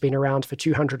sapiens has been around for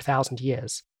 200,000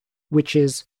 years, which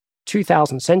is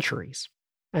 2,000 centuries.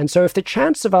 And so if the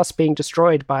chance of us being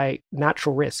destroyed by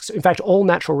natural risks, in fact, all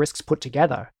natural risks put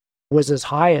together, was as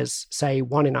high as, say,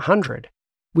 1 in 100,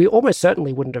 we almost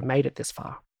certainly wouldn't have made it this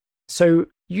far. So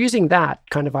using that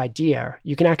kind of idea,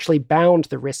 you can actually bound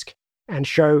the risk and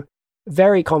show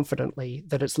very confidently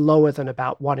that it's lower than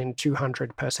about 1 in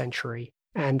 200 per century,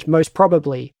 and most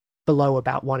probably below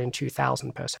about 1 in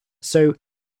 2,000 per century. So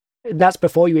that's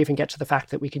before you even get to the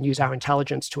fact that we can use our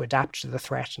intelligence to adapt to the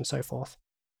threat and so forth.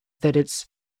 That it's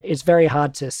very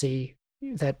hard to see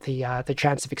that the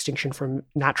chance of extinction from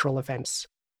natural events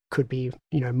could be,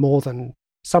 more than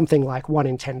something like 1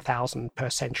 in 10,000 per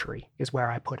century is where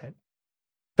I put it.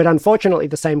 But unfortunately,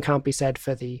 the same can't be said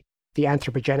for the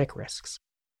anthropogenic risks.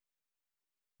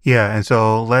 Yeah, and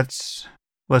so let's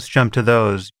jump to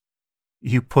those.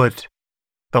 You put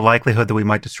the likelihood that we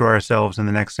might destroy ourselves in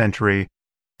the next century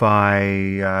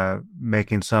by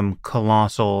making some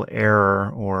colossal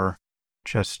error or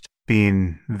just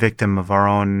being victim of our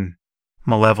own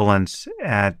malevolence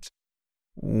at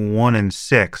 1 in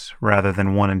 6 rather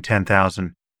than 1 in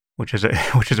 10,000, which is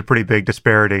a pretty big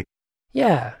disparity.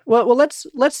 Yeah. Well, let's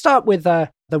start with the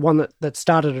one that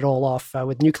started it all off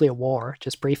with nuclear war,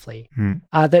 just briefly.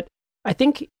 That I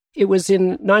think it was in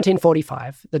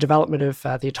 1945, the development of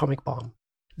the atomic bomb,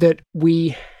 that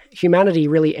humanity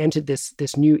really entered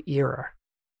this new era,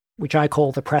 which I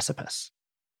call the precipice.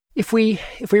 If we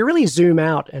really zoom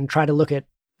out and try to look at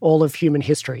all of human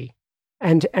history,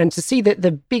 and to see that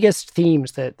the biggest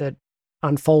themes that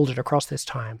unfolded across this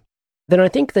time, then I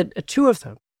think that two of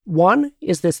them. One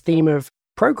is this theme of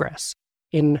progress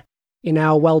in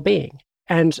our well-being.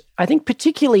 And I think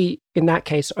particularly in that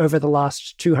case, over the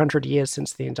last 200 years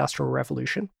since the Industrial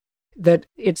Revolution, that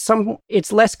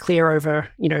it's less clear over,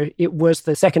 it was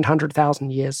the second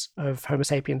 100,000 years of Homo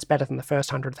sapiens better than the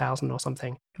first 100,000 or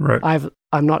something. Right.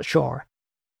 I'm not sure.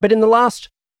 But in the last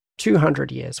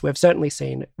 200 years, we've certainly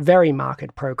seen very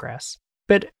marked progress.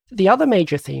 But the other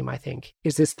major theme, I think,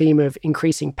 is this theme of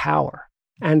increasing power.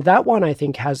 And that one, I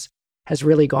think, has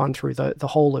really gone through the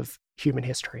whole of human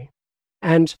history.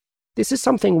 And this is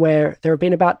something where there have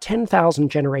been about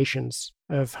 10,000 generations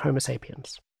of Homo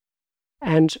sapiens.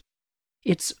 And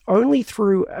it's only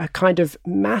through a kind of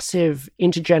massive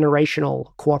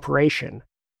intergenerational cooperation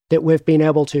that we've been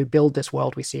able to build this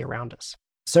world we see around us.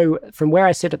 So from where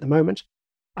I sit at the moment,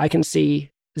 I can see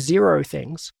 0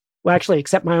 things, well, actually,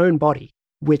 except my own body,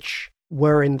 which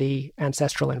were in the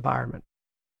ancestral environment.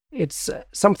 It's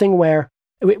something where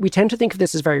we tend to think of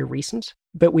this as very recent,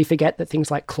 but we forget that things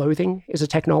like clothing is a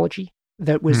technology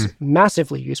that was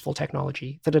massively useful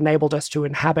technology that enabled us to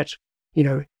inhabit,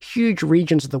 huge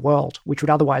regions of the world which would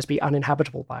otherwise be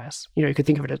uninhabitable by us. You could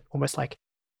think of it as almost like,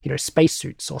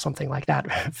 spacesuits or something like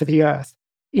that for the Earth.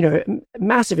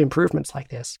 Massive improvements like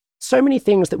this. So many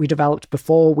things that we developed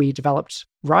before we developed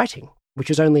writing, which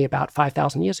was only about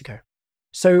 5,000 years ago.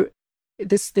 So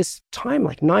this time,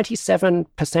 like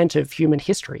 97% of human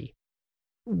history,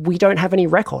 we don't have any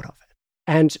record of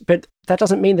it. But that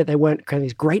doesn't mean that there weren't kind of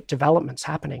these great developments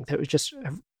happening. That was just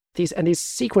these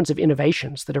sequence of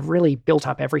innovations that have really built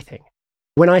up everything.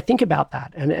 When I think about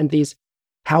that and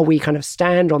how we kind of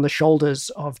stand on the shoulders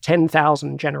of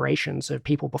 10,000 generations of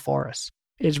people before us,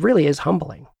 it really is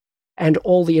humbling. And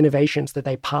all the innovations that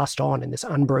they passed on in this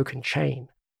unbroken chain.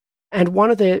 And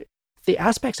one of the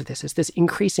aspects of this is this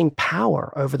increasing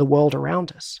power over the world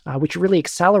around us, which really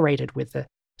accelerated with the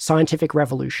scientific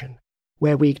revolution,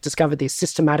 where we discovered these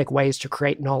systematic ways to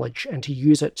create knowledge and to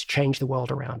use it to change the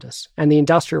world around us. And the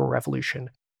Industrial Revolution,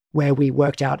 where we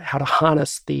worked out how to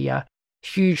harness the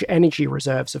huge energy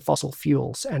reserves of fossil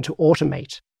fuels and to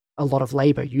automate a lot of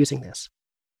labor using this.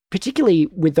 Particularly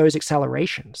with those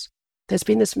accelerations, there's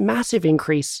been this massive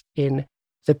increase in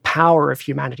the power of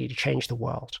humanity to change the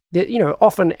world,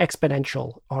 often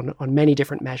exponential on many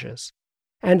different measures.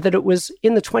 And that it was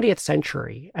in the 20th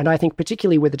century, and I think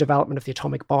particularly with the development of the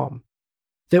atomic bomb,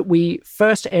 that we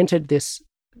first entered this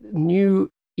new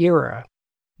era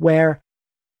where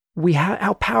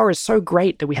our power is so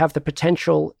great that we have the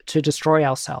potential to destroy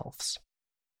ourselves.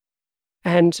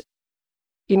 And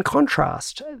in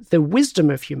contrast, the wisdom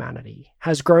of humanity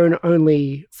has grown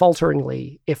only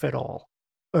falteringly, if at all,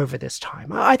 over this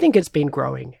time. I think it's been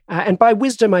growing. And by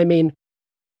wisdom, I mean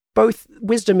both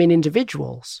wisdom in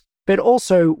individuals, but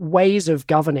also ways of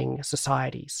governing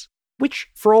societies, which,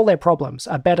 for all their problems,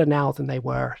 are better now than they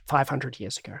were 500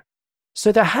 years ago.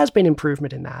 So there has been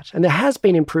improvement in that, and there has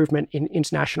been improvement in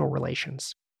international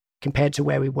relations compared to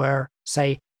where we were,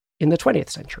 say, in the 20th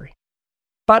century.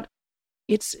 But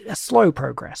it's a slow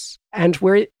progress, and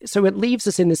so it leaves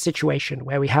us in this situation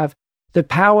where we have the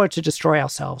power to destroy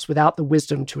ourselves without the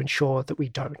wisdom to ensure that we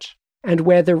don't, and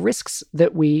where the risks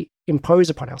that we impose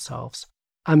upon ourselves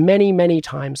are many, many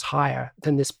times higher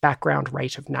than this background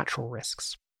rate of natural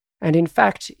risks. And in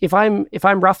fact, if I'm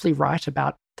roughly right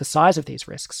about the size of these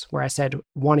risks, where I said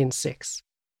 1 in 6,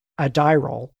 a die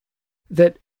roll,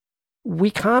 that we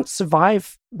can't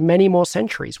survive many more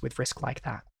centuries with risk like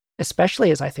that,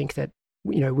 especially as I think that,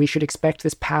 we should expect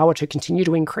this power to continue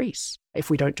to increase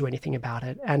if we don't do anything about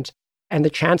it, and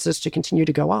the chances to continue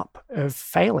to go up of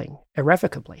failing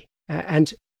irrevocably.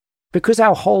 And because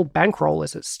our whole bankroll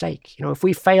is at stake, if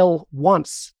we fail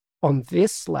once on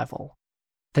this level,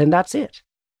 then that's it.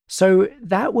 So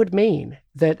that would mean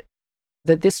that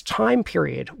this time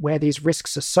period where these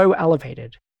risks are so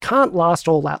elevated can't last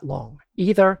all that long.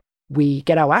 Either we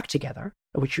get our act together,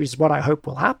 which is what I hope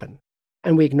will happen,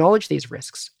 and we acknowledge these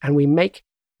risks and we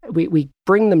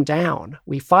bring them down,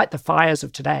 we fight the fires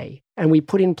of today, and we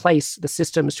put in place the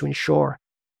systems to ensure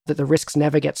that the risks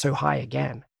never get so high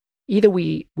again. Either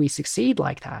we succeed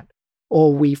like that,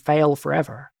 or we fail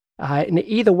forever. In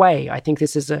either way, I think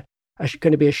this is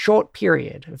going to be a short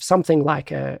period of something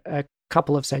like a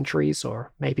couple of centuries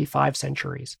or maybe 5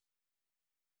 centuries.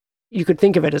 You could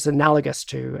think of it as analogous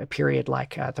to a period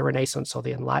like the Renaissance or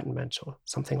the Enlightenment or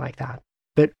something like that.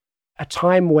 But a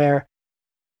time where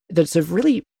that's of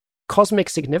really cosmic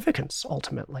significance,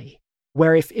 ultimately,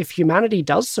 where if humanity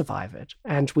does survive it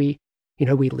and we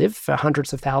live for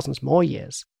hundreds of thousands more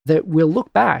years, that we'll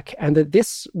look back and that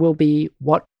this will be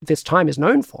what this time is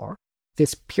known for,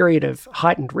 this period of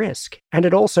heightened risk, and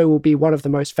it also will be one of the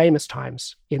most famous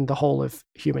times in the whole of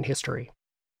human history.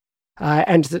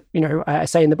 And that, I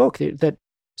say in the book that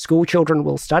school children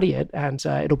will study it and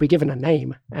it'll be given a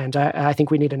name, and I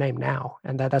think we need a name now,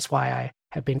 and that's why I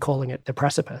have been calling it the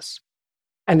precipice.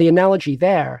 And the analogy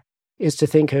there is to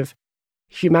think of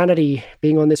humanity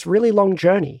being on this really long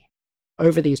journey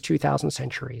over these 2,000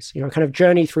 centuries, kind of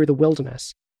journey through the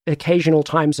wilderness, occasional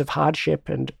times of hardship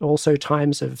and also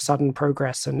times of sudden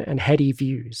progress and heady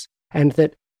views. And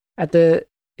that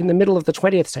in the middle of the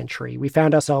 20th century, we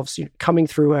found ourselves coming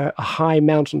through a high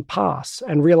mountain pass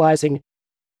and realizing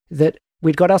that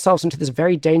we'd got ourselves into this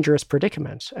very dangerous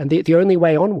predicament. And the only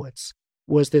way onwards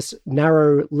was this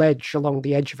narrow ledge along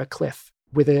the edge of a cliff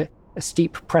with a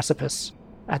steep precipice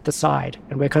at the side.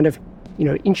 And we're kind of,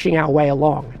 inching our way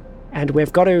along. And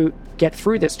we've got to get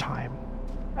through this time.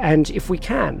 And if we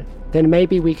can, then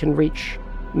maybe we can reach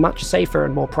much safer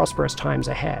and more prosperous times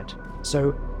ahead.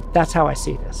 So that's how I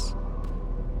see this.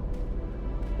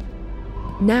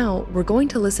 Now, we're going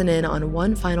to listen in on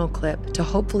one final clip to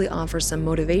hopefully offer some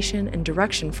motivation and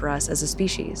direction for us as a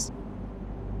species.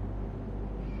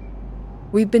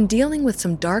 We've been dealing with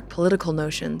some dark political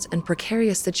notions and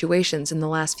precarious situations in the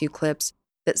last few clips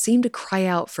that seem to cry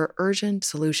out for urgent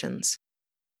solutions.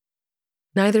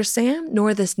 Neither Sam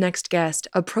nor this next guest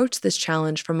approached this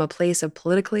challenge from a place of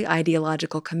politically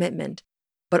ideological commitment,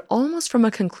 but almost from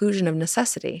a conclusion of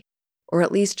necessity, or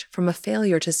at least from a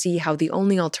failure to see how the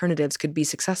only alternatives could be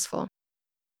successful.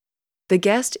 The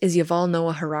guest is Yuval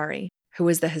Noah Harari, who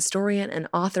is the historian and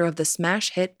author of the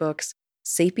smash hit books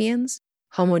Sapiens,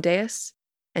 Homo Deus,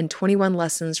 and 21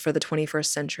 Lessons for the 21st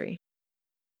Century.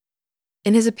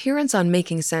 In his appearance on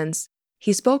Making Sense,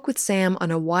 he spoke with Sam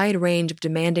on a wide range of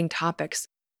demanding topics,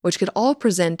 which could all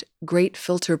present great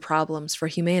filter problems for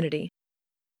humanity.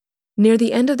 Near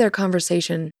the end of their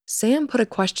conversation, Sam put a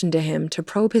question to him to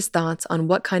probe his thoughts on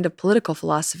what kind of political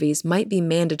philosophies might be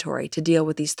mandatory to deal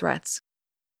with these threats.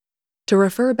 To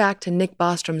refer back to Nick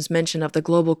Bostrom's mention of the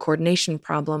global coordination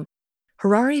problem,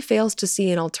 Harari fails to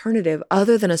see an alternative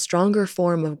other than a stronger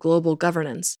form of global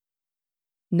governance,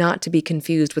 not to be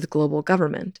confused with global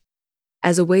government,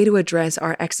 as a way to address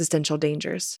our existential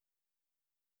dangers.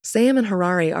 Sam and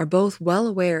Harari are both well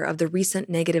aware of the recent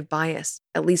negative bias,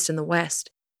 at least in the West,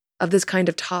 of this kind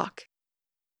of talk,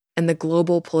 and the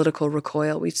global political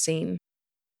recoil we've seen.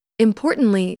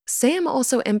 Importantly, Sam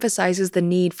also emphasizes the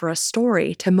need for a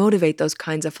story to motivate those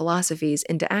kinds of philosophies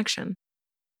into action.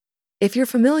 If you're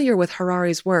familiar with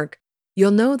Harari's work,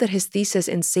 you'll know that his thesis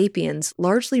in Sapiens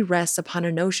largely rests upon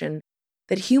a notion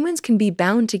that humans can be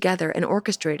bound together and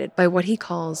orchestrated by what he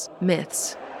calls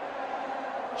myths.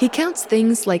 He counts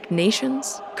things like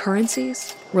nations,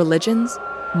 currencies, religions,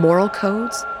 moral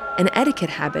codes, and etiquette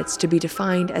habits to be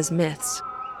defined as myths.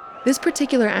 This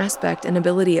particular aspect and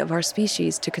ability of our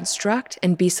species to construct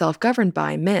and be self-governed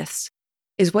by myths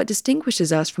is what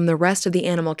distinguishes us from the rest of the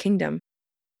animal kingdom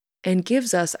and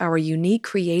gives us our unique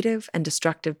creative and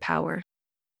destructive power.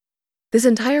 This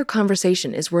entire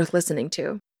conversation is worth listening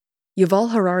to.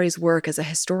 Yuval Harari's work as a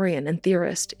historian and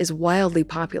theorist is wildly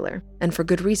popular, and for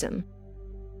good reason.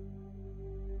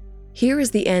 Here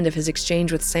is the end of his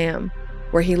exchange with Sam,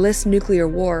 where he lists nuclear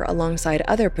war alongside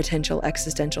other potential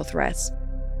existential threats,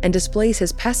 and displays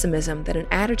his pessimism that an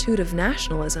attitude of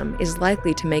nationalism is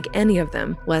likely to make any of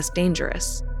them less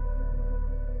dangerous.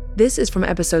 This is from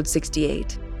episode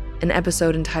 68, an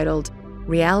episode entitled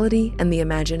Reality and the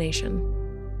Imagination.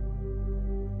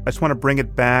 I just want to bring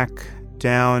it back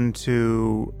down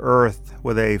to earth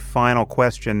with a final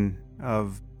question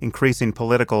of increasing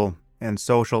political and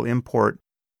social import.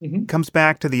 It comes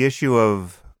back to the issue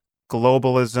of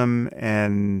globalism,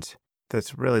 and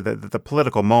that's really the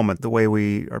political moment, the way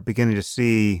we are beginning to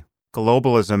see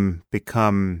globalism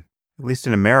become, at least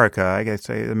in America, I guess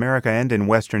America and in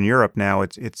Western Europe now,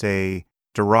 it's a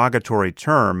derogatory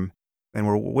term, and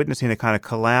we're witnessing a kind of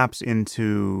collapse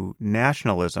into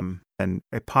nationalism and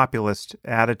a populist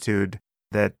attitude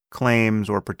that claims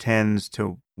or pretends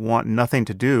to want nothing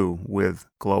to do with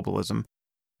globalism.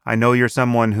 I know you're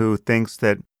someone who thinks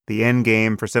that the end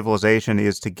game for civilization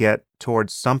is to get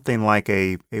towards something like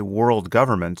a world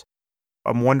government.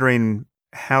 I'm wondering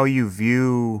how you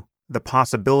view the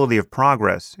possibility of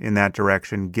progress in that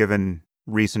direction given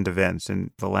recent events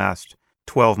in the last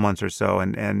 12 months or so,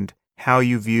 and how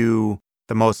you view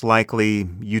the most likely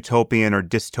utopian or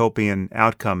dystopian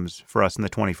outcomes for us in the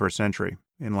 21st century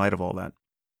in light of all that.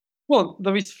 Well,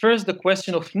 there is first the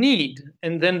question of need,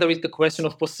 and then there is the question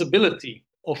of possibility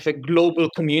of a global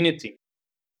community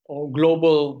or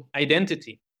global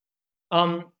identity.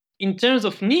 In terms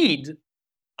of need,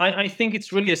 I think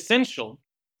it's really essential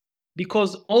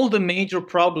because all the major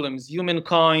problems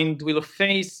humankind will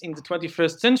face in the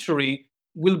 21st century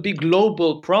will be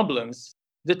global problems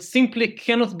that simply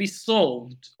cannot be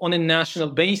solved on a national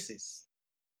basis.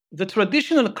 The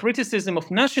traditional criticism of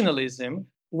nationalism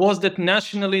was that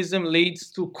nationalism leads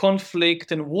to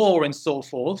conflict and war and so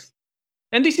forth.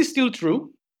 And this is still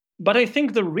true. But I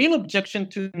think the real objection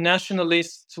to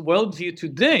nationalist worldview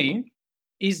today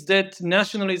is that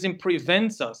nationalism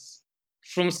prevents us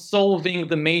from solving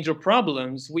the major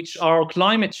problems, which are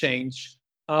climate change,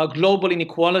 global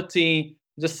inequality,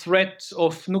 the threat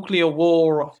of nuclear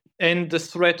war, and the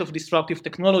threat of disruptive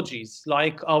technologies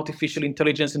like artificial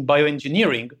intelligence and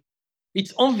bioengineering.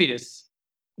 It's obvious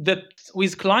that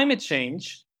with climate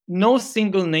change, no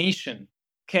single nation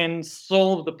can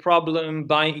solve the problem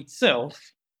by itself,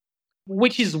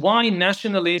 which is why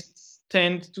nationalists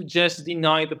tend to just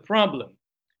deny the problem.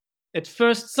 At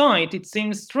first sight, it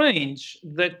seems strange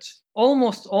that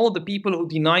almost all the people who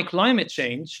deny climate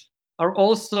change are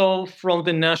also from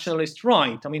the nationalist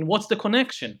right. I mean, what's the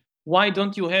connection? Why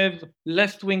don't you have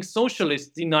left-wing socialists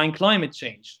denying climate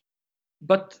change?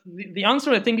 But the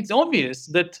answer, I think, it's obvious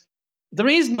that there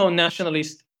is no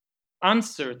nationalist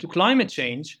answer to climate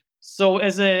change. So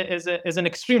as an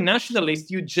extreme nationalist,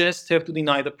 you just have to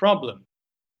deny the problem.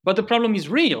 But the problem is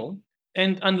real.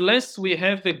 And unless we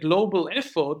have a global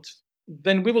effort,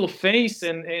 then we will face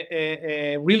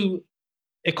a real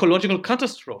ecological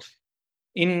catastrophe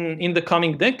in the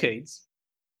coming decades.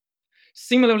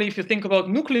 Similarly, if you think about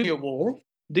nuclear war,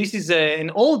 this is an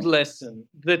old lesson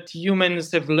that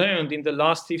humans have learned in the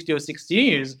last 50 or 60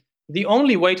 years. The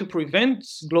only way to prevent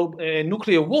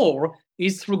nuclear war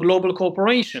is through global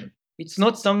cooperation. It's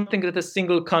not something that a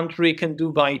single country can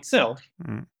do by itself.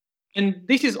 And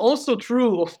this is also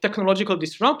true of technological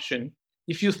disruption.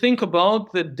 If you think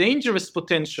about the dangerous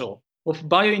potential of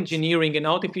bioengineering and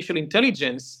artificial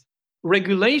intelligence,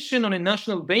 regulation on a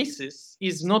national basis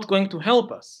is not going to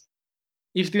help us.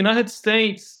 If the United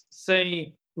States,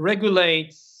 say,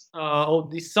 regulates or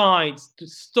decides to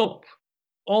stop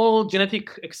all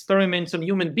genetic experiments on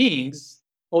human beings,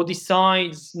 or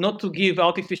decides not to give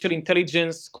artificial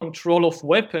intelligence control of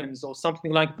weapons or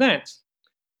something like that,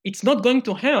 it's not going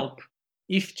to help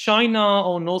if China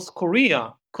or North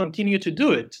Korea continue to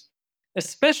do it,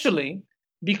 especially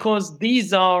because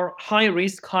these are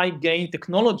high-risk, high-gain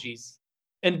technologies,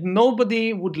 and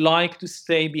nobody would like to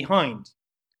stay behind.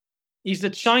 If the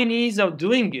Chinese are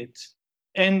doing it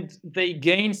and they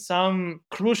gain some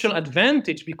crucial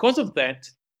advantage because of that,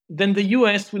 then the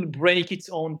US will break its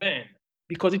own ban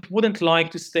because it wouldn't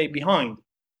like to stay behind.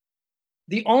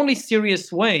 The only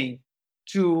serious way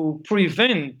to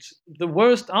prevent the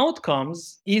worst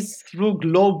outcomes is through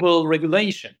global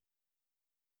regulation.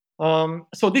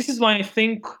 So this is why I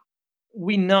think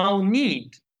we now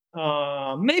need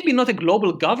maybe not a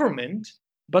global government,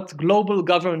 but global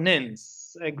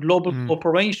governance, a global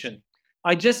cooperation.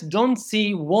 I just don't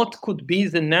see what could be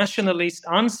the nationalist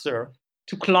answer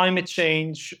to climate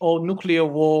change or nuclear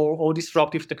war or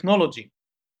disruptive technology.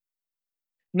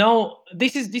 Now,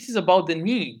 this is about the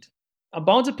need.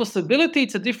 About the possibility,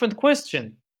 it's a different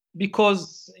question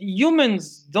because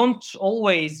humans don't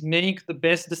always make the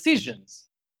best decisions.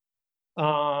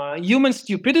 Human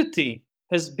stupidity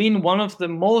has been one of the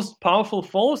most powerful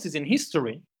forces in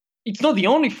history. It's not the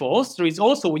only force. There is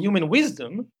also human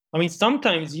wisdom. I mean,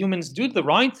 sometimes humans do the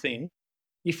right thing.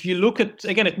 If you look at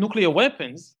nuclear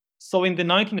weapons, so in the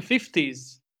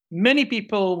 1950s, many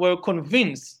people were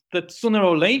convinced that sooner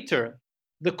or later,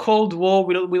 the Cold War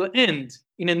will end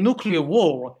in a nuclear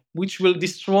war, which will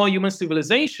destroy human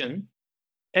civilization.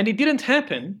 And it didn't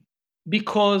happen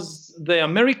because the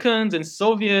Americans and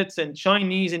Soviets and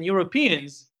Chinese and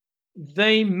Europeans,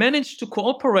 they managed to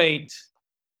cooperate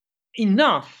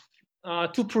enough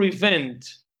to prevent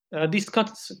this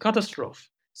catastrophe.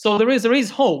 So there is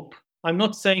hope. I'm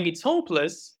not saying it's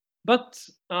hopeless, but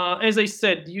as I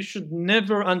said, you should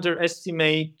never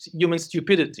underestimate human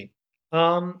stupidity.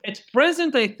 At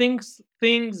present, I think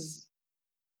things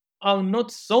are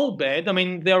not so bad. I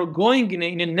mean, they are going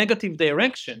in a negative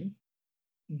direction,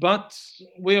 but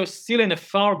we are still in a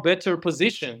far better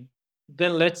position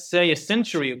than, let's say, a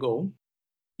century ago.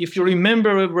 If you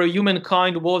remember where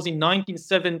humankind was in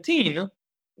 1917,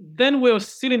 then we're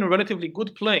still in a relatively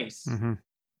good place in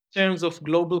terms of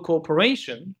global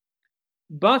cooperation.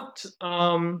 But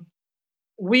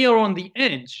we are on the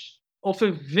edge of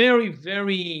a very,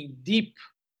 very deep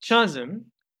chasm.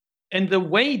 And the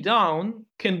way down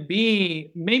can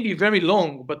be maybe very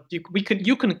long, but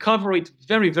you can cover it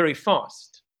very, very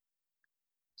fast.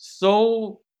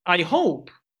 So I hope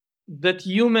that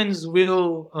humans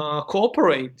will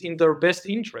cooperate in their best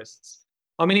interests.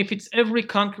 I mean, if it's every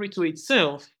country to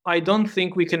itself, I don't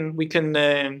think we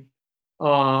can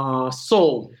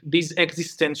solve these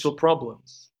existential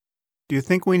problems. Do you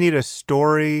think we need a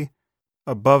story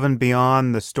above and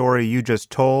beyond the story you just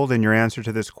told in your answer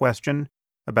to this question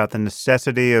about the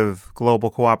necessity of global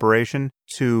cooperation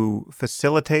to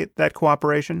facilitate that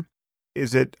cooperation?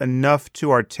 Is it enough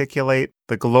to articulate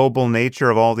the global nature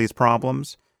of all these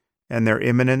problems and their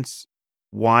imminence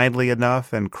widely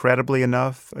enough and credibly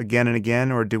enough again and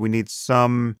again, or do we need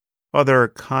some other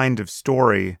kind of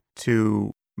story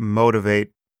to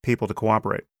motivate people to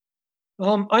cooperate?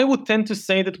 I would tend to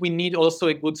say that we need also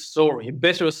a good story, a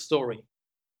better story.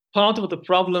 Part of the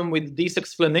problem with this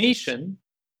explanation,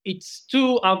 it's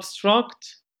too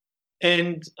abstract,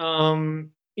 and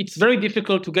it's very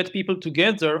difficult to get people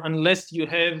together unless you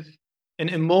have an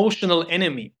emotional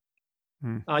enemy.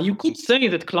 You could say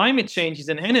that climate change is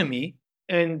an enemy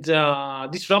and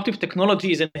disruptive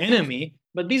technology is an enemy,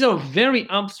 but these are very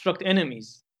abstract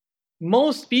enemies.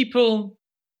 Most people,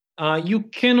 you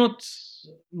cannot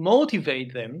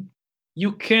motivate them.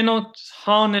 You cannot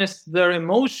harness their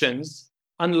emotions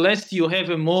unless you have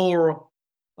a more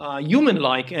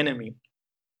human-like enemy.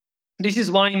 This is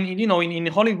why, in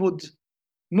Hollywood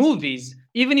movies,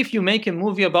 even if you make a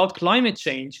movie about climate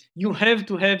change, you have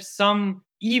to have some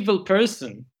evil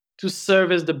person to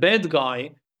serve as the bad guy,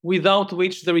 without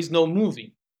which there is no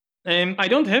movie. I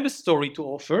don't have a story to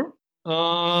offer,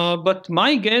 but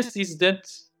my guess is that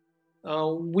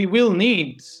we will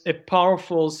need a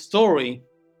powerful story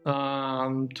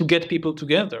to get people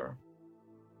together.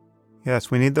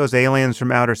 Yes, we need those aliens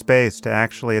from outer space to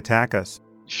actually attack us.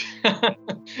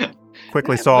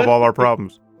 Quickly solve all our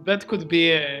problems. That could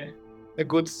be a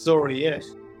good story,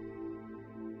 yes.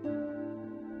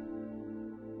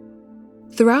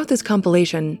 Throughout this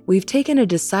compilation, we've taken a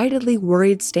decidedly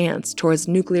worried stance towards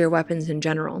nuclear weapons in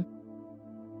general.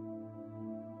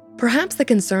 Perhaps the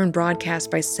concern broadcast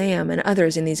by Sam and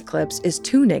others in these clips is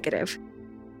too negative,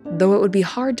 though it would be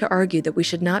hard to argue that we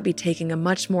should not be taking a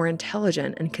much more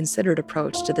intelligent and considered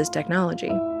approach to this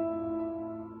technology.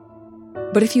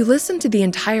 But if you listen to the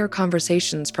entire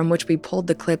conversations from which we pulled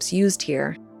the clips used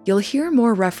here, you'll hear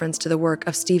more reference to the work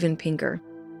of Steven Pinker.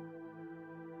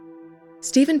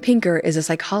 Steven Pinker is a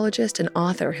psychologist and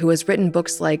author who has written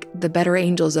books like The Better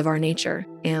Angels of Our Nature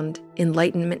and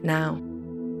Enlightenment Now.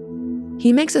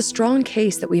 He makes a strong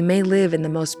case that we may live in the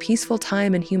most peaceful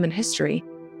time in human history,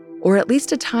 or at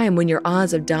least a time when your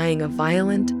odds of dying a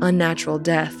violent, unnatural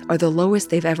death are the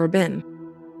lowest they've ever been.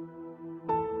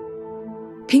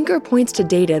 Pinker points to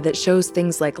data that shows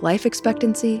things like life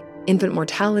expectancy, infant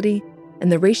mortality,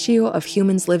 and the ratio of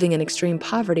humans living in extreme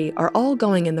poverty are all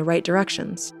going in the right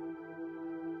directions.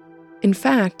 In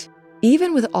fact,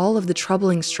 even with all of the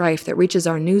troubling strife that reaches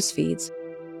our news feeds,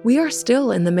 we are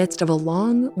still in the midst of a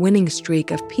long, winning streak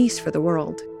of peace for the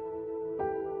world.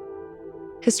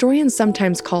 Historians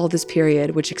sometimes call this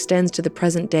period, which extends to the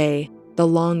present day, the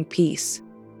long peace.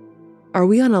 Are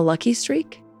we on a lucky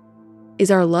streak?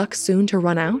 Is our luck soon to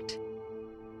run out?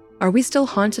 Are we still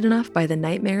haunted enough by the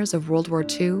nightmares of World War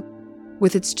II,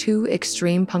 with its two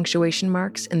extreme punctuation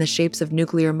marks in the shapes of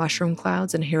nuclear mushroom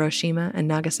clouds in Hiroshima and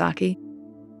Nagasaki,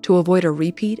 to avoid a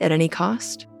repeat at any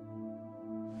cost?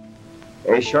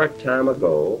 A short time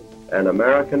ago, an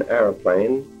American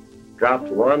airplane dropped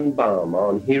one bomb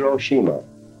on Hiroshima.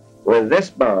 With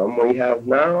this bomb, we have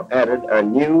now added a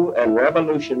new and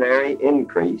revolutionary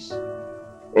increase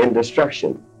in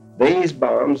destruction. These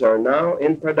bombs are now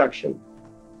in production,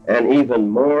 and even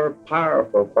more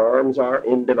powerful forms are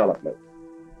in development.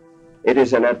 It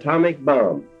is an atomic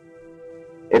bomb.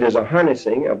 It is a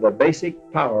harnessing of the basic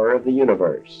power of the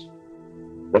universe.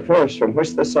 The force from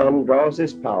which the sun draws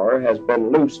its power has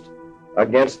been loosed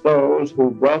against those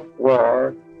who brought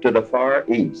war to the Far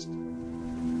East.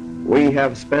 We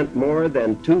have spent more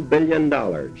than $2 billion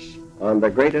on the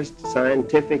greatest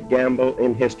scientific gamble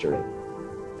in history,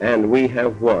 and we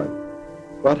have won.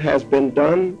 What has been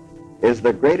done is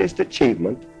the greatest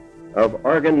achievement of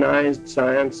organized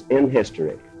science in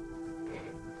history.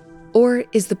 Or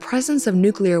is the presence of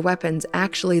nuclear weapons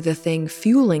actually the thing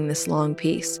fueling this long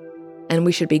peace, and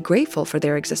we should be grateful for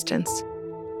their existence?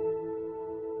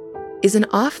 Is an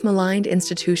oft-maligned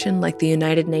institution like the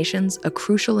United Nations a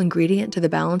crucial ingredient to the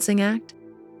balancing act,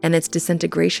 and its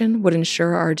disintegration would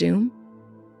ensure our doom?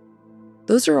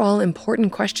 Those are all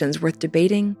important questions worth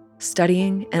debating,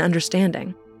 studying, and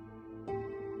understanding.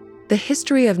 The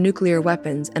history of nuclear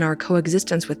weapons and our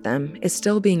coexistence with them is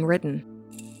still being written.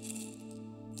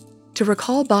 To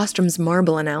recall Bostrom's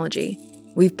marble analogy,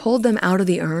 we've pulled them out of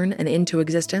the urn and into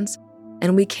existence,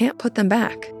 and we can't put them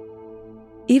back.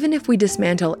 Even if we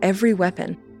dismantle every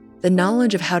weapon, the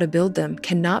knowledge of how to build them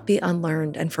cannot be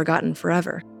unlearned and forgotten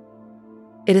forever.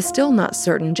 It is still not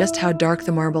certain just how dark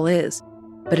the marble is,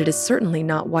 but it is certainly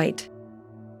not white.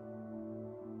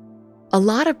 A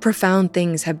lot of profound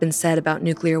things have been said about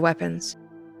nuclear weapons,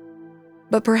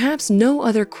 but perhaps no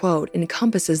other quote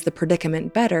encompasses the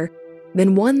predicament better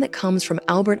than one that comes from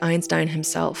Albert Einstein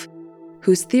himself,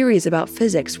 whose theories about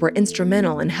physics were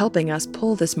instrumental in helping us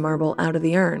pull this marble out of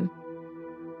the urn.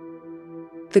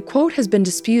 The quote has been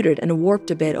disputed and warped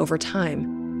a bit over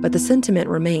time, but the sentiment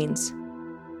remains.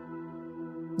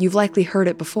 You've likely heard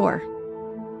it before.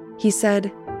 He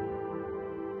said,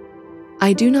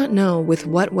 "I do not know with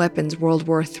what weapons World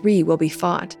War III will be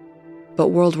fought, but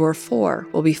World War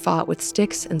IV will be fought with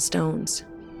sticks and stones."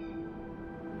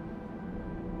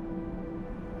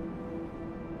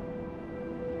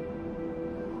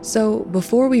 So,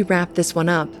 before we wrap this one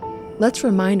up, let's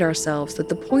remind ourselves that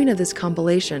the point of this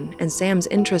compilation and Sam's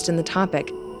interest in the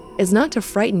topic is not to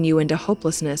frighten you into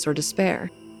hopelessness or despair.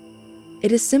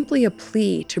 It is simply a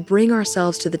plea to bring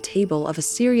ourselves to the table of a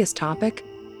serious topic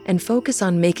and focus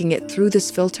on making it through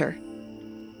this filter,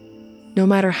 no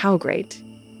matter how great.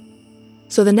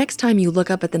 So the next time you look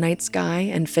up at the night sky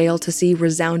and fail to see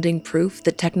resounding proof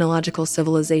that technological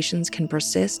civilizations can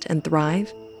persist and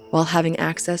thrive while having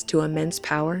access to immense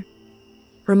power,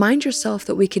 remind yourself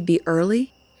that we could be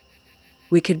early,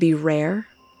 we could be rare,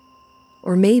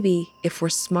 or maybe, if we're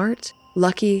smart,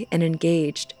 lucky, and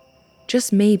engaged,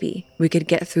 just maybe we could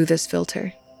get through this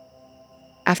filter.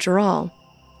 After all,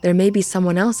 there may be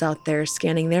someone else out there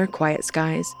scanning their quiet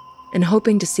skies and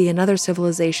hoping to see another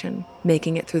civilization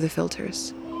making it through the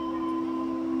filters.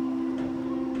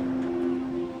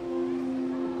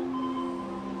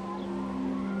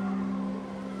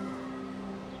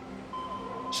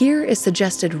 Here is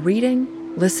suggested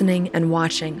reading, listening, and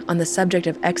watching on the subject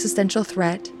of existential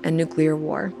threat and nuclear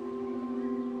war.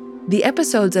 The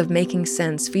episodes of Making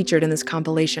Sense featured in this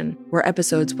compilation were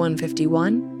episodes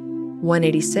 151,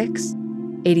 186,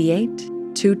 88,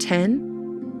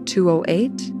 210,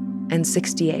 208, and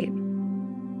 68.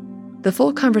 The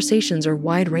full conversations are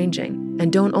wide-ranging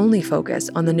and don't only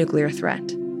focus on the nuclear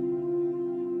threat.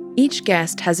 Each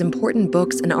guest has important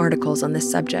books and articles on this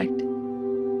subject.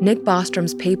 Nick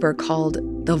Bostrom's paper called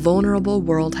The Vulnerable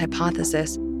World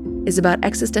Hypothesis is about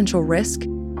existential risk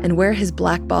and where his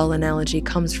black ball analogy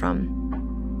comes from.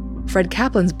 Fred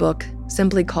Kaplan's book,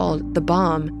 simply called The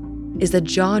Bomb, is the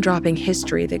jaw-dropping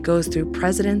history that goes through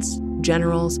presidents,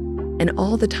 generals, and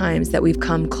all the times that we've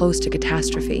come close to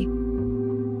catastrophe.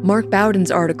 Mark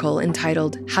Bowden's article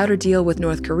entitled How to Deal with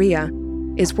North Korea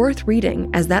is worth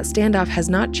reading, as that standoff has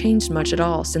not changed much at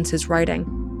all since his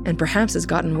writing, and perhaps has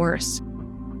gotten worse.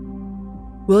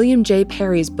 William J.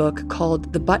 Perry's book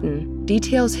called The Button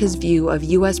details his view of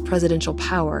U.S. presidential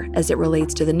power as it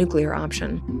relates to the nuclear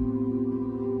option.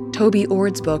 Toby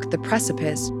Ord's book, The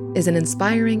Precipice, is an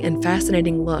inspiring and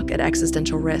fascinating look at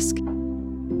existential risk.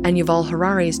 And Yuval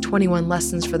Harari's 21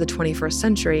 Lessons for the 21st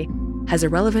Century has a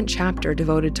relevant chapter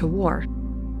devoted to war.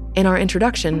 In our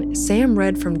introduction, Sam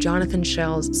read from Jonathan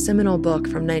Schell's seminal book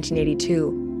from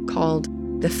 1982 called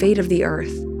The Fate of the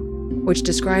Earth, which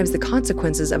describes the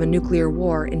consequences of a nuclear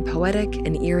war in poetic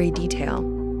and eerie detail.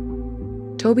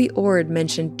 Toby Ord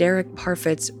mentioned Derek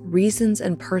Parfit's Reasons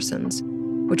and Persons,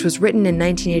 which was written in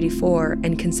 1984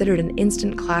 and considered an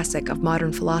instant classic of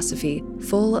modern philosophy,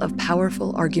 full of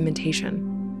powerful argumentation.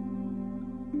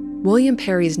 William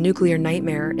Perry's Nuclear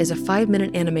Nightmare is a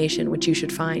 5-minute animation which you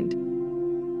should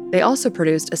find. They also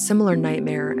produced a similar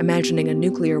nightmare imagining a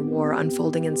nuclear war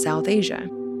unfolding in South Asia.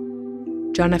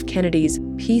 John F. Kennedy's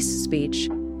Peace Speech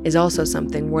is also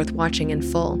something worth watching in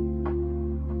full.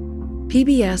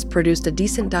 PBS produced a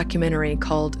decent documentary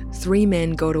called 3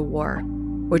 Men Go to War,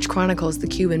 which chronicles the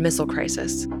Cuban Missile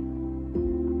Crisis.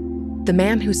 The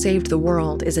Man Who Saved the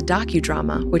World is a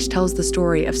docudrama which tells the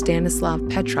story of Stanislav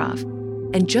Petrov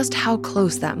and just how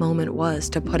close that moment was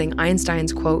to putting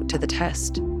Einstein's quote to the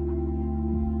test.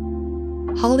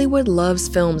 Hollywood loves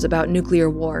films about nuclear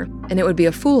war, and it would be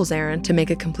a fool's errand to make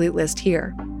a complete list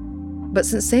here. But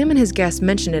since Sam and his guests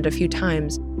mentioned it a few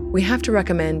times, we have to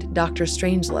recommend Dr.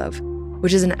 Strangelove,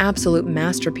 which is an absolute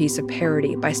masterpiece of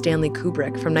parody by Stanley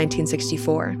Kubrick from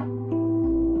 1964.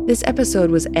 This episode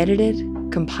was edited,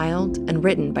 compiled, and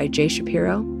written by Jay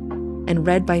Shapiro, and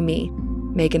read by me,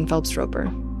 Megan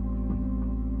Phelps-Roper.